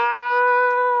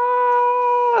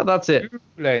 That's it.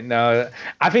 No,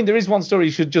 I think there is one story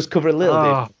you should just cover a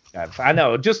little bit. I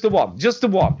know, just the one.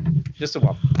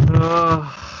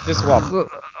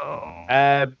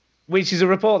 Which is a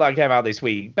report that came out this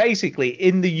week. Basically,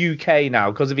 in the UK now,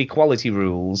 because of equality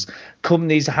rules,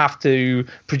 companies have to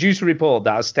produce a report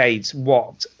that states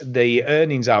what the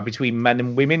earnings are between men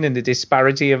and women and the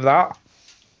disparity of that.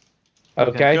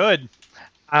 Okay? Good.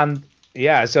 And,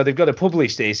 so they've got to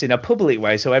publish this in a public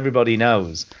way so everybody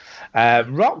knows.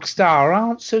 Rockstar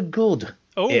aren't so good,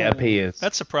 it appears.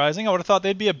 That's surprising. I would have thought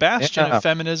they'd be a bastion of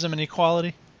feminism and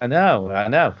equality. I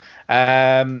know.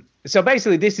 So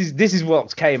basically, this is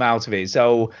what came out of it.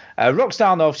 So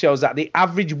Rockstar North shows that the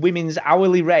average women's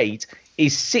hourly rate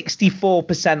is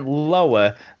 64%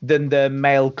 lower than their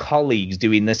male colleagues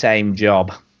doing the same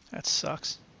job. That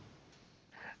sucks.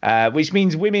 Which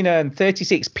means women earn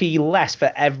 36p less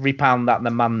for every pound that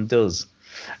the man does.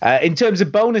 In terms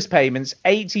of bonus payments,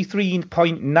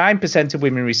 83.9% of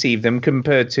women receive them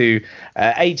compared to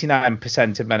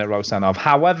 89% of men at Rockstar North.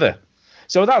 However,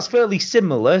 so that's fairly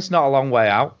similar. It's not a long way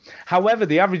out. However,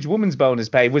 the average woman's bonus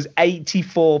pay was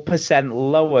 84%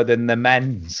 lower than the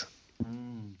men's.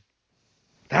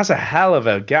 That's a hell of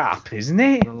a gap, isn't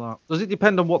it? Does it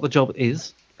depend on what the job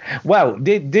is? Well,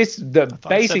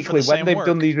 basically, when they've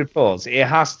done these reports, it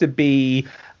has to be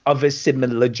of a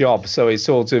similar job. So it's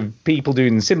sort of people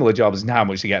doing similar jobs and how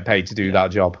much they get paid to do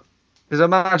that job. Because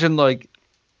imagine,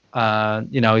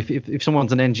 if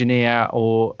someone's an engineer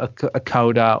or a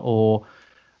coder or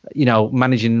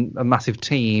managing a massive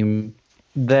team,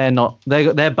 their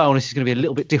bonus is going to be a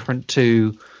little bit different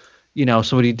to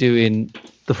somebody doing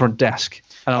the front desk.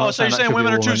 So you're saying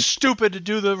women are too stupid to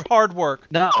do the hard work?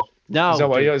 No. Is that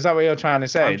what you're trying to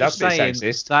say? That's a bit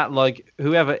sexist. That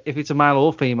whoever, if it's a male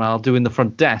or female doing the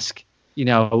front desk,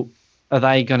 are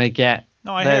they going to get?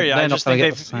 No, I hear you. I just think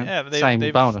they've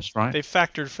same bonus, right? They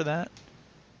factored for that.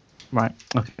 Right.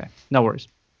 Okay. No worries.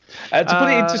 To put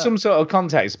it into some sort of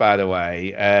context, by the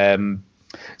way,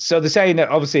 so they're saying that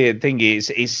obviously I think it's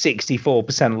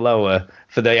 64% lower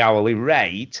for the hourly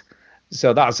rate.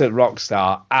 So that's at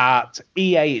Rockstar. At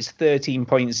EA, it's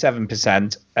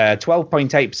 13.7%,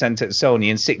 12.8% at Sony,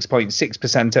 and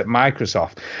 6.6% at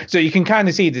Microsoft. So you can kind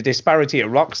of see the disparity at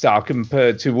Rockstar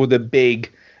compared to other big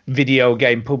video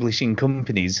game publishing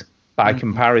companies by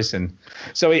comparison.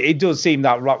 So it does seem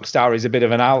that Rockstar is a bit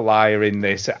of an outlier in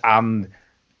this, and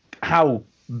how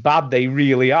bad they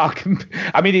really are.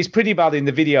 I mean, it's pretty bad in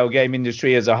the video game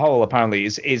industry as a whole. Apparently,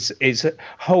 it's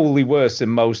wholly worse than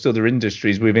most other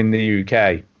industries within the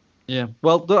UK. Yeah,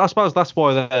 well, I suppose that's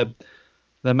why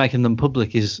they're making them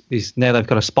public. Is now they've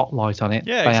got a spotlight on it.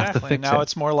 Yeah, they exactly. Have to fix now it.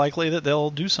 it's more likely that they'll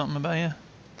do something about it.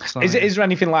 So, Is there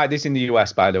anything like this in the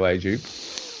US, by the way, Jude?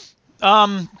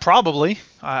 Probably.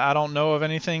 I don't know of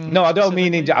anything. No, I don't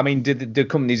mean. I mean, do the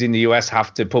companies in the US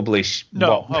have to publish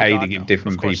what pay to give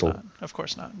different people? Not. Of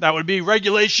course not. That would be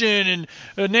regulation and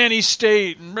a nanny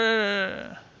state.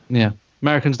 And yeah,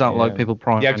 Americans don't like people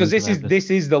prying. Yeah, because this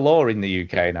is the law in the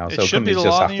UK now. It So should be companies the just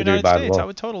law have in the to do it United by States. law. I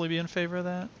would totally be in favor of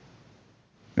that.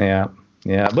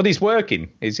 Yeah, but it's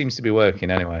working. It seems to be working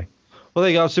anyway. Well,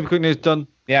 there you go. Super quick news done.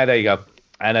 Yeah, there you go.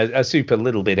 And a super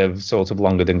little bit of sort of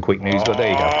longer than quick news, but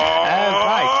there you go.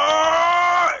 Right.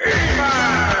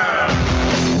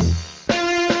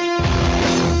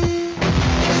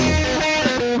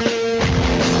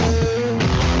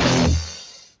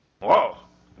 Whoa,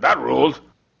 that ruled.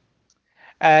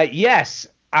 Yes,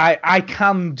 I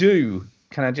can do.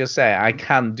 Can I just say I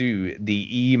can do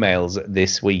the emails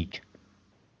this week?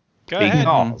 Go ahead.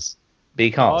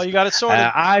 Because oh, you got it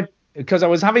sorted. Because I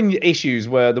was having issues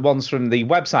where the ones from the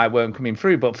website weren't coming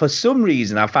through, but for some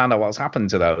reason I found out what's happened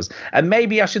to those. And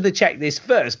maybe I should have checked this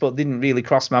first, but didn't really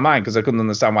cross my mind because I couldn't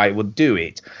understand why it would do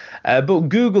it. But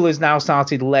Google has now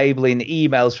started labeling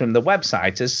emails from the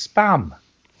website as spam.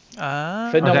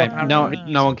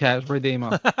 No one cares. Read the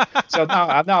email. So now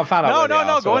I found out.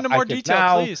 No. Go into more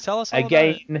detail, please. Tell us all about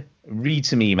it. Read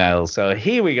some emails. So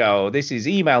here we go. This is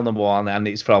email number 1, and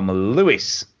it's from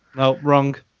Lewis. No,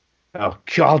 wrong. Oh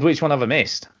God, which one have I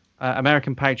missed?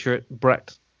 American Patriot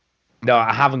Brett. No,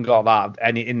 I haven't got that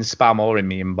any in spam or in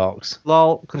my inbox.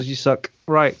 Lol, because you suck.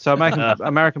 Right. So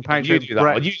American Patriot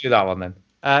Brett. You do that one then.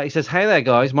 He says, "Hey there,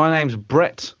 guys. My name's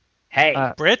Brett. Hey,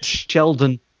 Brett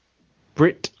Sheldon.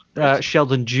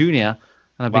 Sheldon Jr. And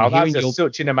I've been hearing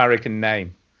such an American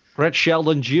name. Brett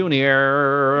Sheldon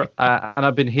Jr. And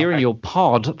I've been hearing your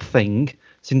pod thing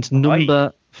since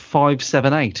number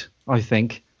 578. I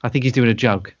think he's doing a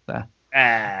joke there.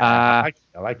 I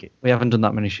like it. We haven't done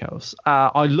that many shows.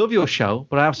 I love your show,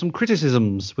 but I have some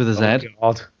criticisms with a Z.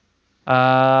 God.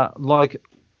 Like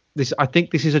this, I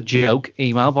think this is a joke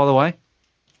email, by the way.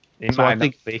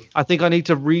 I think I need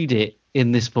to read it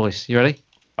in this voice. You ready?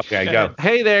 Okay, go.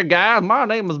 Hey there, guys. My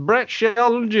name is Brett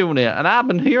Sheldon Jr., and I've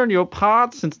been hearing your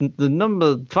pod since the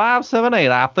number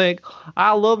 578, I think.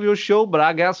 I love your show, but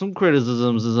I got some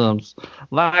criticisms.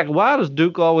 Like, why does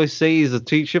Duke always say he's a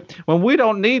teacher when we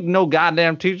don't need no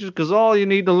goddamn teachers because all you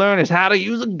need to learn is how to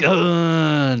use a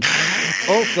gun?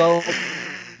 Also,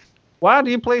 why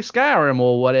do you play Skyrim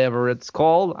or whatever it's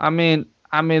called? I mean,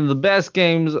 the best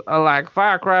games are like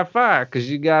Far Cry 5 because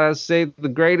you gotta save the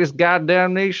greatest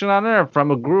goddamn nation on earth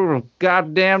from a group of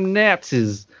goddamn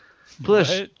Nazis.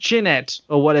 Plus, Chinette,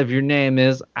 or whatever your name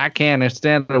is, I can't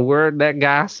understand a word that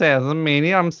guy says. I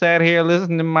mean, I'm sat here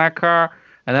listening in my car,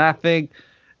 and I think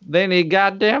they need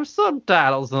goddamn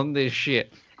subtitles on this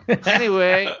shit.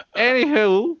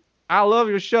 Anywho, I love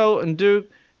your show, and Duke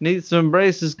needs to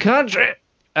embrace his country.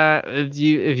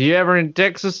 If you're ever in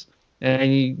Texas,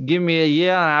 and you give me a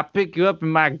yell, and I'll pick you up in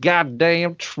my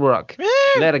goddamn truck.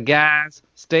 Let the guys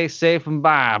stay safe and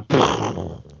bye.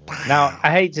 Now,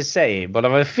 I hate to say it, but I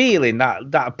have a feeling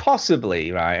that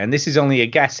possibly, right, and this is only a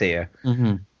guess here,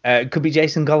 could be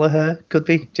Jason Gallagher, could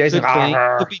be Jason.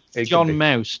 Could be John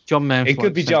Mouse. John Mouse. It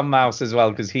could be John Mouse as well,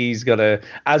 because he's got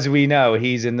as we know,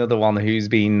 he's another one who's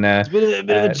been a bit of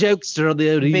a jokester on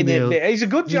the email. He's a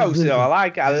good jokester. I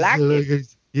like it.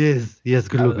 Yes,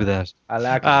 good luck with that. I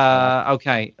like it.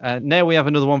 Okay, now we have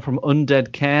another one from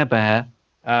Undead Care Bear.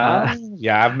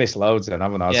 Yeah, I've missed loads then,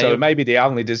 haven't I? So maybe they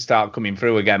only just start coming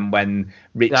through again when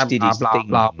Rich did his thing.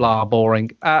 Blah,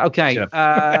 boring. Okay.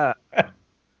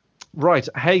 Right.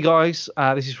 Hey, guys.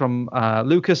 This is from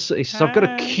Lucas. He says, I've got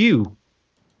a Q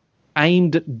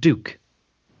aimed at Duke.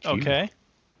 Okay.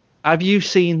 Have you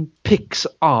seen Pix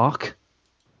Arc?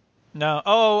 No.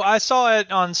 Oh, I saw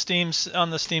it on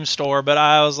the Steam store, but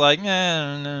I was like,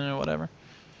 no, whatever.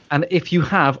 And if you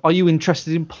have, are you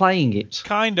interested in playing it?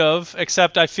 Kind of,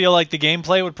 except I feel like the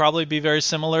gameplay would probably be very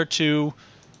similar to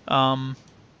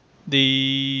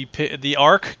the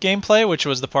Ark gameplay, which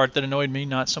was the part that annoyed me,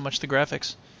 not so much the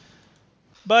graphics.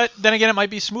 But then again, it might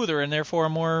be smoother and therefore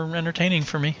more entertaining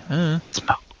for me.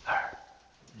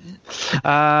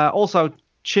 Also,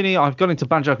 Chinny, I've got into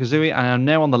Banjo-Kazooie and I'm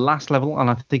now on the last level, and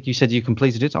I think you said you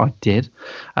completed it. I did.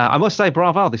 I must say,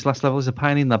 bravo, this last level is a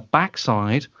pain in the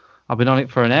backside. I've been on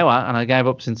it for an hour, and I gave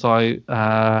up since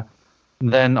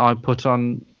then I put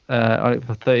on it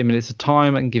for 30 minutes of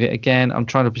time and give it again. I'm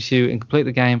trying to pursue and complete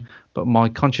the game, but my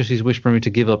conscience is whispering me to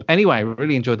give up. Anyway,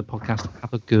 really enjoyed the podcast.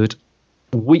 Have a good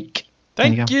week.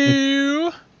 Thank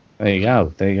you. There you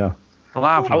go.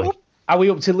 Lovely. Are we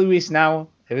up to Lewis now?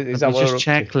 Is that what we're up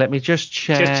to? Let me just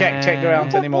check. Just check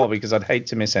around anymore because I'd hate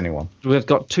to miss anyone. We've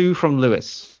got 2 from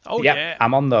Lewis. Oh, yep, yeah.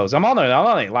 I'm on those. I'm on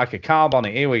it like a carb on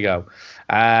it. Here we go.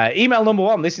 Email number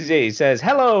 1. This is it. It says,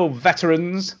 hello,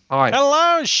 veterans. Hi.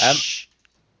 Hello.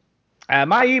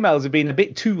 My emails have been a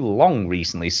bit too long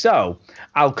recently, so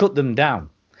I'll cut them down.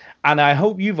 And I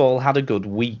hope you've all had a good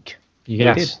week.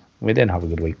 Yes. We did have a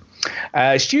good week.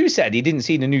 Stu said he didn't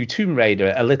see the new Tomb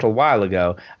Raider a little while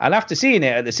ago, and after seeing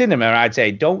it at the cinema, I'd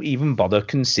say don't even bother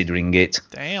considering it.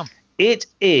 Damn. It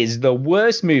is the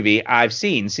worst movie I've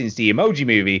seen since the Emoji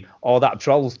Movie or that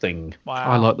Trolls thing. Wow.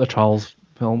 I like the Trolls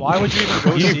film. Why would you even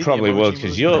go see You probably would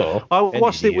because you're. I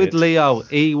watched it with Leo.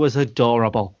 He was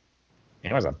adorable.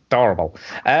 It was adorable.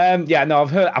 I've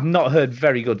not heard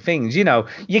very good things. You know,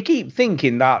 you keep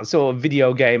thinking that sort of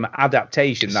video game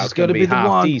adaptation that's going to be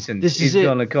half decent is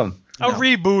going to come. A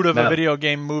reboot of a video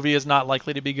game movie is not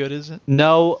likely to be good, is it?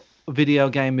 No video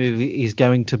game movie is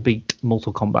going to beat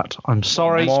Mortal Kombat. I'm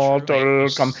sorry. Mortal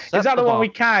Kombat. Is that the one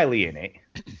with Kylie in it?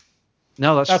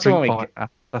 No, that's Street Fighter.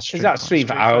 Is that Street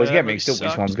Fighter? I always get mixed up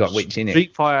which one's got which in it.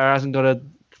 Street Fighter hasn't got a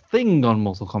thing on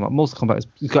Mortal Kombat. Mortal Kombat has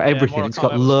got everything. It's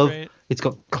got love. It's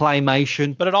got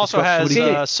claymation. But it also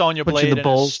has Sonya Blade in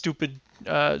a stupid,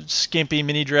 skimpy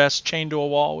mini dress chained to a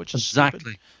wall, which is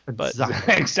exactly. But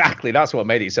exactly. That's what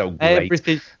made it so great.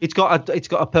 Everything. It's got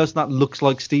a person that looks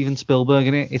like Steven Spielberg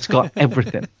in it. It's got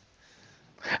everything.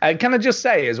 Can I just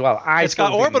say as well? It's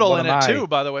got Orbital in it too,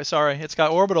 by the way. Sorry, it's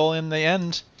got Orbital in the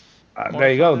end.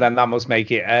 There you go. Then that must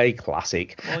make it a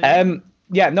classic.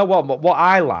 Well, what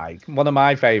I like, one of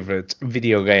my favourite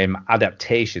video game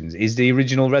adaptations is the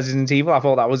original Resident Evil. I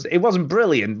thought it wasn't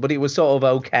brilliant, but it was sort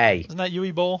of okay. Isn't that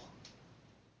Yui Bowl?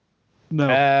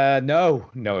 No.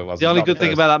 No, it wasn't. The only good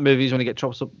thing about that movie is when he gets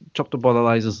chopped up by the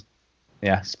lasers.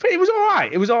 Yeah, it was all right.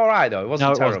 It was all right though. It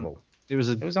wasn't terrible. It was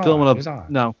film.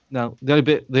 No.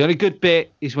 The only good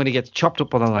bit is when he gets chopped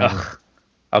up by the lasers.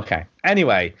 Okay.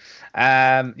 Anyway,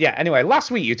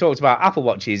 last week you talked about Apple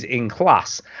Watches in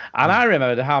class, and I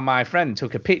remembered how my friend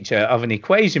took a picture of an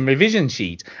equation revision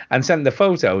sheet and sent the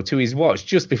photo to his watch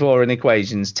just before an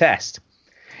equations test.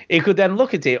 He could then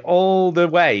look at it all the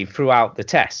way throughout the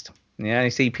test. Yeah,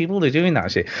 you see, people are doing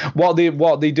that shit. What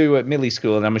they do at Millie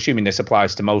School, and I'm assuming this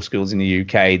applies to most schools in the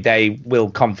UK, they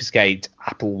will confiscate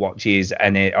Apple Watches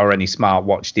or any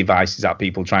smartwatch devices that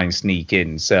people try and sneak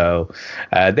in. So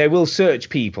they will search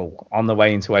people on the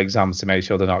way into exams to make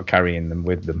sure they're not carrying them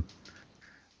with them.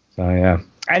 So yeah.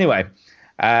 Anyway.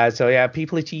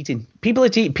 People are cheating.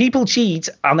 People cheat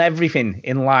on everything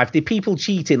in life. People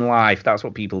cheat in life. That's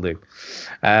what people do.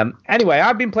 Anyway,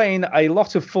 I've been playing a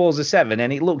lot of Forza 7,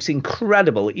 and it looks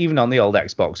incredible, even on the old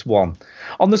Xbox One.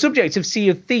 On the subject of Sea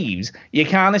of Thieves, you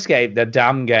can't escape the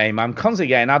damn game. I'm constantly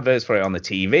getting adverts for it on the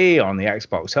TV, or on the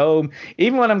Xbox Home,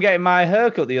 even when I'm getting my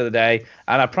haircut the other day,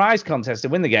 and a prize contest to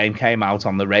win the game came out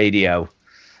on the radio.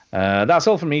 That's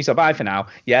all from me, so bye for now.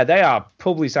 Yeah, they are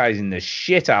publicising the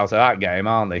shit out of that game,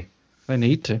 aren't they? They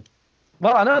need to.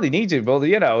 Well, I know they need to, but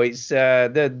it's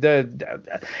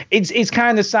it's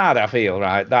kind of sad, I feel,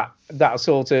 right? That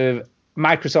sort of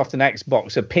Microsoft and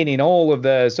Xbox are pinning all of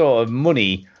their sort of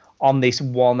money on this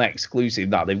one exclusive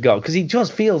that they've got, because it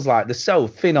just feels like they're so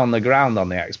thin on the ground on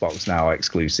the Xbox now,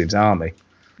 exclusives, aren't they?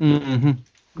 Mm-hmm.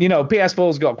 You know,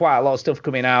 PS4's got quite a lot of stuff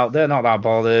coming out. They're not that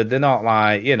bothered. They're not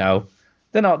like, you know.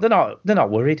 They're not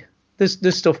worried.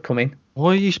 There's stuff coming.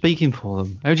 Why are you speaking for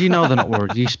them? How do you know they're not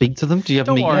worried? Do you speak to them? Do you have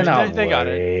meetings? They're not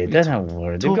worried. They're not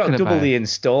worried. They've got double the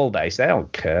install base. They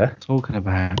don't care. Talking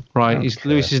about right.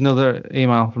 Lewis is another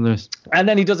email from Lewis. And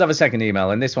then he does have a second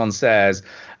email, and this one says,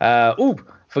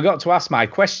 forgot to ask my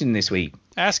question this week.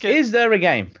 Ask it. Is there a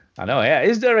game? I know, yeah.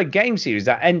 Is there a game series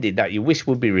that ended that you wish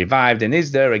would be revived? And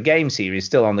is there a game series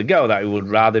still on the go that you would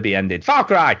rather be ended? Far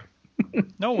Cry!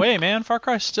 No way, man. Far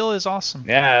Cry still is awesme.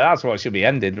 Yeah, that's what should be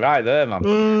ended right there, man.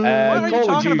 What are you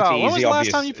talking about? When was the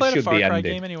last time you played a Far Cry ended.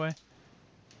 game anyway?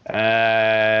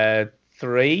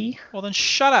 3. Well, then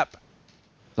shut up.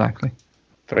 Exactly.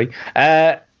 3.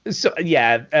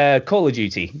 Call of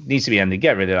Duty needs to be ended.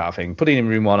 Get rid of that thing. Put it in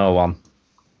room 101.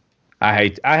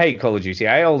 I hate Call of Duty.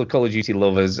 I hate all the Call of Duty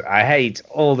lovers. I hate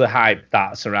all the hype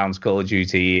that surrounds Call of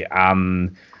Duty.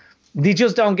 They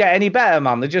just don't get any better,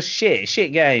 man. They're just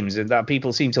shit games that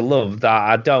people seem to love. That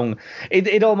I don't.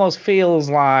 It almost feels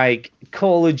like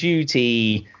Call of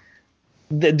Duty.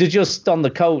 They're just on the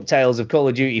coattails of Call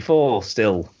of Duty 4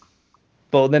 still,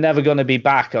 but they're never going to be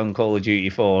back on Call of Duty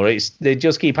 4. They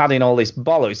just keep adding all this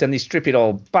bollocks, then they strip it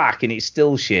all back, and it's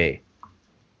still shit.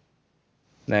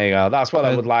 There you go. That's what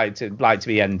I would like to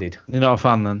be ended. You're not a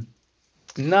fan then?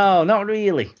 No, not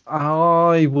really.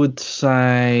 I would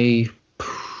say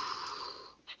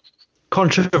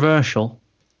controversial.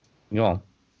 Go on.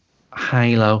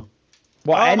 Halo.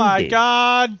 Oh my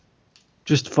god!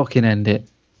 Just fucking end it.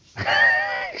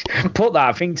 Put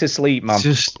that thing to sleep, man.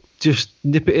 Just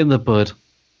nip it in the bud.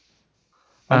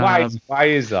 And why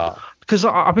is that? Because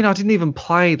I didn't even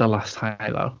play the last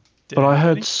Halo, but I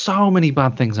heard so many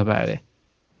bad things about it,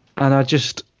 and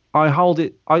I hold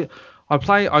it.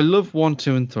 I love 1,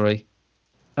 2, and 3,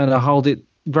 and I hold it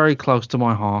very close to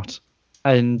my heart.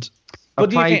 And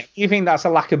but do you think that's a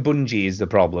lack of Bungie is the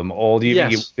problem, or do you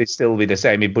think it would still be the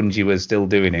same if Bungie was still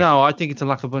doing it? No, I think it's a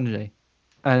lack of Bungie,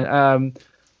 and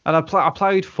I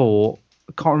played 4.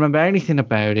 I can't remember anything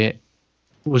about it.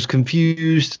 Was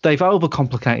confused. They've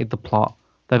overcomplicated the plot.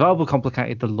 They've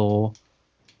overcomplicated the lore.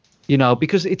 You know,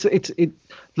 because the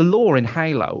lore in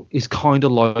Halo is kind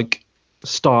of like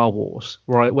Star Wars,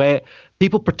 right? Where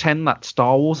people pretend that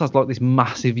Star Wars has like this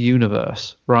massive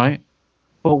universe, right?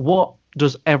 But what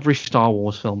does every Star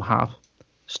Wars film have?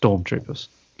 Stormtroopers,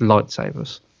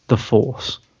 lightsabers, the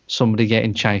Force, somebody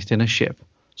getting chased in a ship,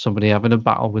 somebody having a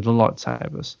battle with the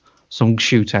lightsabers, some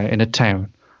shootout in a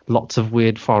town, lots of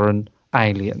weird foreign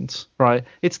aliens, right?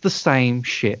 It's the same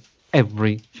shit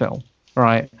every film,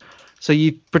 right? So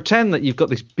you pretend that you've got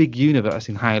this big universe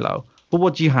in Halo, but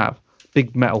what do you have?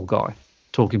 Big metal guy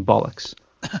talking bollocks.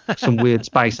 Some weird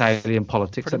space alien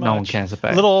politics that no one cares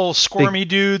about. Little squirmy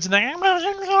dudes. And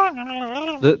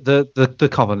the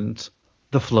Covenant,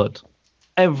 the Flood,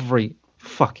 every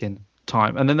fucking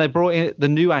time. And then they brought in the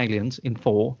new aliens in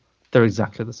 4. They're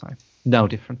exactly the same, no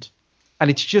different.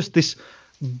 And it's just this,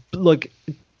 like,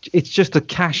 it's just a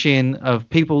cash in of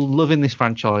people loving this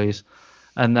franchise,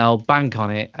 and they'll bank on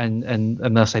it, and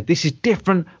they'll say this is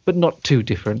different, but not too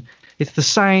different. It's the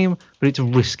same, but it's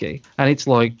risky, and it's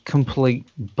like complete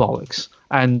bollocks.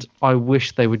 And I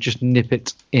wish they would just nip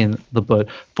it in the bud.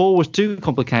 4 was too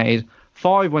complicated.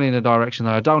 5 went in a direction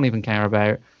that I don't even care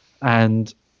about,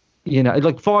 and you know,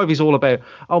 like 5 is all about,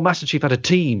 oh, Master Chief had a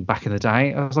team back in the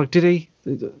day. I was like, did he?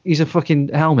 He's a fucking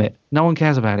helmet. No one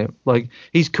cares about him. Like,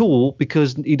 he's cool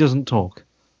because he doesn't talk,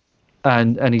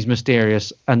 and he's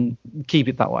mysterious, and keep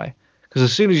it that way. Because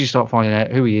as soon as you start finding out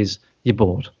who he is, you're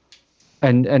bored.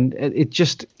 And it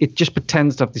just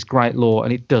pretends to have this great lore,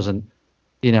 and it doesn't.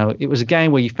 You know, it was a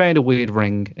game where you found a weird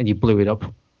ring and you blew it up.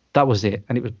 That was it,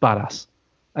 and it was badass.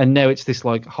 And now it's this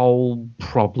like whole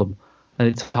problem, and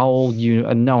it's whole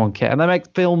and no one cares. And they make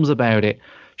films about it,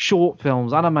 short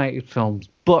films, animated films,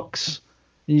 books,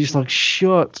 and you're just like,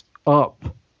 shut up.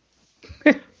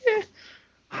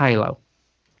 Halo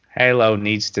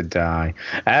needs to die.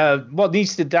 What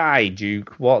needs to die,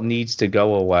 Duke? What needs to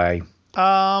go away?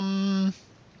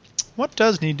 What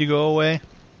does need to go away?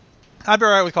 I'd be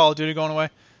alright with Call of Duty going away.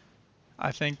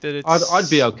 I think that it's... I'd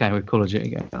be okay with Call of Duty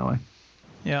going away.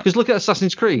 Yeah. Because look at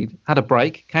Assassin's Creed. Had a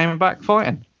break, came back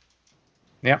fighting.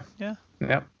 Yeah. Yeah.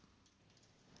 Yeah.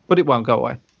 But it won't go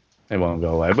away. It won't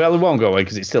go away. Well, it won't go away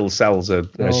because it still sells a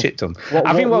shit ton.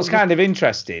 I think what's kind of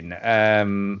interesting,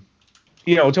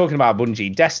 you know, talking about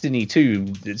Bungie, Destiny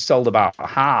 2 sold about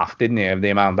half, didn't it, of the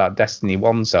amount that Destiny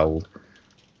 1 sold.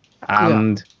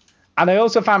 And I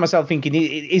also found myself thinking,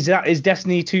 is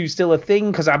Destiny 2 still a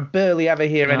thing? Because I barely ever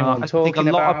hear anyone talking about it.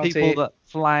 A lot of people that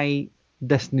play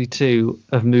Destiny 2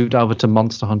 have moved over to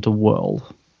Monster Hunter World.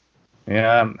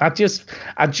 Yeah, I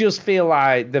just feel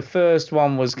like the first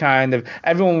one was kind of,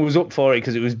 everyone was up for it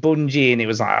because it was Bungie, and it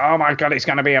was like, oh my god, it's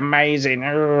going to be amazing.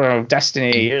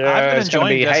 Destiny, it's going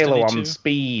to be Destiny Halo 2. On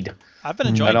speed. I've been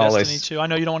enjoying Destiny 2. I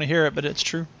know you don't want to hear it, but it's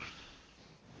true.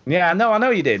 Yeah, no, I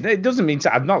know you did. It doesn't mean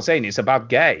I'm not saying it's a bad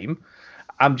game.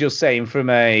 I'm just saying from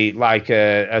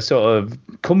a sort of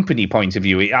company point of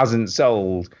view, it hasn't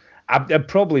sold.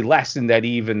 Probably less than they'd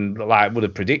even would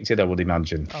have predicted, I would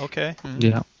imagine. Okay. Mm-hmm.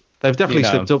 Yeah, they've definitely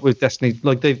slipped up with Destiny.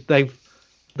 Like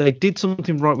they did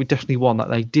something right with Destiny 1 that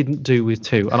they didn't do with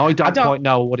 2, and I don't quite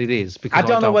know what it is because I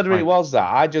don't know whether it was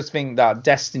that. I just think that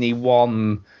Destiny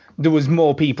 1. There was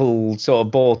more people sort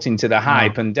of bought into the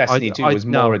hype, and Destiny 2 was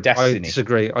more a Destiny.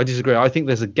 I disagree. I think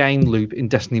there's a game loop in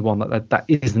Destiny 1 that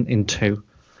isn't in 2.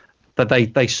 that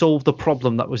they solved the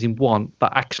problem that was in one,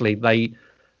 but actually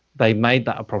they made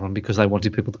that a problem because they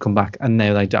wanted people to come back, and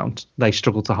now they don't. They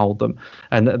struggle to hold them.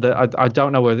 And I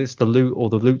don't know whether it's the loot or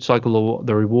the loot cycle or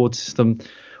the reward system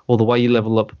or the way you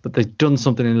level up, but they've done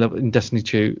something in Destiny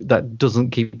 2 that doesn't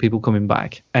keep people coming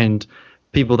back. And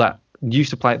people that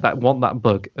used to play it, that want that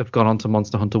bug, have gone on to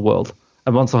Monster Hunter World.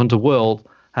 And Monster Hunter World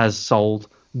has sold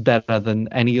better than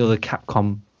any other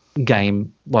Capcom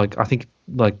game, I think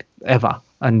ever.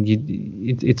 And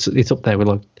it's up there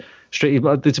with Street.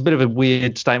 It's a bit of a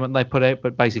weird statement they put out,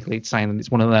 but basically it's saying that it's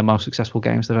one of their most successful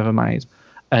games they've ever made,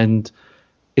 and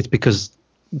it's because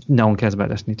no one cares about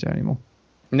Destiny 2 anymore.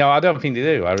 No, I don't think they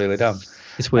do. I really don't.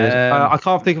 It's weird. I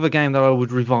can't think of a game that I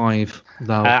would revive,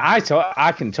 though.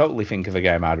 I can totally think of a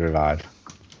game I'd revive.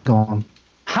 Go on.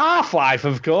 Half-Life,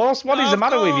 of course. What is the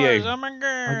matter with you? Oh my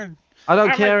god. I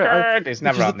don't care. It's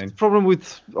never happening. The problem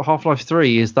with Half-Life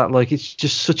 3 is that it's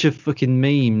just such a fucking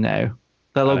meme now.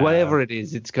 That whatever it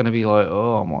is, it's going to be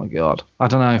oh my god. I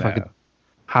don't know if I could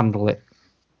handle it.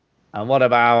 And what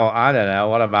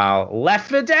about Left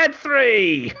 4 Dead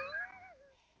 3?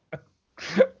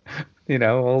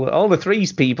 All the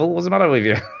threes people. What's the matter with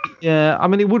you? Yeah, I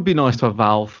mean, it would be nice to have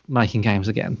Valve making games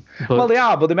again. Well, they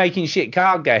are, but they're making shit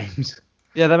card games.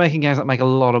 Yeah, they're making games that make a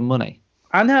lot of money.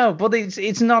 I know, but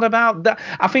it's not about that.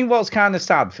 I think what's kind of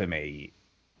sad for me,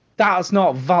 that's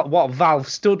not what Valve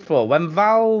stood for. When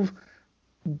Valve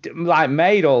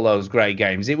made all those great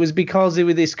games, it was because they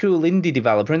were this cool indie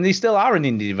developer, and they still are an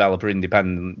indie developer,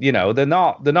 independent. They're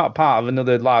not part of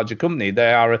another larger company.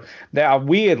 They are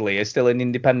weirdly still an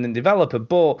independent developer,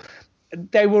 but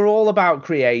they were all about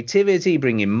creativity,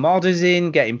 bringing modders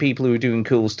in, getting people who are doing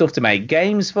cool stuff to make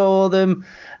games for them.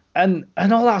 And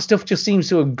all that stuff just seems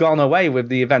to have gone away with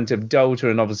the event of Dota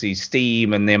and obviously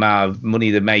Steam and the amount of money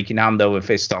they're making hand over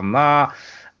fist on that.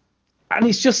 And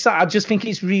it's just sad. I just think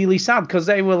it's really sad because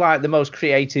they were the most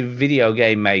creative video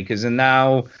game makers, and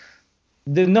now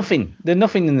they're nothing. They're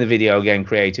nothing in the video game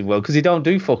creative world because they don't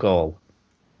do fuck all.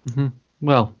 Mm-hmm.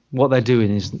 Well, what they're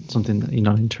doing is something that you're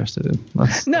not interested in.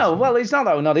 It's not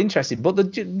that we're not interested,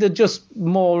 but they're just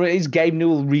more. Is Gabe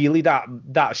Newell really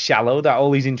that shallow that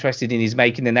all he's interested in is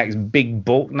making the next big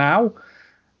buck now?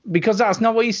 Because that's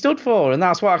not what he stood for, and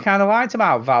that's what I kind of liked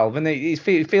about Valve. And it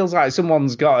feels like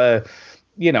someone's got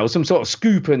some sort of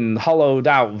scoop and hollowed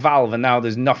out Valve, and now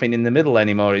there's nothing in the middle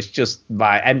anymore. It's just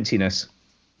emptiness.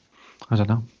 I don't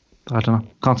know.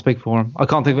 Can't speak for him. I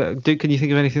can't think of it. Can you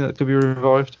think of anything that could be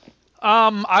revived?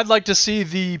 I'd like to see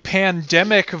the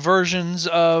pandemic versions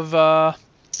of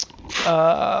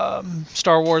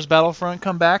Star Wars Battlefront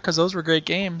come back because those were great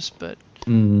games. But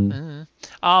I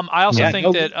also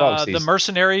think that the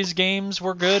Mercenaries games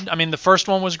were good. I mean, the first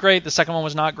one was great. The second one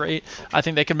was not great. I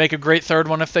think they could make a great third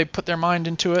one if they put their mind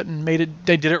into it and they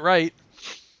did it right.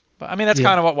 But I mean, that's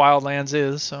kind of what Wildlands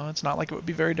is, so it's not like it would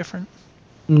be very different.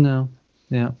 No.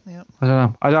 Yeah. I don't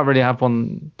know. I don't really have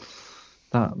one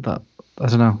that I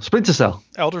don't know. Splinter Cell.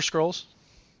 Elder Scrolls.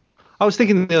 I was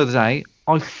thinking the other day,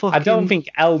 I don't think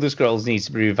Elder Scrolls needs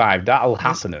to be revived. That'll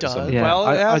happen at some point. Yeah.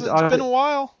 Well, it's been a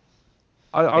while.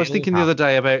 I was thinking the other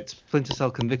day about Splinter Cell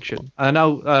Conviction. I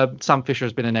know Sam Fisher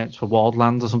has been announced for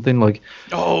Wildlands or something like.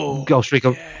 Ghost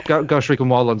Recon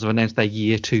Wildlands have announced their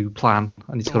year 2 plan,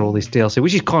 and it's got all this DLC,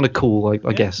 which is kind of cool,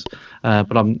 I guess.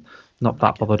 But I'm not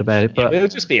that bothered about it. But it'll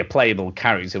just be a playable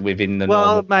character within the.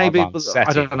 Well, maybe, but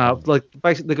I don't know.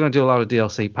 Basically, they're going to do a lot of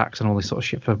DLC packs and all this sort of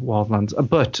shit for Wildlands.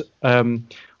 But I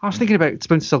was thinking about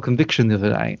Splinter Cell Conviction the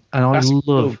other day, and That's a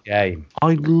good game.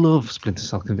 I love Splinter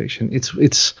Cell Conviction.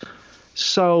 It's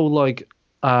so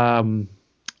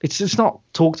it's just not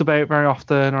talked about very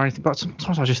often or anything, but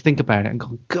sometimes I just think about it and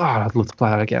go, God, I'd love to play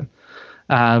that again.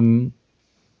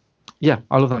 Yeah,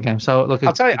 I love that game. So look,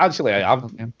 I'll tell you, actually,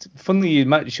 funnily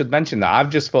you should mention that.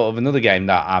 I've just thought of another game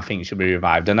that I think should be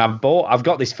revived, and I've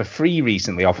got this for free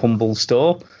recently off Humble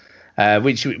Store,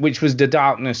 which was The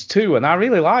Darkness 2, and I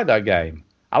really like that game.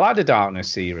 I like the Darkness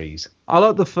series. I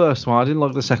like the first one. I didn't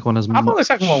like the second one as much. I thought the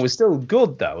second one was still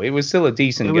good, though. It was still a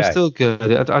decent game. It was still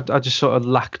good. I just sort of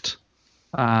lacked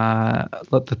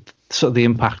the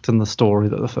impact and the story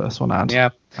that the first one had. Yeah,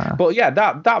 but yeah,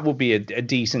 that would be a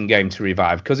decent game to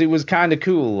revive because it was kind of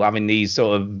cool having these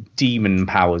sort of demon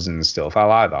powers and stuff. I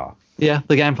like that. Yeah,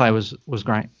 the gameplay was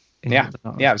great.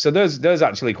 Yeah. So there's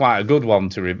actually quite a good one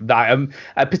to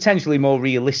a potentially more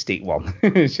realistic one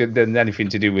than anything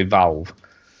to do with Valve.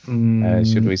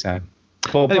 Should we say?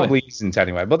 Well, anyway. Probably isn't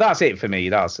anyway. But that's it for me.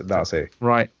 That's it.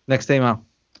 Right. Next email.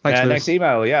 Thanks, next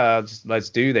email. Yeah, let's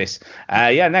do this.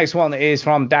 Next one is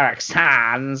from Derek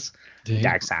Sands.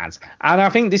 Derek Sands. And I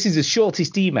think this is the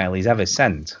shortest email he's ever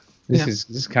sent. This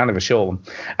is kind of a short one.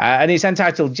 And it's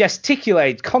entitled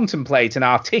Gesticulate, Contemplate, and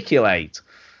Articulate.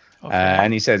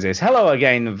 And he says this. Hello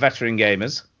again, veteran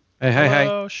gamers.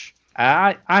 Hey.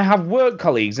 I have work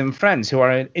colleagues and friends who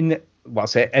are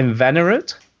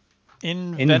inveterate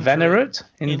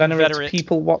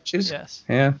people watchers. Yes.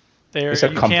 Yeah. It's a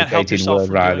you can't help complicated yourself word,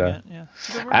 from right doing there. it. Yeah. It's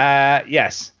a good word.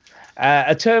 Yes.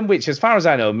 A term which, as far as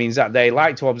I know, means that they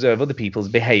like to observe other people's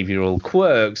behavioural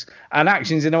quirks and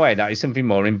actions in a way that is something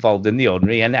more involved than the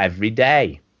ordinary and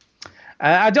everyday.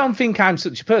 I don't think I'm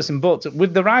such a person, but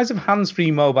with the rise of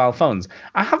hands-free mobile phones,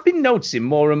 I have been noticing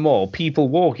more and more people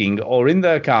walking or in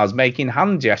their cars making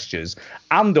hand gestures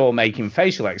and or making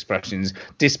facial expressions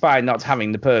despite not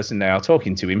having the person they are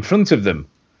talking to in front of them.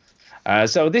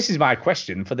 So this is my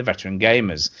question for the veteran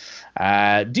gamers.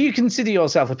 Do you consider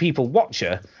yourself a people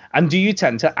watcher, and do you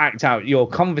tend to act out your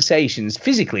conversations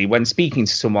physically when speaking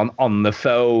to someone on the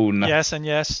phone? Yes and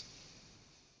yes.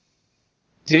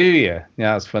 Do you?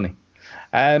 Yeah, that's funny.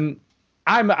 I'm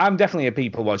definitely a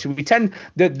people watcher. We tend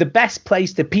the best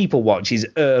place to people watch is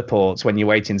airports when you're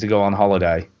waiting to go on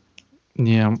holiday.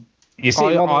 Yeah. You see,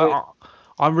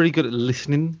 I'm really good at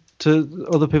listening to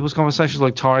other people's conversations.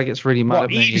 Like Tara gets really mad at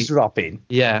me. Eavesdropping?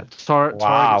 Yeah. Tara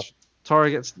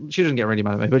gets. She doesn't get really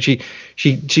mad at me, but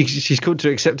she's come to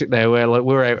accept it now. Where like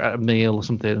we're out at a meal or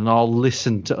something, and I'll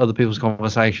listen to other people's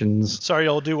conversations. Sorry,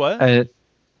 you'll do what?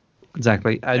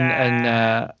 Exactly,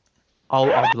 and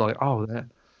I'll be like, oh, there.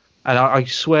 And I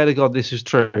swear to God, this is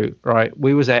true, right?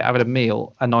 We was out having a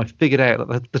meal, and I figured out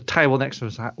that the table next to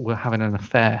us were having an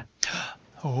affair.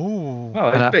 Oh.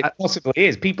 Well, it possibly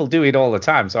is. People do it all the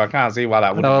time, so I can't see why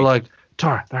that would be. And I was like,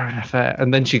 Tara, they're having an affair.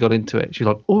 And then she got into it. She's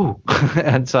like, ooh.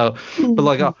 And so, but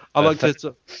like, I like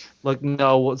to like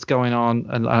know what's going on,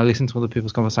 and I listen to other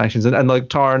people's conversations. And like,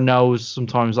 Tara knows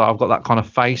sometimes that I've got that kind of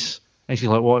face, and she's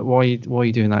like, why are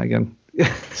you doing that again?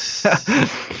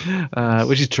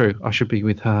 Which is true. I should be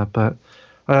with her, but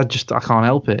I can't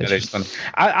help it. It's funny.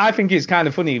 I think it's kind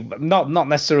of funny, not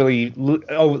necessarily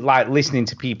like listening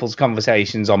to people's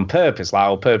conversations on purpose, like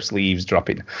or purposely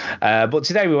eavesdropping. But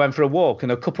today we went for a walk,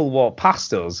 and a couple walked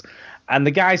past us. And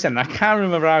the guy said, and I can't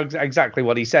remember exactly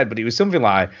what he said, but it was something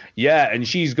like, yeah, and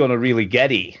she's going to really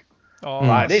get it.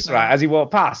 Like this, right, as he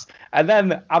walked past. And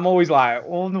then I'm always like,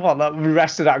 well, what the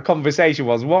rest of that conversation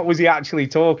was. What was he actually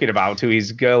talking about to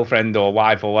his girlfriend or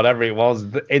wife or whatever it was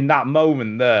in that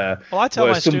moment there? Well, I tell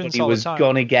my students all the time.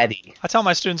 Gonna get it. I tell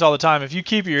my students all the time, if you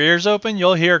keep your ears open,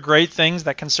 you'll hear great things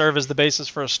that can serve as the basis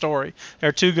for a story. There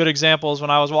are two good examples. When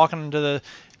I was walking into the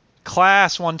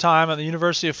class one time at the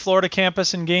University of Florida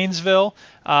campus in Gainesville,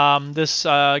 this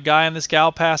guy and this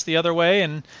gal passed the other way,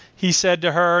 and he said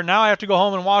to her, now I have to go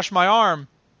home and wash my arm.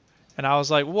 And I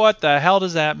was like, what the hell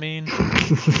does that mean?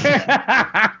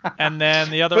 And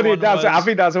then the other one was... I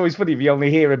think that's always funny if you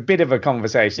only hear a bit of a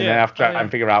conversation and have to try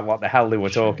and figure out what the hell they were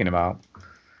talking about.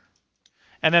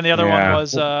 And then the other one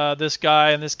was this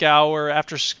guy and this gal were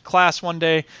after class one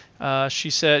day.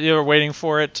 She said, you were waiting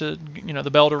for it to,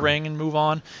 the bell to ring and move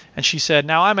on. And she said,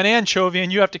 now I'm an anchovy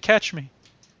and you have to catch me.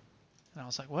 And I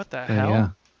was like, what the hell? Yeah.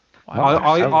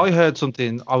 I heard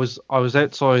something. I was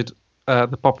outside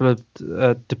the popular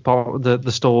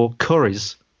the store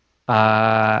Curry's,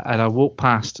 and I walked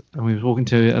past, and we was walking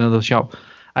to another shop,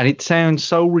 and it sounds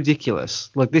so ridiculous.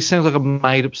 Like this sounds like a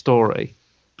made up story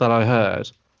that I heard.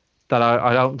 That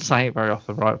I don't say it very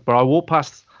often, right? But I walked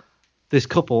past this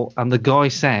couple, and the guy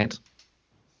said,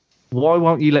 "Why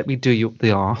won't you let me do you up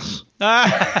the arse?"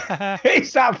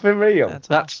 Is that for real?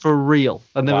 That's for real.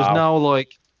 And there was no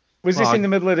like. Was this in the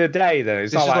middle of the day, though?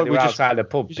 It's not like they were outside the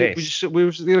pub piss. We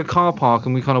were in a car park,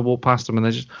 and we kind of walked past them, and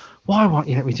they're just, why won't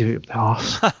you let me do it up the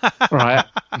arse? Right?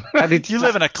 You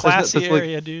live in a classy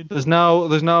area, dude. There's no,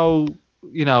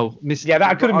 yeah,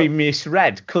 that couldn't be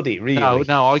misread, could it, really?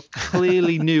 No, I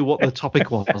clearly knew what the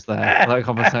topic was there, that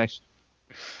conversation.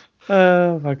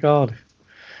 Oh, my God.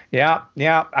 Yeah.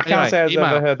 I can't say I've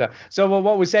ever heard that. So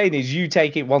what we're saying is you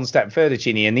take it one step further,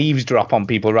 Chinny, and eavesdrop on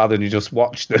people rather than just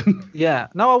watch them. Yeah.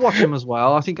 No, I watch them as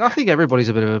well. I think everybody's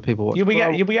a bit of a people watcher. You'll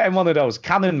be getting one of those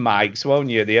Canon mics, won't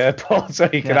you, at the airport, so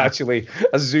you can actually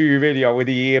zoom in with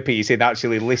the earpiece and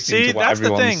actually listen to what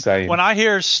everyone's saying. When I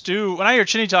hear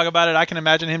Chinny talk about it, I can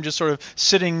imagine him just sort of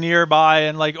sitting nearby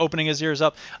and like opening his ears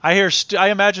up. I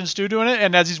imagine Stu doing it,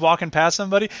 and as he's walking past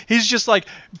somebody, he's just like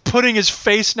putting his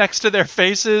face next to their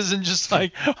faces and just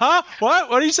like, huh?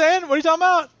 What are you saying? What are you talking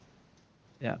about?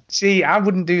 Yeah. See, I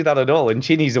wouldn't do that at all, and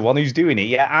Chinny's the one who's doing it.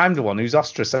 Yeah, I'm the one who's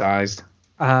ostracized.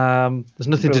 There's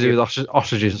nothing to do with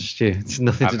ostriches, Stu. It's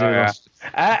nothing to do with ostriches.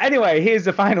 Anyway, here's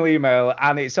the final email,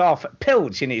 and it's off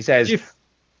Pilch, and it says...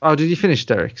 Did you finish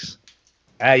Derek's?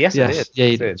 Yes, Yes. it did. Yeah,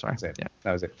 you That's did. it. Sorry. That's it. Yeah.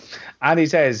 That was it. And he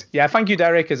says, yeah, thank you,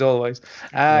 Derek, as always.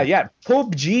 Yeah,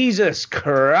 Pub Jesus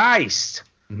Christ.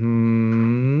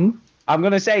 Hmm. I'm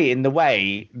going to say it in the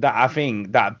way that I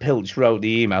think that Pilch wrote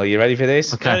the email. You ready for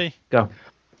this? Okay. Ready? Go.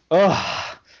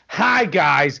 Oh, hi,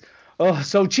 guys. Oh,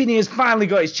 so Chinny has finally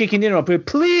got his chicken dinner up here.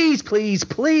 Please, please,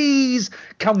 please,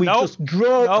 can we just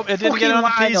draw Nope, it didn't get on the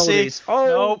line over PC. this? Oh,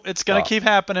 Nope, it's going to keep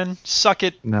happening. Suck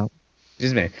it. No.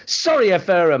 Just a minute. Sorry,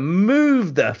 Afera,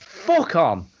 move the fuck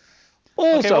on.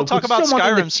 Also, Okay, we'll talk could about someone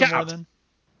in the Skyrim some more chat- then.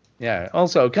 Yeah.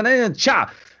 Also, can anyone in the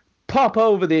chat pop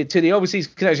over to the Overseas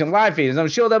Connection live feed? I'm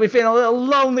sure they'll be feeling a little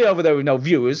lonely over there with no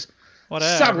viewers.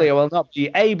 Whatever. Sadly, I will not be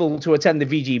able to attend the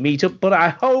VG meetup, but I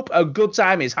hope a good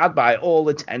time is had by all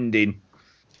attending.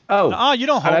 Oh, you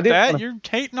don't and I hope didn't that. wanna- You're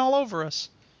hating all over us.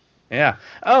 Yeah.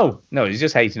 Oh, no, he's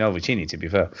just hating over Chinny, to be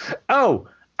fair. Oh,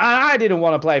 and I didn't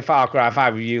want to play Far Cry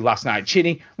 5 with you last night,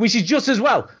 Chinny, which is just as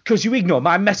well, because you ignored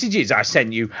my messages I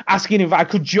sent you, asking if I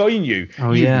could join you.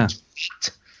 Oh, You yeah.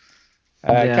 twat.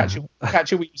 Yeah.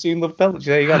 Catch you what you soon love Pilch.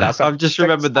 There you go. That's I've just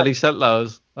remembered that he sent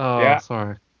those. Oh, Yeah.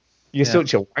 sorry. You're Yeah.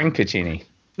 such a wanker, Chinny.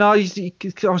 No, I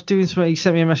was doing something. He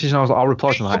sent me a message and I was like, I'll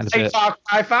reply to that in a Play bit. Far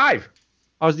Cry 5.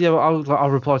 I was like, I'll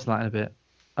reply to that in a bit.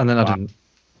 And then I didn't.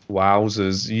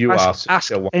 Wowzers, you are such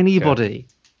Ask a wanker. anybody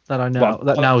that I know What?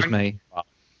 that knows me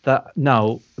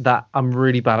that I'm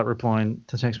really bad at replying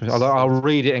to text messages. I'll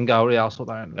read it and go, yeah, I'll sort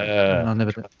that out. And I'll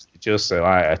never do it. Just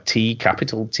like a T,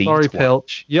 capital T. Sorry, twat.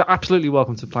 Pilch. You're absolutely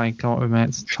welcome to play Come Up With Me.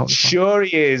 It's totally fine. Sure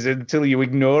he is, until you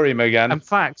ignore him again. In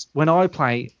fact, when I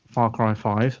play Far Cry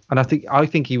 5, and I think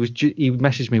he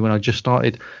messaged me when I just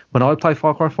started. When I play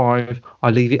Far Cry 5, I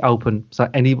leave it open so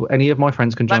any of my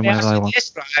friends can join whenever they want.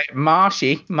 This, right?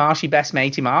 Marshy, best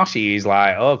matey Marshy, is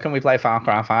like, oh, can we play Far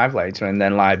Cry 5 later? And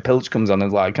then like Pilch comes on and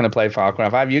is like, can I play Far Cry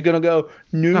 5? You're gonna go,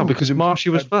 no, because Marshy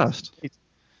was first.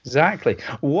 Exactly.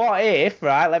 What if,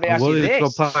 right? Let me ask you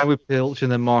this. I'll play with Pilch,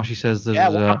 and then Marshy says there's. Yeah,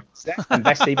 what happens then?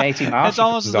 Bestie matey Marshy. It's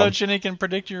almost as comes though on. Chinny can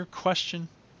predict your question.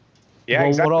 Yeah, well,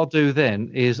 exactly. what I'll do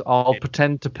then is I'll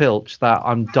pretend to Pilch that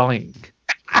I'm dying.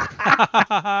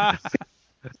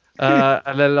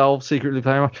 And then I'll secretly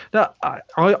play. No,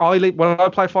 I leave, when I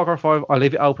play Far Cry 5, I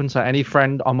leave it open so any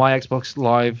friend on my Xbox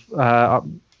Live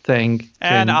thing can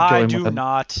And I join do them.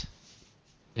 not.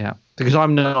 Yeah, because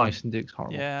I'm nice and Duke's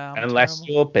horrible. Yeah. I'm Unless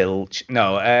terrible. you're Pilch.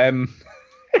 No,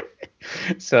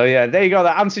 So yeah, there you go.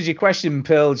 That answers your question,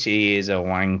 Pilch. He is a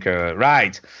wanker.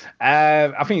 Right.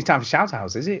 I think it's time for shout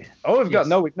outs, is it? Oh, we've got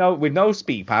with no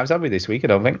speak pipes, have we, this week? I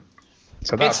don't think.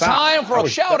 So that's It's time for a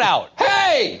shout out.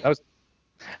 Hey!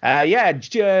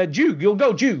 Juke, you'll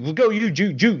go, Juke. We'll go you,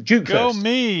 Juke Go first.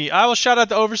 me. I will shout out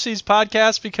the Overseas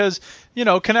Podcast because,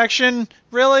 connection,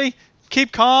 really?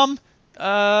 Keep calm.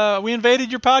 We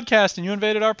invaded your podcast and you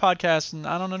invaded our podcast, and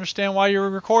I don't understand why you're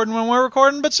recording when we're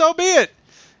recording, but so be it.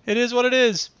 It is what it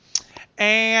is.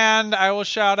 And I will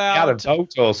shout out. He had a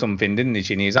vote or something, didn't he,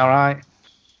 Chinny? Is that right?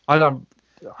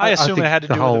 I assume think it had to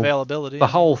the do whole- with availability. The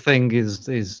whole thing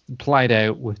is played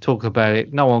out. We've talked about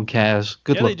it. No one cares.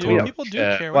 Good Yeah, luck they do. to them. People do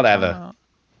care. What are you talking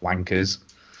Whatever. Wankers.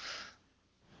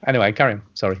 Anyway, carry on.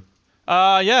 Sorry.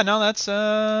 Yeah, no, that's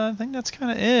I think that's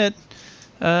kind of it.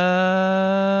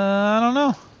 I don't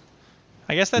know.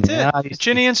 I guess that's it.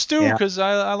 Chinny and Stu, because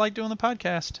I like doing the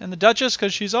podcast, and the Duchess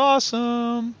because she's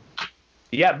awesome.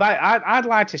 Yeah, but I'd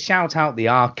like to shout out the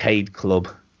Arcade Club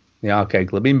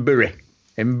in Bury.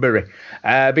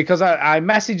 Because I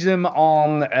messaged them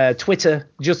on Twitter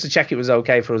just to check it was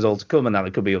okay for us all to come, and that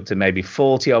it could be up to maybe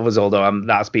 40 of us, although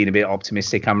that's been a bit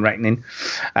optimistic, I'm reckoning.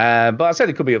 But I said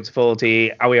it could be up to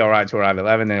 40. Are we all right to arrive at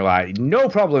 11? They're like, no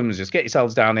problems, just get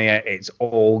yourselves down here. It's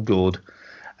all good.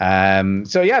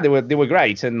 So yeah, they were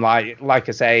great, and like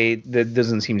I say, there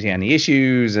doesn't seem to be any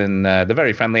issues, and they're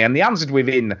very friendly, and they answered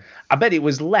within, I bet it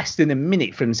was less than a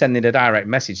minute from sending a direct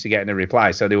message to getting a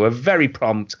reply. So they were very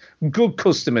prompt, good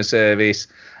customer service.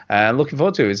 Looking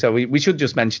forward to it. So we should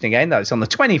just mention again that it's on the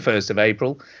 21st of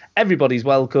April. Everybody's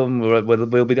welcome.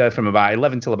 We'll be there from about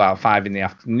 11 till about 5 in the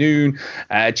afternoon.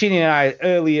 Chinny and I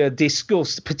earlier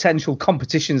discussed potential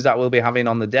competitions that we'll be having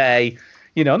on the day.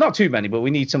 Not too many, but we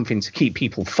need something to keep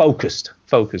people focused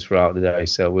throughout the day.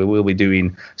 So we will be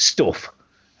doing stuff,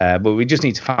 but we just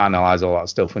need to finalise all that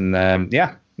stuff. And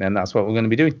then that's what we're going to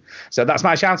be doing. So that's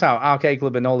my shout out, Arcade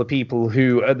Club, and all the people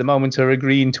who at the moment are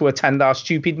agreeing to attend our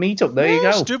stupid meetup. There you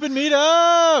go. Stupid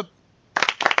meetup.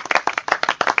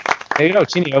 There you go,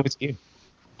 Chinny. Over to you.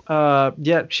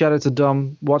 Yeah, shout out to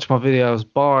Dom. Watch my videos.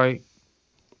 Bye.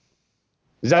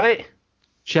 Is that it?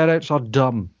 Shout outs are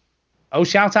dumb. Oh,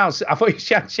 shout outs. I thought you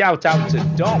shout out to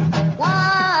Dom.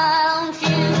 Won't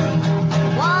you?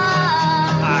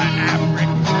 Won't you?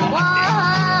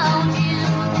 Won't you?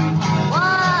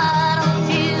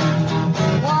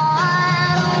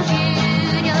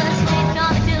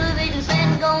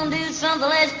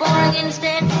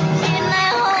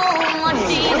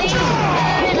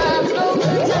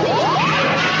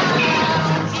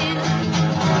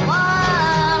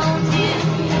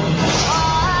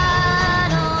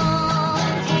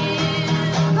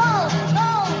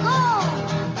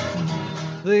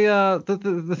 The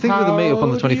thing with the meetup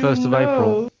on the 21st of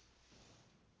April.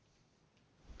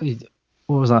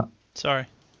 What was that? Sorry.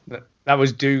 That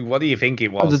was What do you think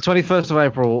it was? The 21st of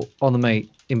April on the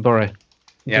meet in Bury.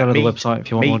 Yeah, go to meat, the website if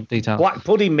you want more details. Black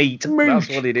pudding meat. That's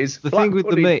what it is. The Black thing with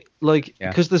pudding. the meat,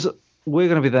 because we're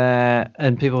going to be there,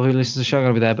 and people who listen to the show are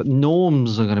going to be there, but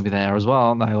norms are going to be there as well,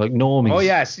 aren't they? Like normies. Oh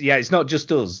yes, yeah. It's not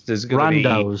just us. There's going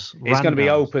to be. It's going to be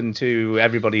open to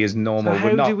everybody as normal.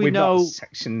 So we've not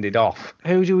sectioned it off.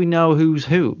 How do we know who's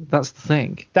who? That's the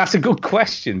thing. That's a good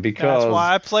question because that's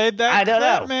why I played that. I don't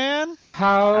clip, know, man.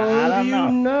 How do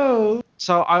you know?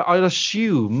 So I'd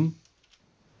assume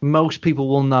most people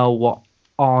will know what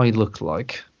I look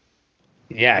like.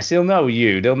 Yes, they'll know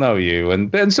you. They'll know you,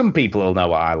 and some people will know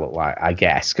what I look like, I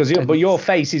guess. But your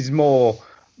face is more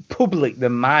public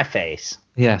than my face.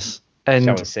 Yes, and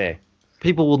shall we say?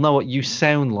 People will know what you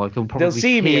sound like. And probably they'll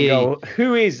see me and go,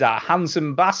 "Who is that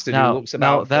handsome bastard who looks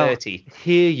about 30?"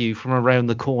 Hear you from around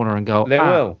the corner and go, "They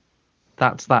will."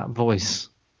 That's that voice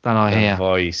that I hear. The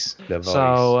voice.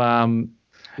 So,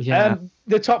 yeah.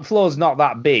 The top floor's not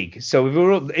that big, so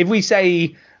if we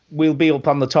say we'll be up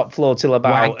on the top floor till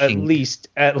about at least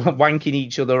wanking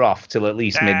each other off till at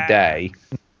least midday.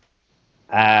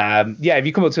 If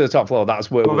you come up to the top floor, that's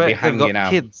where we'll be hanging out.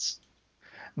 Kids.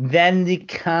 Then they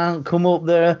can't come up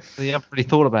there. You haven't really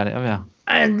thought about it, have you?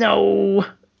 I know.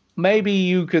 Maybe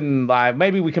you can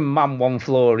maybe we can man one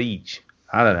floor each.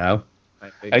 I don't know.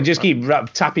 And just keep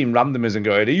tapping randomers and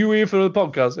going, "Are you here for the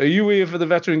podcast? Are you here for the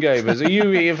veteran gamers? Are you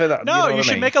here for that?" No, you know you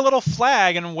should make a little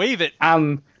flag and wave it.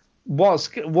 And what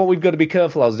we've got to be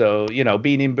careful of, though,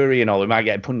 being in Bury and all, we might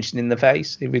get punched in the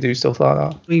face if we do stuff like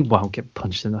that. We won't get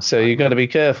punched in the face. So you've got to be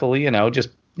careful, just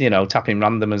tapping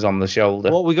randomers on the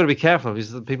shoulder. What we've got to be careful of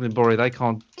is that people in Bury, they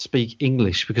can't speak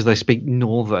English because they speak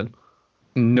Northern.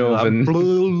 Northern.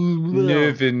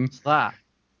 What's that?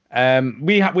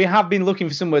 We have been looking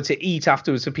for somewhere to eat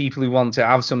afterwards for people who want to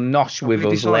have some nosh with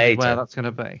us later. Where that's going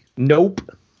to be? Nope.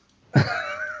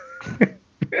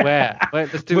 Where?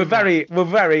 We're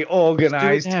very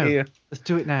organised here. Let's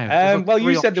do it now. Well,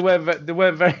 you said there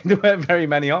weren't very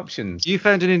many options. You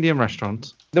found an Indian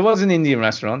restaurant. There was an Indian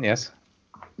restaurant, yes.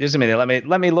 Just a minute,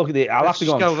 let me look at it. I'll have to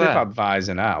go on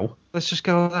TripAdvisor now. Let's just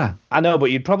go there. I know,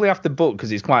 but you'd probably have to book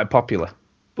because it's quite popular.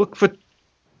 Book for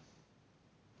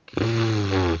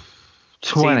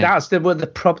 20. See, that's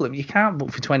the problem. You can't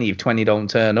book for 20 if 20 don't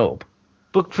turn up.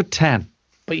 Book for 10.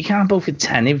 But you can't book for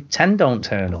 10 if 10 don't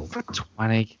turn up. For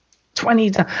 20.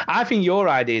 20. I think your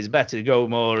idea is better to go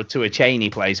more to a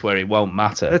chainy place where it won't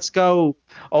matter. Let's go.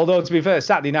 Although, to be fair,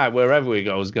 Saturday night, wherever we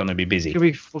go, is going to be busy. It's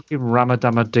going to be fucking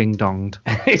Ramadama Ding Donged.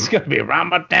 It's going to be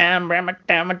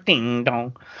Ramadama Ding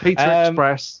Dong. Pizza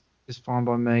Express is fine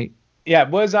by me. Yeah,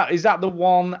 where's that? Is that the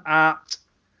one at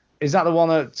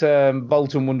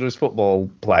Bolton Wanderers football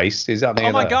place? Is that the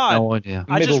Oh my God. No idea.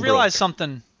 I just realized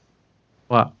something.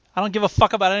 What? I don't give a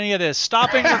fuck about any of this.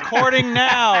 Stopping recording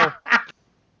now.